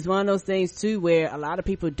it's one of those things too where a lot of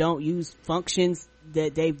people don't use functions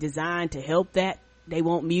that they've designed to help that. They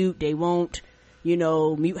won't mute. They won't,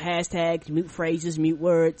 mute hashtags, mute phrases, mute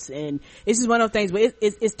words, and it's just one of those things where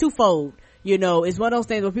it's twofold. It's one of those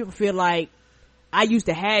things where people feel like I use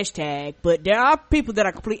the hashtag, but there are people that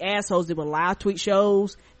are complete assholes that will live tweet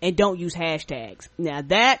shows and don't use hashtags. Now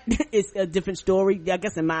that is a different story, I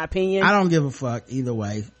guess, in my opinion. I don't give a fuck either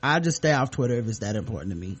way. I just stay off Twitter if it's that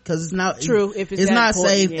important to me, because it's not true. If it's not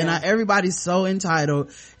important, safe, yeah. and everybody's so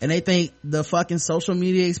entitled, and they think the fucking social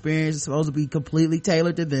media experience is supposed to be completely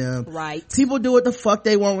tailored to them. Right. People do what the fuck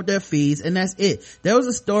they want with their feeds, and that's it. There was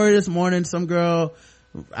a story this morning. Some girl,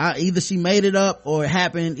 either she made it up or it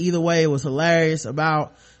happened. Either way, it was hilarious,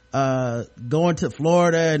 about going to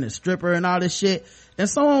Florida and a stripper and all this shit, and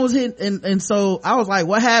someone was hit, and so I was like,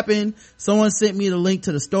 what happened? Someone sent me the link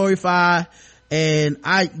to the Storyfy, and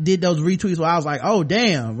I did those retweets where I was like, oh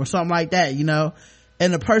damn, or something like that,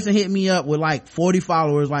 and the person hit me up with like 40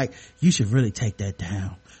 followers, like, you should really take that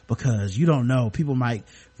down because you don't know, people might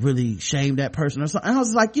really shame that person or something. And I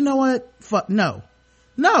was like, you know what, fuck, no,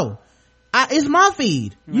 it's my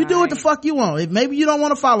feed. You do what the fuck you want. If maybe you don't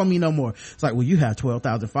want to follow me no more. It's like, well, you have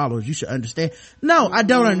 12,000 followers. You should understand. No, I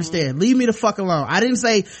don't understand. Leave me the fuck alone. I didn't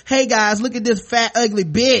say, hey guys, look at this fat, ugly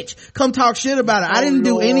bitch. Come talk shit about it. I didn't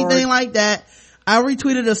do anything like that. I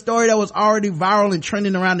retweeted a story that was already viral and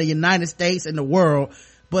trending around the United States and the world,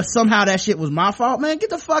 but somehow that shit was my fault. Man, get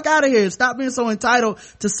the fuck out of here. Stop being so entitled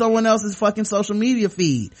to someone else's fucking social media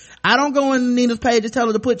feed. I don't go in Nina's page and tell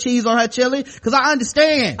her to put cheese on her chili because I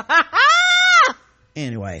understand.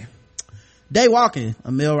 Anyway, Day Walking,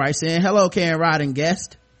 Emil writes in, hello Karen, Rod, and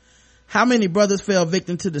guest. How many brothers fell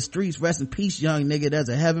victim to the streets? Rest in peace, young nigga. There's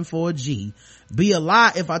a heaven for a G. Be a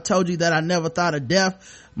lie if I told you that I never thought of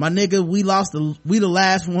death. My nigga, we the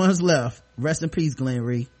last ones left. Rest in peace, Glenn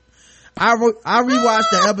Ree. I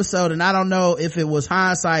rewatched the episode, and I don't know if it was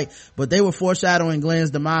hindsight, but they were foreshadowing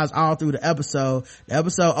Glenn's demise all through the episode. The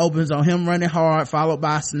episode opens on him running hard, followed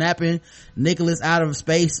by snapping Nicholas out of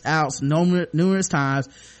space outs numerous times.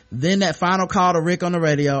 Then that final call to Rick on the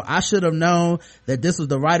radio. I should have known that this was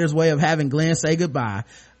the writer's way of having Glenn say goodbye.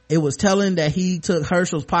 It was telling that he took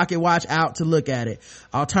Herschel's pocket watch out to look at it.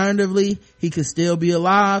 Alternatively, he could still be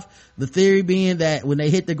alive. The theory being that when they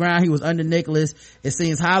hit the ground, he was under Nicholas. It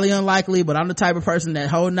seems highly unlikely, but I'm the type of person that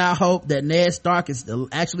holding out hope that Ned Stark is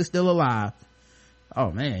still alive.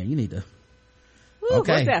 Oh man, you need to. Ooh,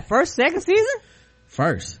 okay. What's that, second season?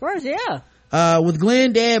 First, yeah. With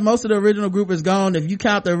Glenn dead, most of the original group is gone. If you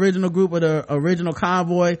count the original group of the original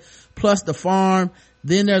convoy plus the farm,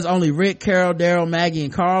 then there's only Rick, Carol, Daryl, Maggie,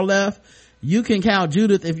 and Carl left. You can count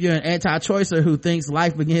Judith if you're an anti-choicer who thinks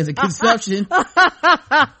life begins at conception.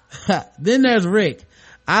 Then there's Rick.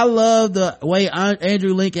 I love the way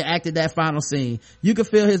Andrew Lincoln acted that final scene. You can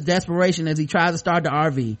feel his desperation as he tries to start the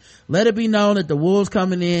RV. Let it be known that the wolves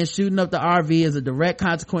coming in, shooting up the RV is a direct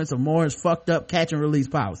consequence of Moore's fucked up catch and release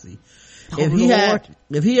policy.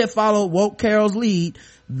 If he had followed Woke Carol's lead,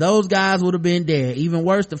 those guys would have been dead. Even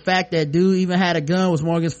worse, the fact that dude even had a gun was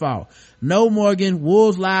Morgan's fault. No, Morgan,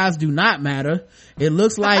 wolves' lives do not matter. It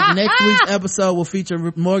looks like next week's episode will feature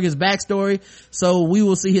Morgan's backstory, so we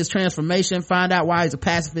will see his transformation, find out why he's a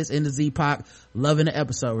pacifist in the Z-Pac. Loving the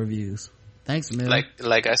episode reviews. Thanks, man.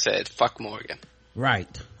 Like I said, fuck Morgan. Right.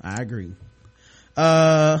 I agree.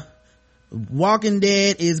 Walking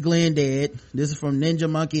Dead is Glenn dead. This is from Ninja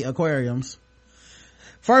Monkey Aquariums.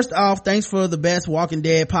 First off, thanks for the best Walking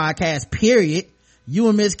Dead podcast, period. You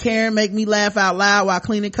and Miss Karen make me laugh out loud while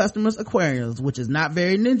cleaning customers' aquariums, which is not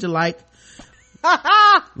very ninja-like.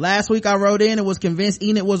 Last week I wrote in and was convinced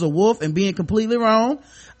Enid was a wolf and being completely wrong.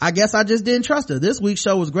 I guess I just didn't trust her. This week's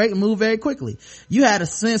show was great and moved very quickly. You had a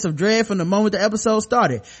sense of dread from the moment the episode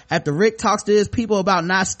started. After Rick talks to his people about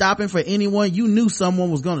not stopping for anyone, you knew someone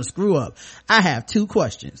was going to screw up. I have 2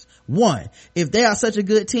 questions. 1, if they are such a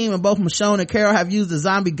good team and both Michonne and Carol have used the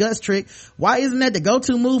zombie guts trick, why isn't that the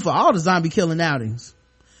go-to move for all the zombie killing outings?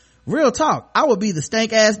 Real talk, I would be the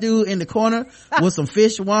stank ass dude in the corner with some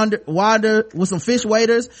fish with some fish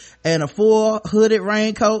waders and a full hooded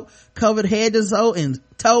raincoat, covered head to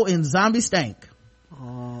toe in zombie stank.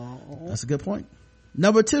 Oh, that's a good point.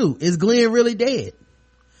 Number 2, is Glenn really dead?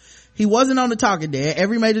 He wasn't on The Talking Dead.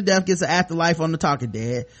 Every major death gets an afterlife on The Talking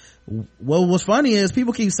Dead. Well, what's funny is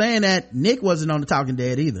people keep saying that Nick wasn't on The Talking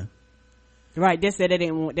Dead either. Right, they said they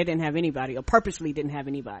didn't have anybody, or purposely didn't have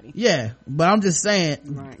anybody. Yeah, but I'm just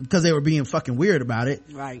saying, because they were being fucking weird about it.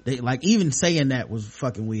 Right. They, like, even saying that was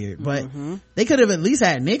fucking weird. But they could have at least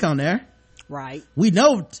had Nick on there. Right. We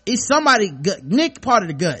know it's somebody, Nick part of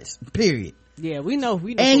the guts, period. Yeah, we know.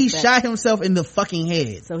 And he shot himself in the fucking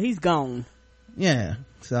head. So he's gone. Yeah.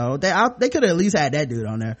 So they could have at least had that dude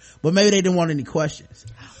on there. But maybe they didn't want any questions.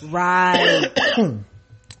 Right.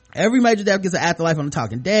 Every major death gets an afterlife on The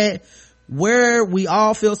Talking Dead, where we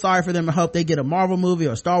all feel sorry for them and hope they get a Marvel movie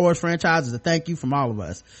or a Star Wars franchise as a thank you from all of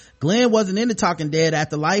us. Glenn wasn't in The Talking Dead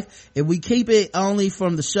afterlife. If we keep it only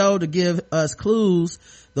from the show to give us clues,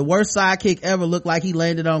 the worst sidekick ever looked like he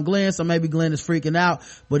landed on Glenn, so maybe Glenn is freaking out,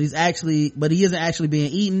 but he isn't actually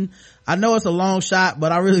being eaten. I know it's a long shot,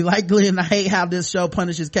 but I really like Glenn. I hate how this show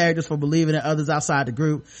punishes characters for believing in others outside the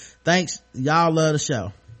group. Thanks. Y'all love the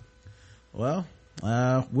show. Well,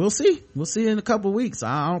 we'll see in a couple of weeks.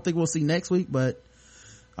 I don't think we'll see next week, but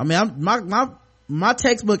I mean, my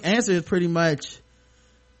textbook answer is pretty much,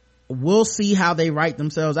 we'll see how they write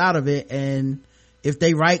themselves out of it, and if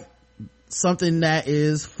they write something that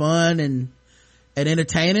is fun and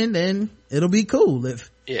entertaining, then it'll be cool. If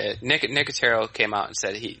Nick Nicotero came out and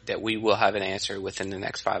said that we will have an answer within the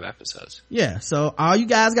next 5 episodes. Yeah, so all you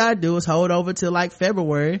guys gotta do is hold over till like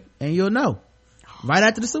February and you'll know right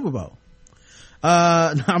after the Super Bowl.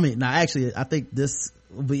 Actually I think this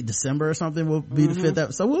will be December or something, will be the 5th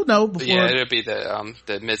episode, so we'll know before. Yeah, it'll be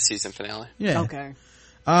the mid-season finale. Yeah. Okay.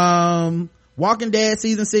 Walking Dead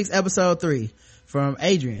season 6 episode 3 from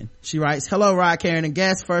Adrian. She writes, hello Rod, Karen, and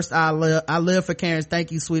guests. First, I live for Karen's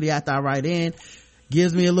thank you sweetie after I write in.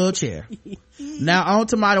 Gives me a little chair. Now on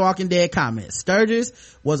to my Walking Dead comments. Sturgis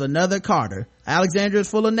was another Carter. Alexandria is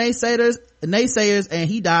full of naysayers, and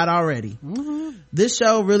he died already. This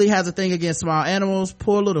show really has a thing against small animals.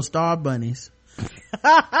 Poor little starved bunnies.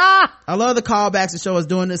 I love the callbacks the show is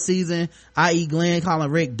doing this season, i.e. Glenn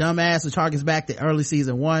calling Rick dumbass, which harkens back to early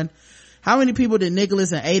season 1. How many people did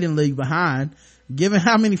Nicholas and Aiden leave behind? Given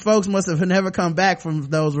how many folks must have never come back from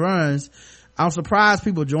those runs, I'm surprised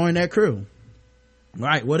people joined their crew.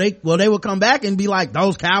 Right. Well, they will come back and be like,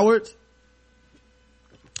 those cowards.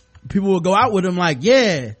 People will go out with them like,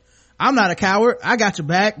 yeah, I'm not a coward, I got your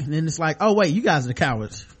back. And then it's like, oh wait, you guys are the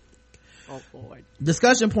cowards. Oh boy.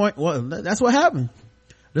 Discussion point. Well, that's what happened.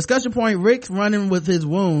 Discussion point, Rick's running with his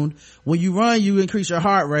wound. When you run, you increase your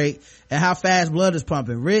heart rate and how fast blood is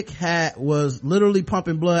pumping. Rick was literally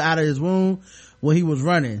pumping blood out of his wound when he was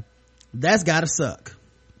running. That's gotta suck.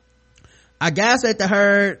 I gasped at the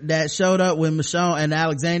herd that showed up when Michonne and the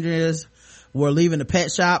Alexandrians were leaving the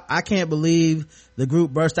pet shop. I can't believe the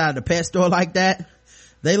group burst out of the pet store like that.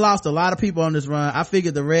 They lost a lot of people on this run. I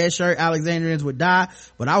figured the red shirt Alexandrians would die,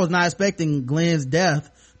 but I was not expecting Glenn's death.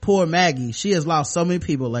 Poor Maggie. She has lost so many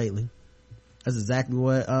people lately. That's exactly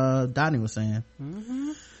what Donnie was saying.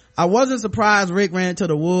 I wasn't surprised Rick ran into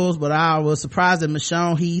the wolves, but I was surprised that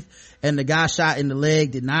Michonne, Heath, and the guy shot in the leg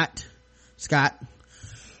did not. Scott.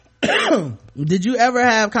 Did you ever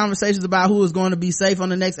have conversations about who is going to be safe on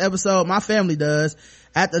the next episode? My family does.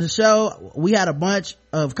 After the show, we had a bunch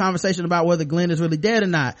of conversation about whether Glenn is really dead or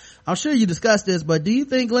not. I'm sure you discussed this, but do you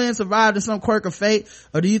think Glenn survived in some quirk of fate,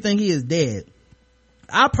 or do you think he is dead?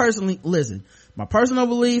 I personally, listen, My personal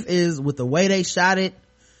belief is with the way they shot it,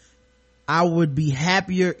 I would be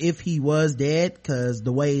happier if he was dead, because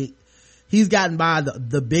the way he's gotten by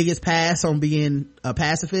the biggest pass on being a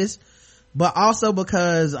pacifist, but also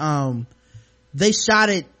because they shot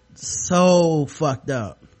it so fucked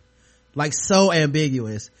up, like so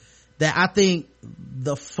ambiguous, that I think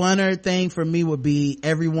the funner thing for me would be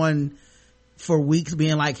everyone for weeks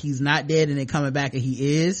being like he's not dead and then coming back and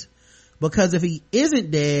he is. Because if he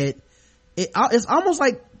isn't dead, it's almost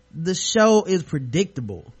like the show is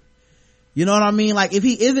predictable. You know what I mean? Like if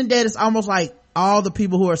he isn't dead, it's almost like all the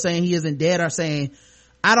people who are saying he isn't dead are saying,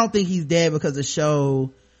 I don't think he's dead, because the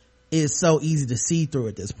show is so easy to see through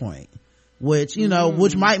at this point. Which, you know,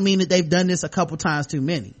 which might mean that they've done this a couple times too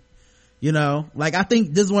many. You know, like I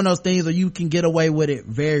think this is one of those things where you can get away with it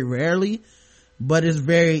very rarely, but it's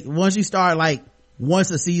very, once you start, like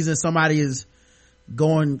once a season somebody is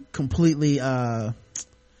going completely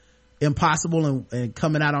impossible and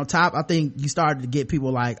coming out on top, I think you start to get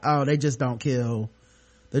people like, oh, they just don't kill,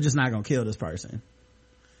 they're just not gonna kill this person,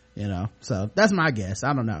 you know. So that's my guess.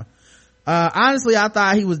 I don't know. Honestly, I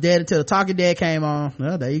thought he was dead until the Talking Dead came on.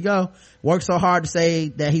 Well, there you go. Worked so hard to say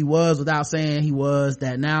that he was without saying he was,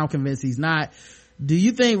 that now I'm convinced he's not. Do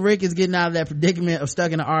you think Rick is getting out of that predicament of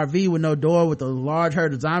stuck in an RV with no door with a large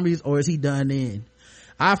herd of zombies, or is he done in?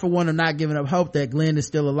 I, for one, am not giving up hope that Glenn is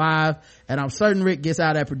still alive, and I'm certain Rick gets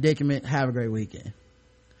out of that predicament. Have a great weekend.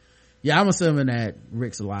 Yeah, I'm assuming that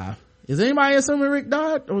Rick's alive. Is anybody assuming Rick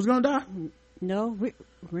died or was gonna die? No, Rick,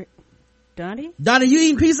 Donnie, you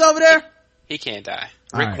eating pizza over there? He can't die.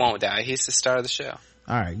 Rick won't die. He's the star of the show.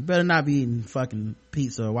 All right, you better not be eating fucking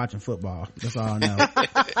pizza or watching football. That's all I know.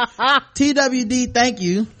 TWD, thank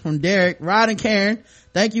you from Derek. Rod and Karen,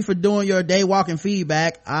 thank you for doing your day walking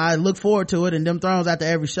feedback. I look forward to it and them thrones after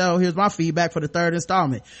every show. Here's my feedback for the third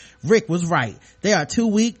installment. Rick was right. They are too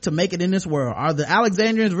weak to make it in this world. Are the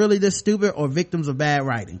Alexandrians really this stupid or victims of bad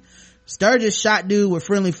writing? Sturgis shot dude with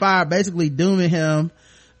friendly fire, basically dooming him.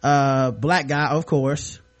 Black guy, of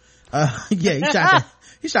course. Yeah,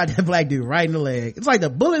 he shot that black dude right in the leg. It's like the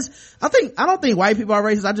bullets, I don't think white people are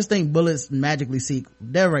racist. I just think bullets magically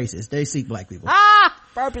they're racist. They seek black people.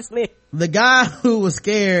 Purposely. The guy who was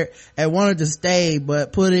scared and wanted to stay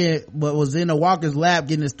but was in a walker's lap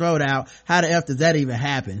getting his throat out. How the F does that even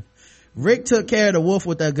happen? Rick took care of the wolf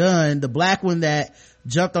with a gun, the black one that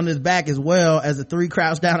jumped on his back, as well as the three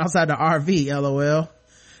crouched down outside the RV, LOL.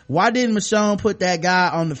 Why didn't Michonne put that guy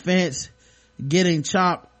on the fence getting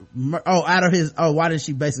chomped out of his, why didn't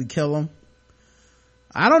she basically kill him?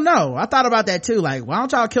 I don't know. I thought about that too. Like, why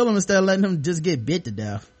don't y'all kill him instead of letting him just get bit to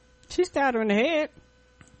death? She stabbed her in the head.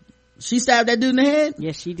 She stabbed that dude in the head?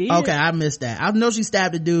 Yes, she did. Okay, I missed that. I know she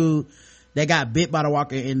stabbed the dude that got bit by the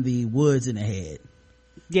walker in the woods in the head.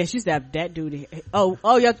 Yeah, she stabbed that dude in the head.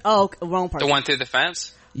 Wrong person. The one through the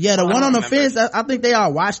fence? Yeah, the one on the fence, I think they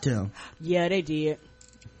all watched him. Yeah, they did.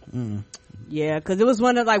 Yeah, because it was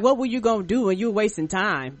one of like, what were you gonna do when you were wasting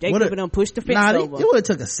time? They could have done pushed the fence over. It would have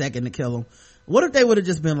took a second to kill him. What if they would have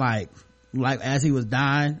just been like as he was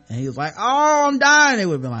dying and he was like, oh, I'm dying, they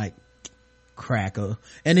would have been like, cracker,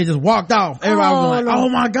 and they just walked off. Everybody was like, oh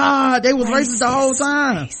my god, they was racist the whole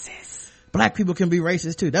time. Black people can be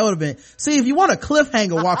racist too. That would have been, see, if you want a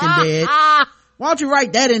cliffhanger Walking Dead, why don't you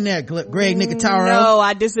write that in there, Greg Nicotero? No,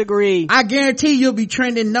 I disagree. I guarantee you'll be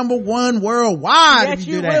trending #1 worldwide. Yes, if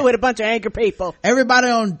you do will, that. with a bunch of angry people. Everybody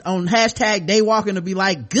on hashtag daywalking will be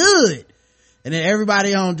like, good. And then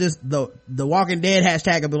everybody on just the Walking Dead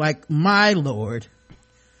hashtag will be like, my lord.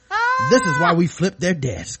 This is why we flipped their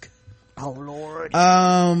desk. Oh lord.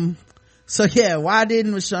 So yeah, why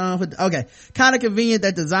didn't Michonne okay, kind of convenient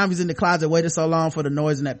that the zombies in the closet waited so long for the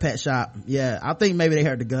noise in that pet shop. Yeah, I think maybe they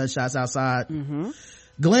heard the gunshots outside.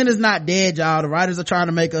 Glenn is not dead, y'all. The writers are trying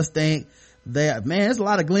to make us think that, man, there's a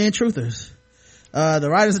lot of Glenn truthers. The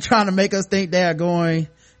writers are trying to make us think they are going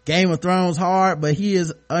Game of Thrones hard, but he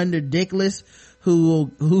is under Dickless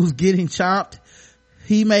who's getting chopped.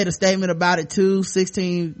 He made a statement about it too,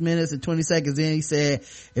 16 minutes and 20 seconds in. He said,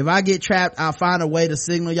 if I get trapped, I'll find a way to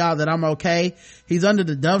signal y'all that I'm okay. He's under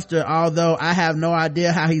the dumpster, although I have no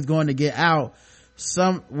idea how he's going to get out.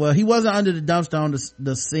 He wasn't under the dumpster on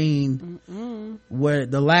the scene where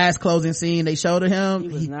the last closing scene they showed of him. He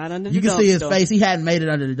was not under the dumpster. You can see his face. He hadn't made it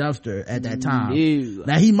under the dumpster at that time. No.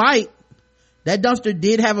 Now he might. That dumpster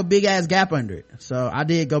did have a big ass gap under it. So I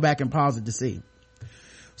did go back and pause it to see.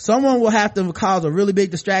 Someone will have to cause a really big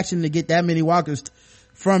distraction to get that many walkers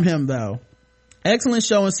from him though. Excellent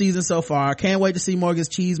show and season so far. Can't wait to see Morgan's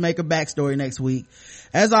cheesemaker backstory next week.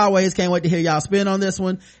 As always, can't wait to hear y'all spin on this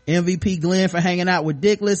one. MVP Glenn for hanging out with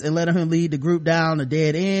Dickless and letting him lead the group down a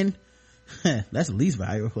dead end. That's the least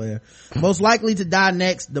valuable player. Most likely to die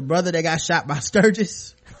next, the brother that got shot by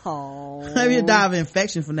Sturgis. Oh. Maybe he'll die of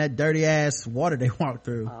infection from that dirty ass water they walked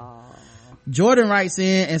through. Jordan writes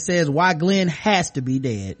in and says, why Glenn has to be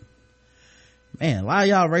dead. Man, a lot of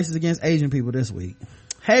y'all racist against Asian people this week.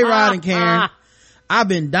 Hey, Rod and Karen. I've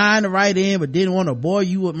been dying to write in, but didn't want to bore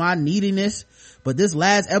you with my neediness. But this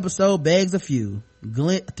last episode begs a few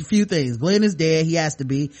things. Glenn is dead. He has to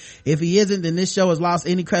be. If he isn't, then this show has lost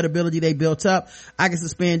any credibility they built up. I can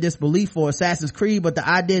suspend disbelief for Assassin's Creed, but the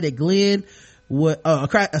idea that Glenn would,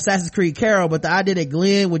 Assassin's Creed Carol, but the idea that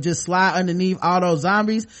Glenn would just slide underneath all those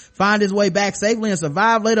zombies, find his way back safely and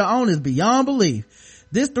survive later on is beyond belief.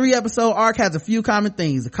 This 3-episode arc has a few common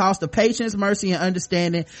themes: the cost of patience, mercy, and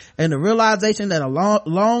understanding, and the realization that a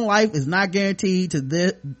long life is not guaranteed to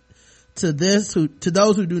those who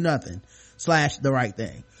do nothing / the right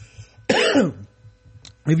thing.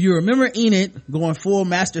 If you remember Enid going full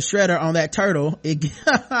Master Shredder on that turtle, it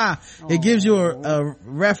gives you a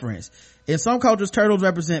reference. In some cultures, turtles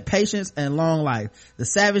represent patience and long life. The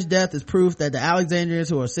savage death is proof that the Alexandrians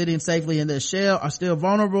who are sitting safely in their shell are still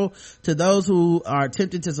vulnerable to those who are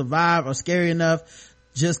attempting to survive or scary enough.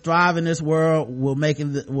 Just thrive in this world will make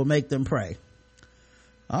them prey.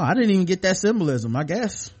 Oh, I didn't even get that symbolism. I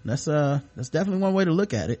guess that's definitely one way to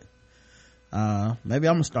look at it. Maybe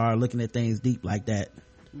I'm gonna start looking at things deep like that.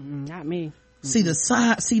 Not me. See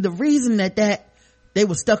the reason that they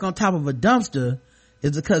were stuck on top of a dumpster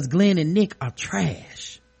is because Glenn and Nick are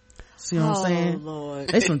trash. See what I'm saying? Lord.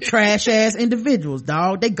 They some trash ass individuals,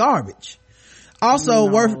 dog. They garbage. Also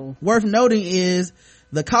worth noting is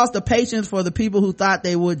the cost of patience for the people who thought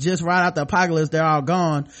they would just ride out the apocalypse. They're all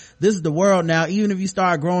gone. This is the world now. Even if you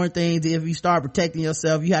start growing things, if you start protecting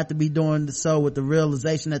yourself, you have to be doing so with the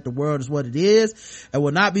realization that the world is what it is and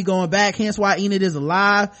will not be going back. Hence why Enid is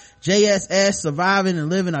alive. JSS, surviving and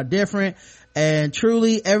living are different. And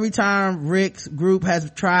truly, every time Rick's group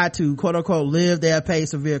has tried to quote unquote live, they have paid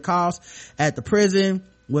severe costs at the prison.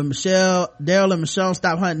 When Daryl and Michonne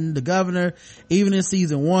stopped hunting the governor, even in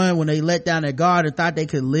season 1, when they let down their guard and thought they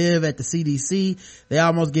could live at the CDC, they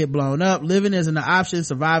almost get blown up. Living isn't an option,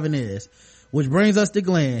 surviving is. Which brings us to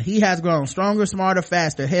Glenn. He has grown stronger, smarter,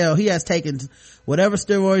 faster. Hell, he has taken whatever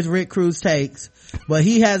steroids Rick Cruz takes, but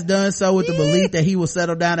he has done so with the belief that he will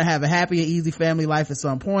settle down and have a happy and easy family life at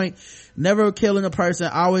some point. Never killing a person,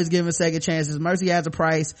 always giving second chances. Mercy has a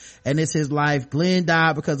price, and it's his life. Glenn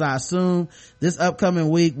died because I assume this upcoming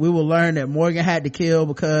week we will learn that Morgan had to kill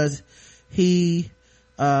because he,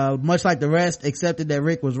 much like the rest, accepted that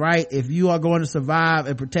Rick was right. If you are going to survive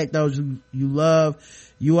and protect those you love,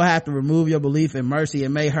 you will have to remove your belief in mercy. It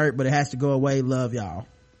may hurt, but it has to go away. Love, y'all.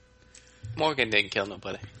 Morgan didn't kill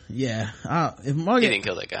nobody. Yeah. If Morgan, he didn't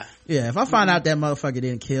kill that guy. Yeah, if I find out that motherfucker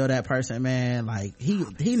didn't kill that person, man, like,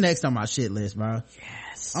 he next on my shit list, bro.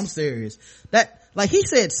 Yes. I'm serious. That, like, he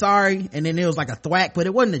said sorry, and then it was like a thwack, but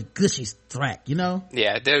it wasn't a gushy thwack, you know?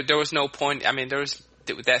 Yeah, there was no point. I mean,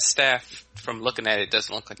 that staff, from looking at it,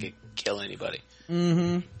 doesn't look like it could kill anybody.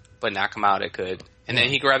 Mm-hmm. But knock him out, it could. And then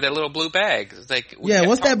he grabbed that little blue bag. It's like, yeah,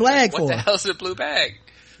 what's that bag for? What the hell's the blue bag?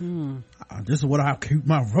 This is what I keep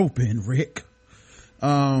my rope in, Rick.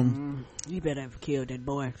 You better have killed that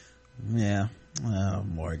boy. Yeah.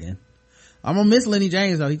 Morgan. I'm gonna miss Lenny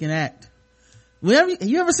James though. He can act.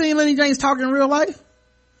 You ever seen Lenny James talk in real life?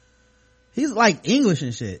 He's like English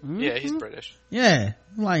and shit. Mm-hmm. Yeah, he's British. Yeah.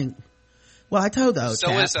 Like, well, I told those.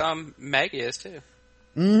 So is Maggie is too.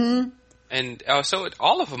 Mm-hmm. And so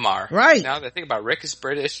all of them are. Right. Now that I think about it, Rick is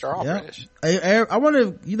British. They're all British. I wonder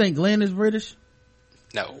if you think Glenn is British?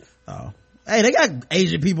 No. Oh. Hey, they got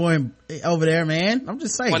Asian people over there, man. I'm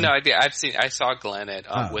just saying. Well, no, I saw Glenn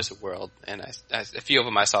at Wizard World, and a few of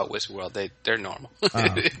them I saw at Wizard World. They're normal.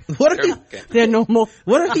 They're normal.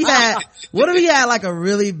 What if he had like a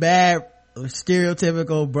really bad,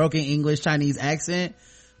 stereotypical broken English Chinese accent,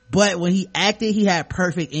 but when he acted, he had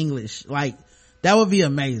perfect English? Like, that would be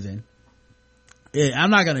amazing. Yeah, I'm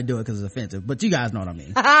not gonna do it because it's offensive, but you guys know what I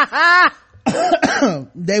mean.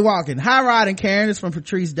 They walking. Hi, Rod and Karen. It's from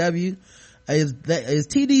Patrice W. Is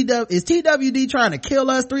TWD trying to kill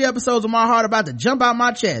us? 3 episodes of my heart about to jump out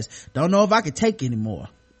my chest. Don't know if I could take anymore.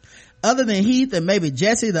 Other than Heath and maybe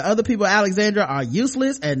Jesse, the other people at Alexandria are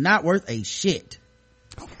useless and not worth a shit.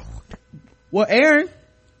 Well, Aaron,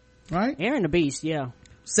 right? Aaron the Beast, yeah.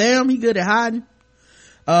 Sam, he good at hiding.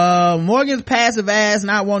 Morgan's passive ass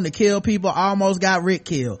not wanting to kill people almost got Rick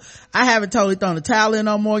killed. I haven't totally thrown the towel in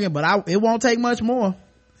on Morgan, but it won't take much more.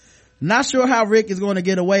 Not sure how Rick is going to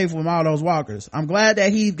get away from all those walkers. I'm glad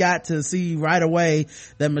that he got to see right away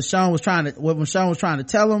that Michonne was trying to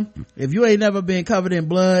tell him. If you ain't never been covered in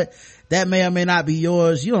blood, that may or may not be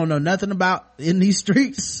yours. You don't know nothing about in these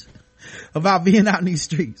streets, about being out in these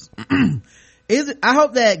streets. I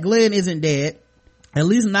hope that Glenn isn't dead. At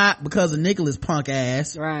least not because of Nicholas' punk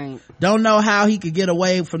ass. Right. Don't know how he could get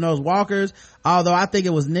away from those walkers. Although I think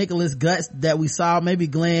it was Nicholas' guts that we saw. Maybe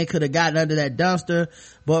Glenn could have gotten under that dumpster.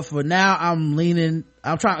 But for now, I'm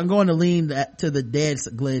going to lean to the dead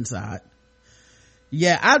Glenn side.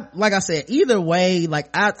 Yeah, like I said, either way,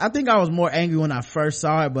 like I think I was more angry when I first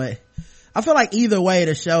saw it, but I feel like either way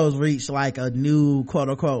the show's reached like a new quote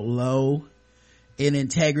unquote low in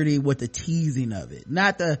integrity with the teasing of it.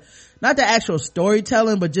 Not the actual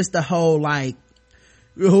storytelling, but just the whole like,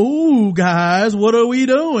 ooh guys, what are we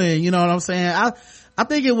doing? You know what I'm saying? I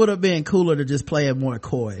think it would have been cooler to just play it more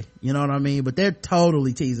coy. You know what I mean? But they're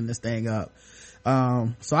totally teasing this thing up.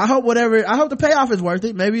 So I hope the payoff is worth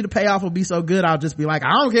it. Maybe the payoff will be so good I'll just be like,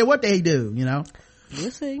 I don't care what they do, you know?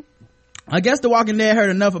 We'll see. I guess The Walking Dead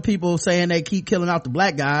heard enough of people saying they keep killing off the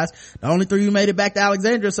black guys. The only three who made it back to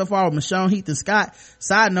Alexandria so far were Michonne, Heath, and Scott.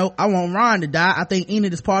 Side note, I want Ron to die. I think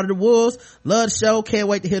Enid is part of the Wolves. Love the show. Can't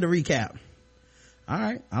wait to hear the recap. All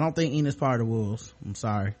right. I don't think Enid's part of the Wolves. I'm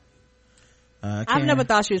sorry. I've never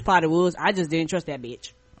thought she was part of the Wolves. I just didn't trust that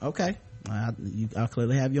bitch. Okay. I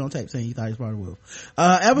clearly have you on tape saying you thought he was part of the Wolves.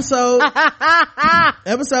 Episode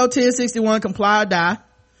 1061, Comply or Die.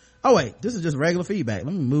 Oh wait, this is just regular feedback.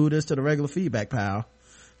 Let me move this to the regular feedback pile.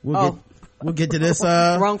 We'll get to this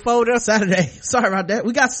wrong folder Saturday. Sorry about that.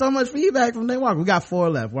 We got so much feedback from Daywalker. We got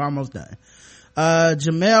 4 left. We're almost done.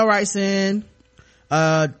 Jamel writes in,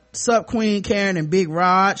 sup Queen Karen and Big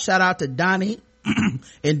Rod. Shout out to Donnie,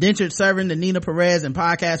 indentured servant to Nina Perez and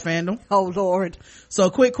podcast fandom. Oh Lord.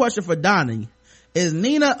 So quick question for Donnie. Is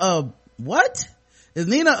Nina a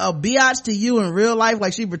biatch to you in real life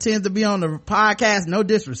like she pretends to be on the podcast? No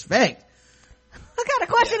disrespect. What kind of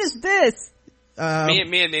question is this? Me and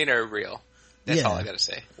Nina are real. That's all I gotta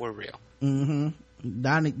say. We're real. Mm-hmm.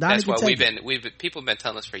 Donnie that's why people have been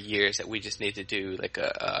telling us for years that we just need to do like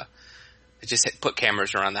just put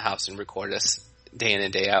cameras around the house and record us day in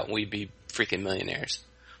and day out and we'd be freaking millionaires.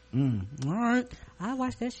 All right. I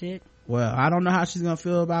watch that shit. Well, I don't know how she's gonna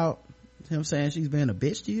feel about him saying she's being a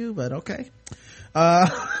bitch to you, but okay.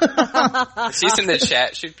 She's in the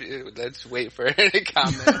chat. Let's wait for her to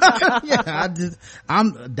comment.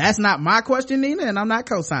 That's not my question, Nina, and I'm not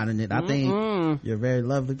co-signing it. I think you're a very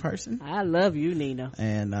lovely person. I love you, Nina.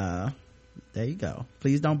 And there you go.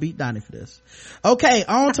 Please don't beat Donnie for this. Okay,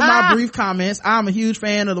 on to my brief comments. I'm a huge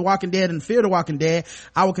fan of The Walking Dead and Fear the Walking Dead.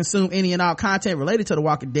 I will consume any and all content related to The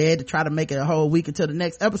Walking Dead to try to make it a whole week until the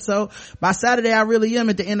next episode. By Saturday, I really am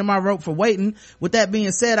at the end of my rope for waiting. With that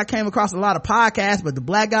being said, I came across a lot of podcasts, but the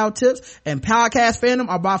Blackout Tips and Podcast Fandom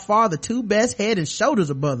are by far the 2 best head and shoulders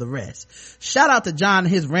above the rest. Shout out to John and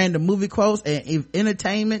his random movie quotes and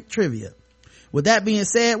entertainment trivia. With that being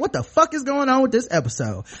said, what the fuck is going on with this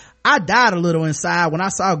episode? I died a little inside when I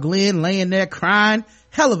saw Glenn laying there crying.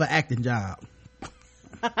 Hell of an acting job.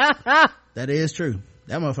 That is true.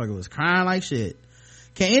 That motherfucker was crying like shit.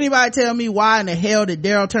 Can anybody tell me why in the hell did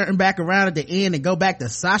Daryl turn back around at the end and go back to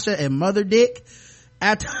Sasha and Mother Dick?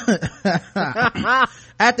 After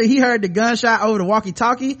he heard the gunshot over the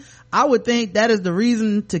walkie-talkie, I would think that is the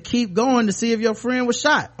reason to keep going to see if your friend was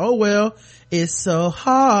shot. Oh well. It's so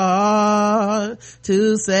hard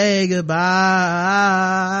to say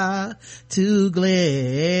goodbye to Glenn.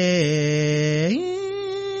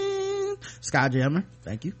 Skyjammer,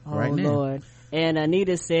 thank you. Oh right Lord. And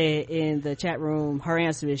Anita said in the chat room, her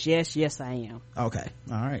answer is yes, I am. Okay.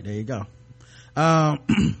 All right. There you go.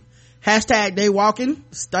 Hashtag day walking.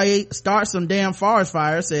 Start some damn forest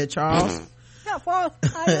fire, said Charles. Yeah, forest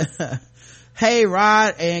fires. Hey,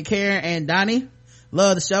 Rod and Karen and Donnie.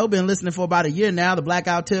 Love the show. Been listening for about a year now. The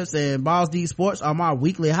Blackout Tips and Balls D Sports are my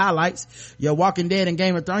weekly highlights. Your Walking Dead and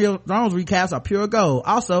Game of Thrones recaps are pure gold.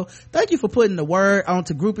 Also, thank you for putting the word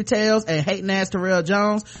onto Groupie Tales and hating ass Terrell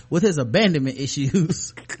Jones with his abandonment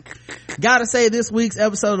issues. Gotta say, this week's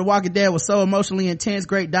episode of The Walking Dead was so emotionally intense,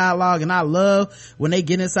 great dialogue, and I love when they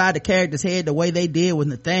get inside the character's head the way they did with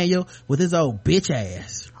Nathaniel with his old bitch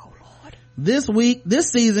ass. Oh Lord. This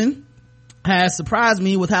season has surprised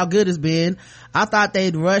me with how good it's been. I thought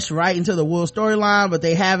they'd rush right into the Will storyline, but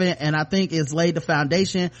they haven't, and I think it's laid the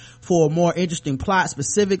foundation for a more interesting plot.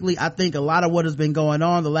 Specifically, I think a lot of what has been going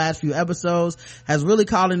on the last few episodes has really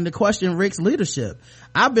called into question Rick's leadership.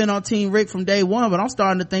 I've been on Team Rick from day one, but I'm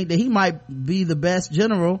starting to think that he might be the best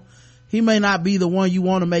general. He may not be the one you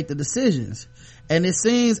want to make the decisions. And it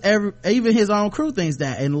seems even his own crew thinks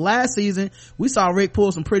that. In the last season, we saw Rick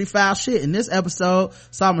pull some pretty foul shit. In this episode,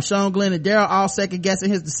 saw Michonne, Glenn, and Daryl all second guessing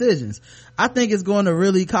his decisions. I think it's going to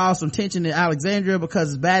really cause some tension in Alexandria because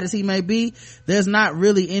as bad as he may be, there's not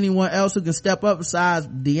really anyone else who can step up besides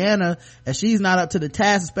Deanna, and she's not up to the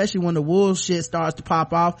task, especially when the Wolves shit starts to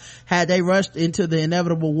pop off, had they rushed into the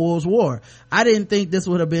inevitable Wolves war. I didn't think this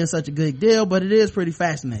would have been such a good deal, but it is pretty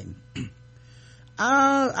fascinating.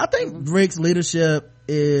 I think Rick's leadership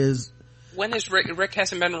is... When is Rick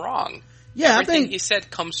hasn't been wrong. Yeah, Everything I think... he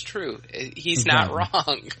said comes true. He's not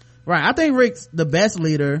wrong. Right. I think Rick's the best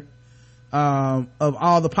leader, of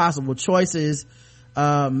all the possible choices.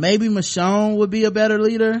 Maybe Michonne would be a better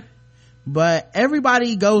leader, but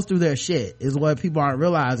everybody goes through their shit is what people aren't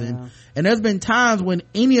realizing. Yeah. And there's been times when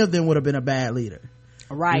any of them would have been a bad leader.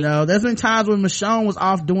 Right. You know, there's been times when Michonne was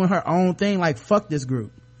off doing her own thing, like fuck this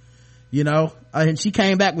group. You know, and she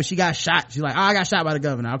came back when she got shot. She's like, oh, I got shot by the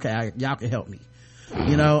governor. Okay, y'all can help me.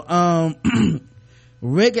 You know,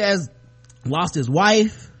 Rick has lost his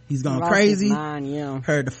wife. He's gone crazy. Mind, yeah.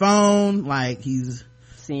 Heard the phone. Like he's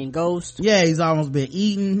seeing ghosts. Yeah, he's almost been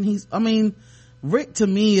eaten. Rick to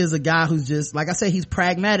me is a guy who's just, like I said, he's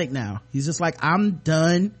pragmatic now. He's just like, I'm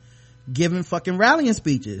done giving fucking rallying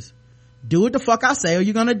speeches. Do what the fuck I say or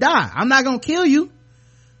you're gonna die. I'm not gonna kill you,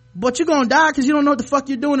 but you're gonna die because you don't know what the fuck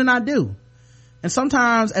you're doing and I do. And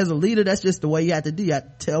sometimes as a leader, that's just the way you have to do. You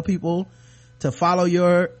have to tell people to follow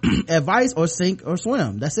your advice or sink or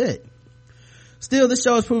swim. That's it. Still, this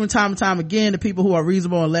show has proven time and time again that people who are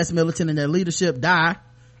reasonable and less militant in their leadership die.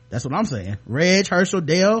 That's what I'm saying. Reg, Herschel,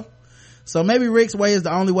 Dale. So maybe Rick's way is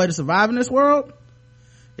the only way to survive in this world.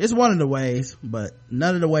 It's one of the ways, but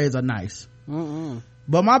none of the ways are nice.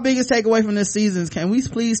 But my biggest takeaway from this season is, can we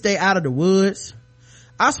please stay out of the woods?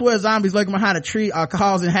 I swear zombies lurking behind a tree are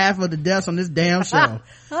causing half of the deaths on this damn show.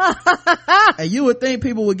 And you would think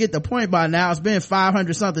people would get the point by now. It's been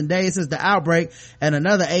 500 something days since the outbreak and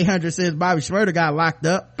another 800 since Bobby Schmurder got locked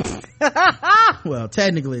up. Well,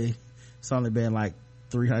 technically it's only been like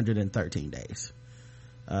 313 days.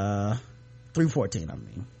 314, I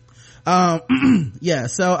mean. Yeah,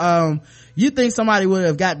 so you think somebody would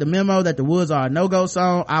have got the memo that the woods are a no-go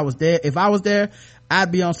zone? I was there. If I was there, I'd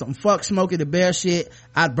be on some fuck Smokey the Bear shit.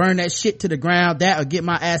 I'd burn that shit to the ground. That or get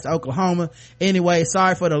my ass to Oklahoma. Anyway,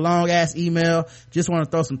 sorry for the long ass email. Just want to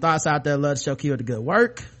throw some thoughts out there. Love the show. Keep up the good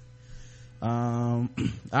work. All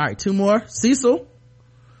right, two more. Cecil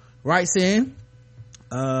writes in,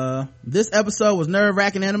 this episode was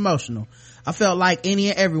nerve-wracking and emotional. I felt like any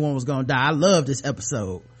and everyone was gonna die. I love this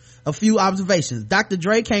episode. A few observations. Dr.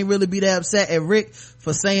 Dre can't really be that upset at Rick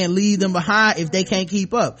for saying leave them behind if they can't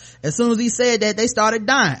keep up. As soon as he said that, they started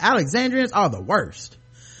dying. Alexandrians are the worst.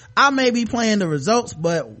 I may be playing the results,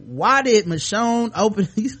 but why did Michonne open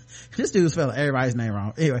this dude's spelling everybody's name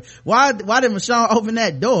wrong. Anyway, why did Michonne open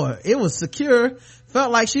that door? It was secure.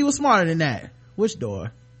 Felt like she was smarter than that. Which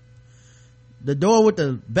door? The door with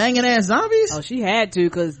the banging ass zombies? Oh, she had to,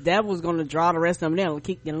 because that was going to draw the rest of them down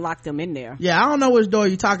and lock them in there. Yeah, I don't know which door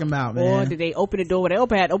you're talking about, man. Or did they open the door? They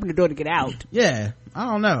had to open the door to get out. Yeah,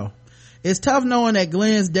 I don't know. It's tough knowing that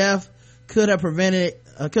Glenn's death could have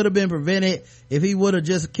been prevented if he would have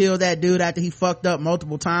just killed that dude after he fucked up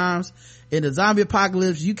multiple times. In the zombie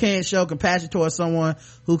apocalypse, you can't show compassion towards someone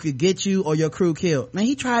who could get you or your crew killed. Man,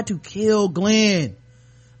 he tried to kill Glenn.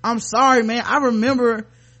 I'm sorry, man. I remember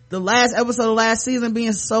the last episode of last season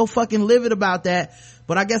being so fucking livid about that,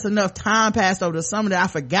 but I guess enough time passed over the summer that I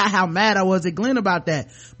forgot how mad I was at Glenn about that.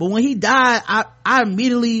 But when he died, I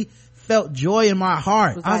immediately felt joy in my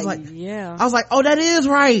heart. I was like, yeah. I was like, oh, that is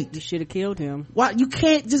right. You should have killed him. Why? You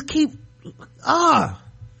can't just keep,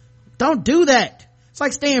 don't do that. It's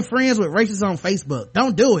like staying friends with racists on Facebook.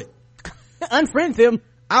 Don't do it. Unfriend them.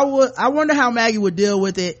 I wonder how Maggie would deal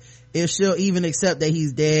with it if she'll even accept that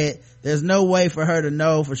he's dead. There's no way for her to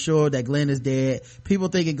know for sure that Glenn is dead. People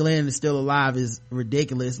thinking Glenn is still alive is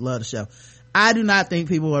ridiculous. Love the show. I do not think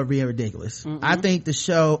people are being ridiculous. I think the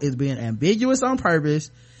show is being ambiguous on purpose,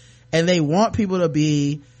 and they want people to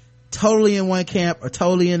be totally in one camp or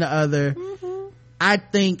totally in the other. I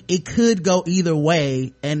think it could go either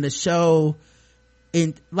way, and the show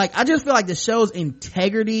I just feel like the show's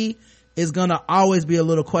integrity is gonna always be a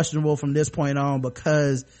little questionable from this point on,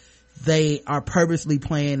 because they are purposely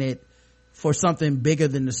playing it for something bigger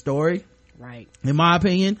than the story, right? In my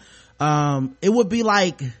opinion, it would be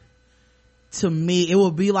like, to me, it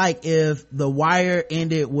would be like if The Wire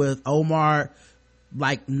ended with Omar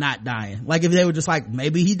like not dying. Like if they were just like,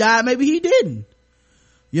 maybe he died, maybe he didn't.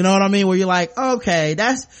 You know what I mean? Where you're like, okay,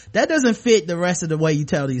 that doesn't fit the rest of the way you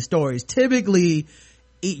tell these stories. Typically,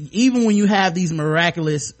 even when you have these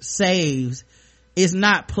miraculous saves, it's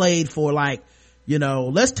not played for like, you know,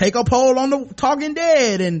 let's take a poll on the Talking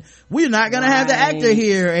Dead and we're not gonna have the actor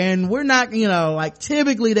here and we're not, you know, like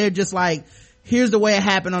typically they're just like, here's the way it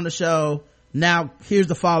happened on the show, now here's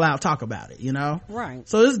the fallout, talk about it, you know? Right.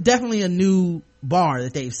 So this is definitely a new bar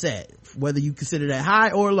that they've set, whether you consider that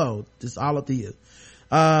high or low, just all up to you.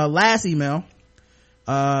 Last email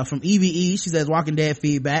from EVE. She says, Walking Dead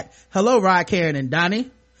feedback. Hello, Rod, Karen, and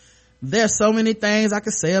Donnie. There's so many things I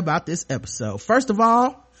could say about this episode. First of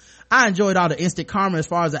all, I enjoyed all the instant karma as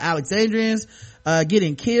far as the Alexandrians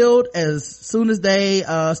getting killed as soon as they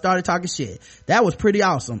started talking shit. That was pretty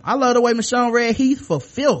awesome. I love the way Michonne read Heath for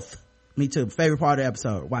filth. Me too. Favorite part of the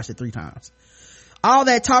episode. Watched it 3 times. All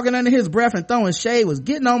that talking under his breath and throwing shade was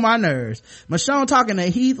getting on my nerves. Michonne talking to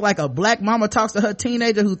Heath like a black mama talks to her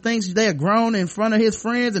teenager who thinks they're grown in front of his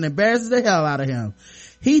friends and embarrasses the hell out of him.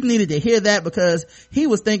 Heath needed to hear that because he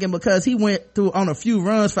was thinking because he went through on a few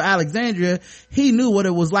runs for Alexandria, he knew what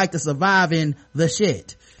it was like to survive in the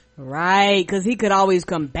shit. Right, because he could always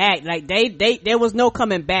come back. Like there was no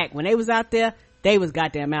coming back. When they was out there, they was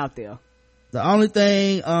goddamn out there. The only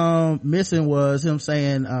thing missing was him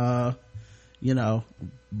saying you know,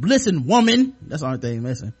 listen woman, that's the only thing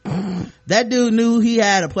missing. That dude knew he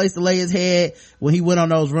had a place to lay his head when he went on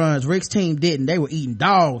those runs. Rick's team didn't. They were eating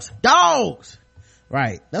dogs.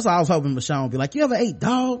 Right, that's why I was hoping Michonne would be like, you ever ate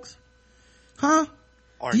dogs, huh?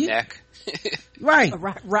 Or neck.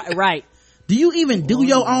 right do you even do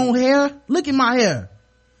your own hair? Look at my hair,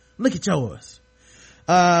 look at yours.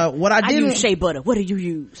 I use shea butter. What do you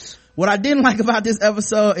use? What I didn't like about this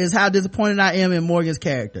episode is how disappointed I am in Morgan's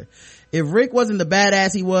character. If Rick wasn't the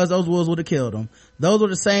badass he was, those wolves would have killed him. Those were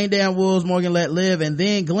the same damn wolves Morgan let live. And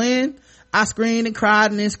then Glenn, I screamed and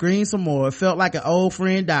cried and then screamed some more. It felt like an old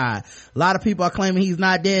friend died. A lot of people are claiming he's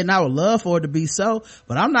not dead, and I would love for it to be so,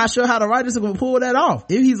 but I'm not sure how the writers are going to pull that off.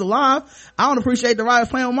 If he's alive, I don't appreciate the writers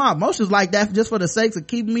playing with my emotions like that just for the sake of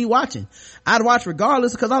keeping me watching. I'd watch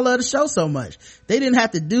regardless because I love the show so much. They didn't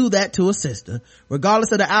have to do that to a sister.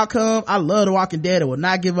 Regardless of the outcome, I love The Walking Dead and will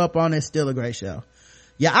not give up on it. It's still a great show.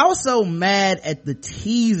 Yeah, I was so mad at the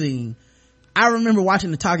teasing. I remember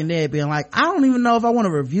watching The Talking Dead being like, I don't even know if I want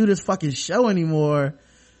to review this fucking show anymore,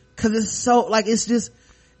 cause it's so, like, it's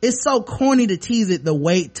so corny to tease it the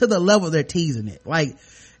way, to the level they're teasing it. Like,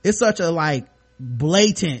 it's such a, like,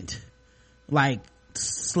 blatant, like,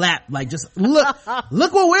 slap, like, just look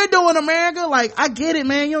what we're doing, America. Like, I get it,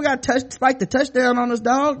 man, you don't gotta spike the touchdown on this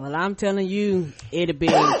dog. Well, I'm telling you, it'd be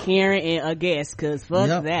Karen and a guest, cause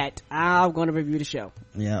fuck that, I'm gonna review the show.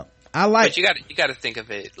 Yeah, but you gotta think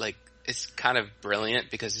of it like, it's kind of brilliant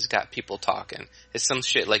because it's got people talking. It's some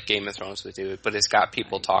shit like Game of Thrones would do, but it's got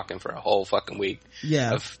people talking for a whole fucking week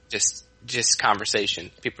of just conversation.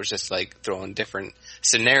 People are just like throwing different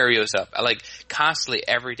scenarios up. Like constantly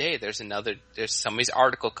every day there's somebody's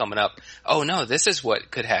article coming up. Oh no, this is what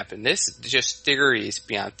could happen. This is just theories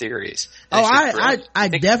beyond theories. I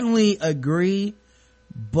definitely agree,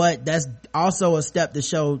 but that's also a step the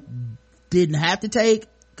show didn't have to take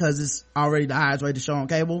because it's already the highest rated show on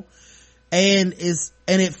cable. And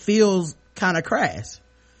it feels kind of crass,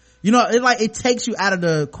 you know. It takes you out of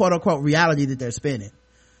the quote unquote reality that they're spinning,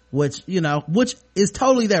 which is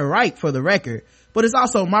totally their right for the record, but it's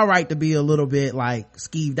also my right to be a little bit like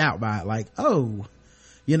skeeved out by it, like, oh,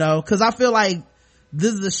 you know, because I feel like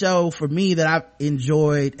this is a show for me that I've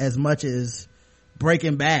enjoyed as much as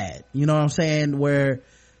Breaking Bad, you know what I'm saying, where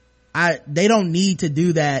they don't need to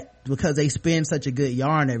do that because they spin such a good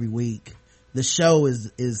yarn every week. The show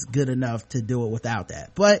is good enough to do it without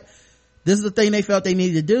that, but this is the thing they felt they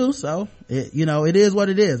needed to do, so it is what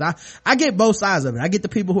it is. I get both sides of it. I get the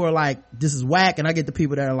people who are like, this is whack, and I get the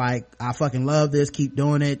people that are like, I fucking love this, keep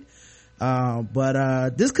doing it.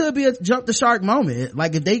 But this could be a jump the shark moment.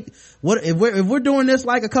 Like if we're doing this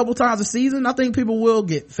like a couple times a season, I think people will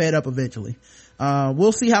get fed up eventually.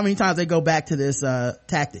 We'll see how many times they go back to this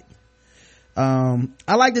tactic.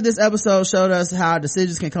 I like that this episode showed us how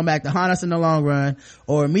decisions can come back to haunt us in the long run,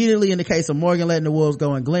 or immediately in the case of Morgan letting the wolves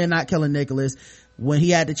go and Glenn not killing Nicholas when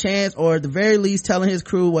he had the chance, or at the very least telling his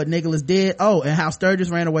crew what Nicholas did. Oh, and how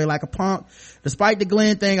Sturgis ran away like a punk. Despite the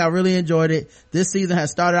Glenn thing, I really enjoyed it. This season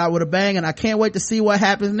has started out with a bang, and I can't wait to see what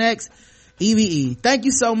happens next. EVE. Thank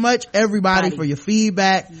you so much, everybody, for your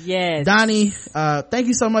feedback. Yes. Donnie, thank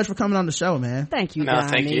you so much for coming on the show, man. Thank you, Donnie.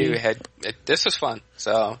 Thank you. This was fun.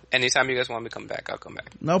 So anytime you guys want me to come back, I'll come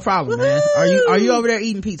back. No problem, man. Are you over there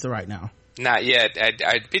eating pizza right now? Not yet.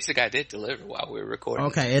 Pizza guy did deliver while we were recording.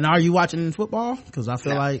 Okay, and are you watching football? Because I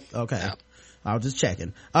feel okay. No. I was just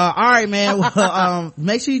checking. All right, man. Well,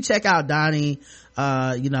 make sure you check out Donnie,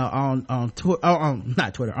 on Twitter,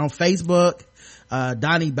 not Twitter, on Facebook.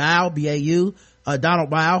 Donnie Bao, B-A-U. Donald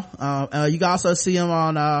Bao. You can also see him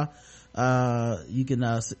on you can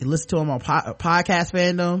listen to him on Podcast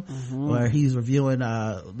Fandom, where he's reviewing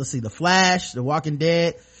The Flash, The Walking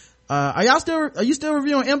Dead. Are you still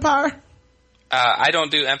reviewing Empire? I don't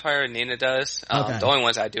do Empire, Nina does. Okay. The only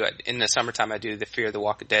ones I do in the summertime, I do The Fear of the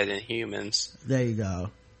Walking Dead and Humans. There you go.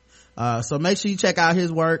 So make sure you check out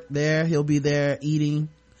his work there. He'll be there eating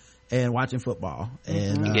and watching football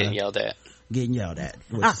and getting yelled at,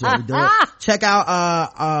 which is what we do. Check out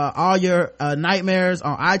all your nightmares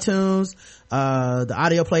on iTunes, the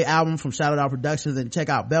audio play album from Shadow Dog Productions, and check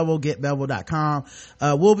out Bevel, getbevel.com.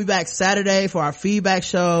 We'll be back Saturday for our feedback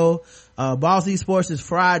show. Ball Z Sports is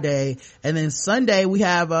Friday, and then Sunday we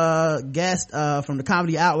have a guest from the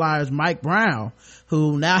Comedy Outliers, Mike Brown,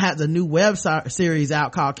 who now has a new web series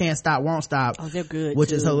out called Can't Stop Won't Stop. Oh, they're good,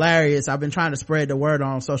 which is hilarious. I've been trying to spread the word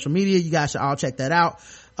on social media. You guys should all check that out.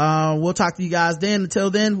 We'll talk to you guys then.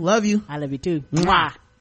 Until then, love you. I love you too. Mwah.